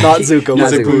 Yeah. Not Zuko,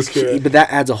 Not but Zuko. Blue Spirit. But that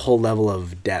adds a whole level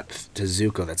of depth to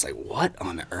Zuko. That's like, what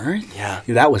on earth? Yeah.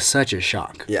 That was such a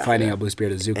shock. Yeah. Finding out Blue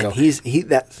Spirit is Zuko.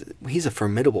 And he's a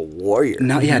formidable warrior.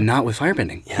 Not with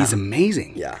firebending. Yeah. He's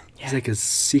amazing. Yeah. He's like a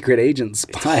secret agent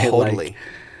spy. Totally. Like,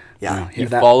 Yeah. You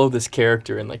that- follow this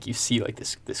character and like you see like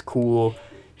this cool,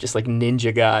 just like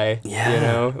ninja guy. Yeah. You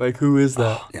know, like who is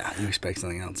that? Yeah, you expect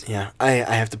something else. Yeah. I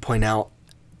have to point out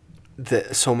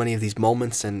that so many of these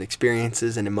moments and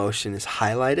experiences and emotion is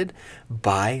highlighted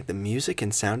by the music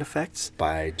and sound effects.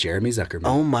 By Jeremy Zuckerman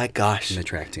Oh my gosh. and the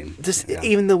track team. Just Yeah.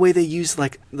 even the way they use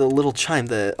like the little chime,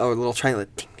 little triangle,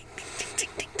 ding, ding, ding, ding, ding,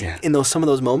 ding, ding, Yeah. in some of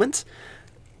those moments,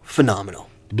 phenomenal.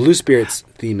 Blue Spirit's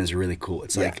theme is really cool.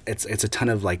 It's Yeah. like it's a ton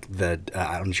of like the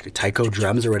I don't know, taiko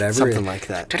drums or whatever. Something like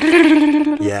that.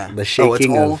 Yeah. The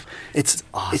shaking of- it's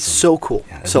awesome. It's so cool.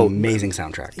 Yeah, it's so an amazing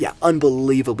soundtrack. Yeah,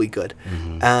 unbelievably good.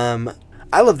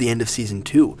 I love the end of season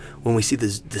 2 when we see the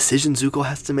decision Zuko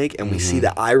has to make, and we see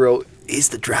that Iroh is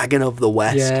the dragon of the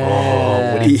West. Yeah.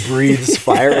 Oh, when he breathes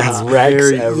fire and wrecks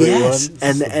everyone. Yes,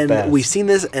 It's the and best. we've seen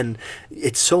this, and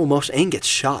it's so emotional. Aang gets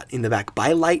shot in the back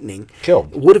by lightning.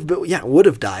 Killed. Would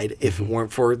have died if it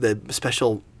weren't for the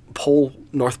special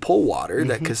North Pole water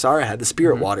that Kasara had, the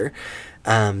spirit water.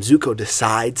 Zuko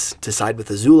decides to side with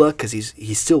Azula because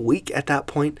he's still weak at that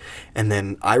point, and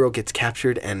then Iroh gets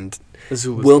captured and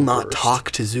Azula's will the not worst. talk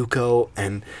to Zuko,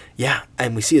 and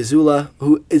we see Azula,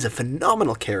 who is a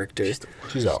phenomenal character.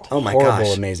 She's a Oh my horrible,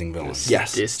 gosh. amazing villain.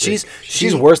 Yes, Sadistic.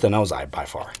 she's worse than Ozai by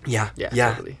far. Yeah,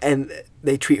 Yeah, totally. And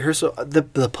they treat her so the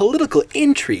political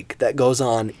intrigue that goes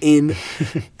on in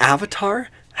Avatar,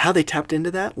 how they tapped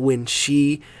into that when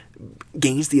she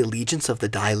gains the allegiance of the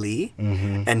Dai Li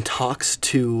and talks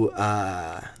to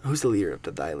who's the leader of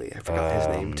the Dai Li? I forgot his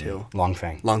name too. Long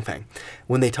Fang. Long Fang.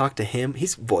 When they talk to him,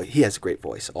 he has a great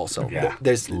voice also. Yeah.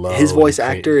 There's Low his voice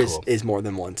and actor cool. is more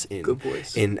than once in Good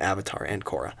voice. in Avatar and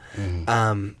Korra.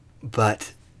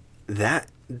 But that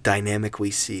dynamic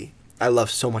we see, I love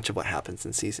so much of what happens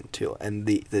in season 2, and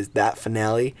that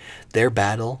finale, their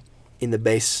battle in the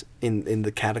base in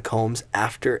the catacombs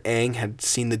after Aang had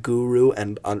seen the guru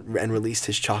and released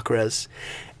his chakras,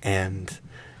 and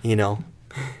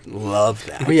love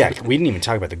that. But yeah, we didn't even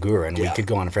talk about the guru, and we Yeah. could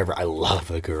go on forever. I love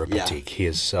the guru Yeah. Patik. He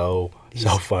is so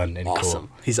fun and Awesome.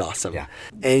 cool. He's awesome. Yeah.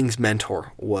 Aang's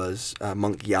mentor was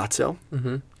monk Gyatso.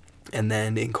 Mm-hmm. And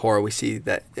then in Korra, we see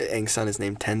that Aang's son is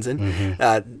named Tenzin. Mm-hmm.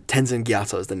 Tenzin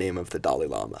Gyatso is the name of the Dalai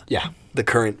Lama. Yeah. The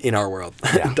current, in our world.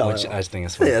 Yeah, Dalai which Lama. I just think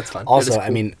is fun. Yeah, that's fun. Also, That is I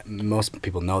cool. mean, most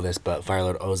people know this, but Fire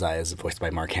Lord Ozai is voiced by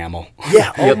Mark Hamill.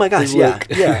 Yeah, oh Yep. my gosh, His yeah. Luke.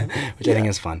 Yeah. Which I think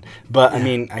is fun. But, I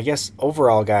mean, I guess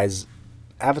overall, guys,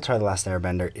 Avatar The Last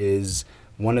Airbender is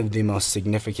one of the most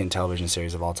significant television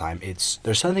series of all time.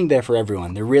 There's something there for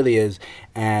everyone. There really is.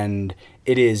 And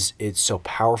it's so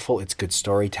powerful. It's good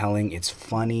storytelling. It's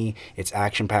funny. It's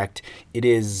action-packed. It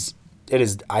is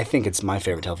I think it's my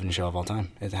favorite television show of all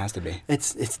time. It has to be.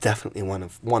 It's definitely one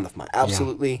of my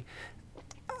absolutely.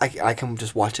 I can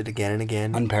just watch it again and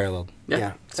again. Unparalleled.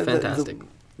 Yeah, it's The- fantastic.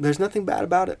 there's nothing bad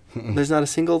about it. There's not a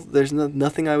single. There's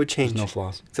nothing I would change. There's no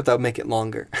flaws. Except I would make it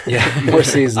longer. Yeah, more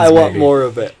seasons. I want maybe. more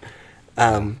of it.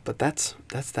 But that's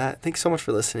that. Thanks so much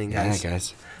for listening, Yeah, guys.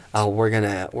 guys. We're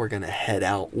gonna head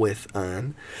out with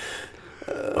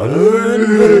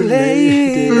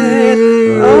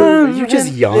You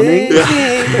just yawning?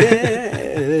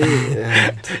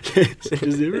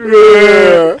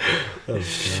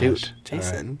 Shoot,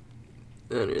 Jason.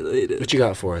 Unrelated. What you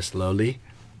got for us, Loli?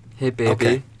 Hey, baby.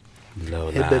 Okay.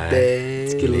 Lola. Hey, baby.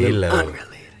 Let's get a little Lilo. unrelated.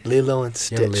 Lilo and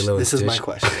Stitch. Lilo and This is my Stitch.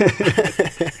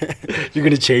 question. You're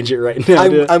gonna change it right now.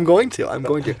 dude. I'm going to. I'm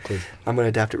going to. Please. I'm going to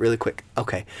adapt it really quick.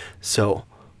 Okay. So,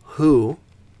 who?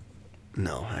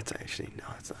 No, that's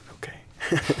not okay.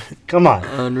 Come on.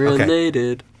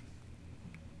 Unrelated.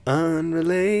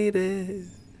 Unrelated.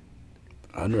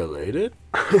 Unrelated?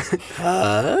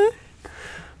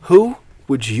 Who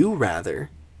would you rather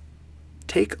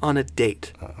take on a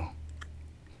date? Uh-oh.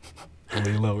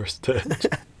 Lilo or Stitch?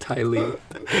 Ty Lee.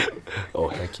 Oh,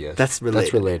 heck yes. That's related.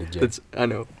 That's related, yeah. I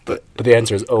know, but But the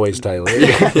answer is always Tyler.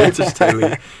 it's just Ty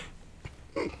Lee.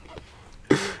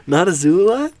 Not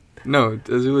Azula? No,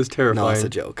 Azula's terrifying. No, it's a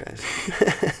joke, guys.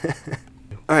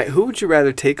 All right, who would you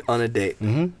rather take on a date?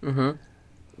 Mm-hmm. Mm-hmm.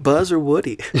 Buzz or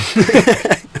Woody?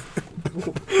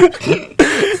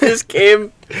 This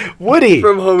came Woody!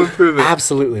 from Home Improvement.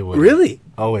 Absolutely Woody. Really?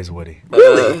 Always Woody.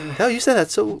 Really? Hell, you said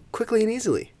that so quickly and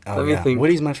easily. Oh, Let me yeah. think.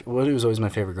 Woody was always my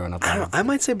favorite growing up. I don't know. I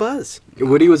might say Buzz.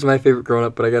 Woody was my favorite growing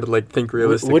up, but I gotta think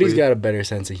realistically. Woody's got a better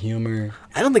sense of humor.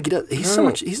 I don't think he does. He's so No.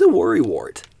 much. He's a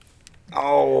worrywart,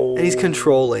 Oh. and he's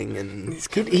controlling, and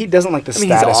He doesn't like the I mean,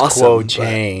 he's status awesome, quo but-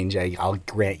 change. I'll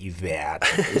grant you that.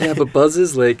 Yeah, but Buzz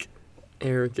is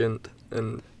arrogant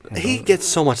and he gets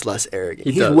so much less arrogant.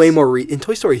 He He's does. way more. In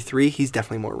Toy Story 3, he's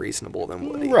definitely more reasonable than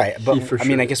Woody. Right, but He for I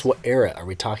mean, sure I guess what era are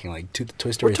we talking? Like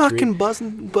Toy Story We're talking 3? Buzz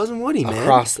and Woody, man.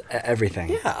 Across everything.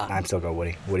 Yeah. I'm still going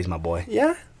Woody. Woody's my boy.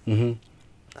 Yeah. Mm-hmm.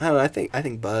 I don't know. I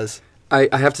think Buzz. I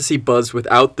have to see Buzz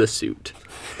without the suit.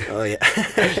 Oh yeah.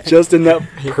 Just in that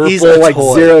purple, He's a like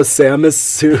toy. Zero Samus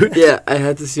suit. Yeah, I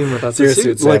had to see him without Zero the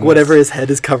suit. suit. Like Samus. whatever his head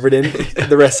is covered in,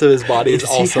 the rest of his body is Does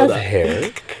he also have that.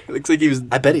 hair? Looks like he was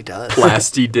I bet he does.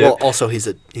 plasty dip. Well, also he's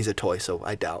a toy, so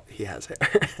I doubt he has hair.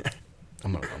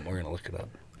 We're gonna look it up.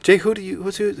 Jake,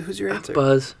 who's your answer?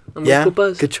 Buzz. I'm Yeah, with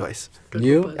Buzz. good choice.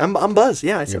 You? Buzz. I'm Buzz.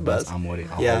 Yeah, I You're said Buzz. Buzz. I'm Woody.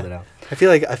 I'll Yeah. hold it out. I feel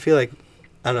like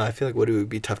I don't know. I feel like Woody would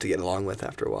be tough to get along with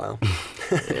after a while.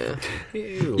 Yeah.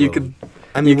 You could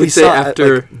I mean, You we could say saw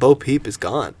after- like, Bo Peep is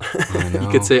gone. I know. you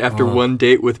could say after Oh. one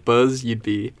date with Buzz, you'd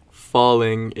be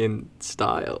falling in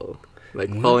style, like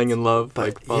What? falling in love, But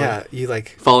like falling, yeah, you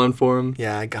like. falling for him.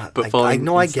 Yeah, I got. But I falling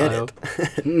know I in get style.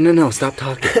 it. No, stop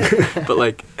talking. But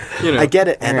I get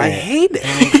it, and I Alright. hate it.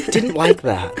 I didn't like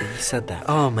that. You said that.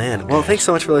 Oh man! Well, thanks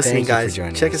so much for listening, Thank you for guys.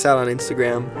 joining Check us. us out on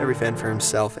Instagram, Every Fan for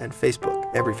Himself, and Facebook,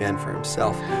 Every Fan for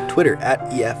Himself. Twitter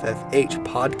 @EFFH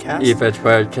Podcast. EFH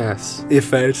Podcasts.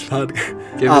 EFFH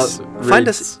Podcast. Give us find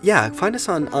rates. us. Yeah, find us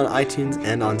on iTunes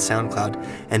and on SoundCloud,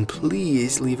 and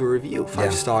please leave a review, 5 Yeah.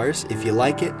 stars if you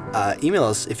like it. Email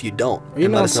us if you don't, and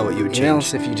Email let us know what you would Email change.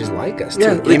 us if you just like us.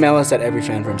 Yeah, too. yeah. Email us at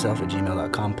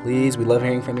everyfanforhimself@gmail.com. Please, we love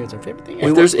hearing from you. It's our favorite thing. If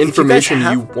We there's if you guys information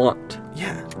have- you want,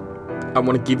 Yeah. I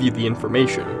want to give you the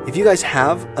information. If you guys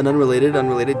have an unrelated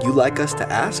you like us to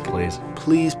ask,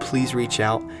 Please. please reach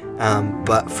out.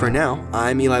 But for now,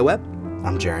 I'm Eli Webb.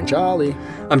 I'm Jaron Jolly.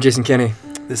 I'm Jason Kenny.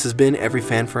 This has been Every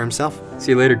Fan for Himself.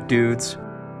 See you later, dudes.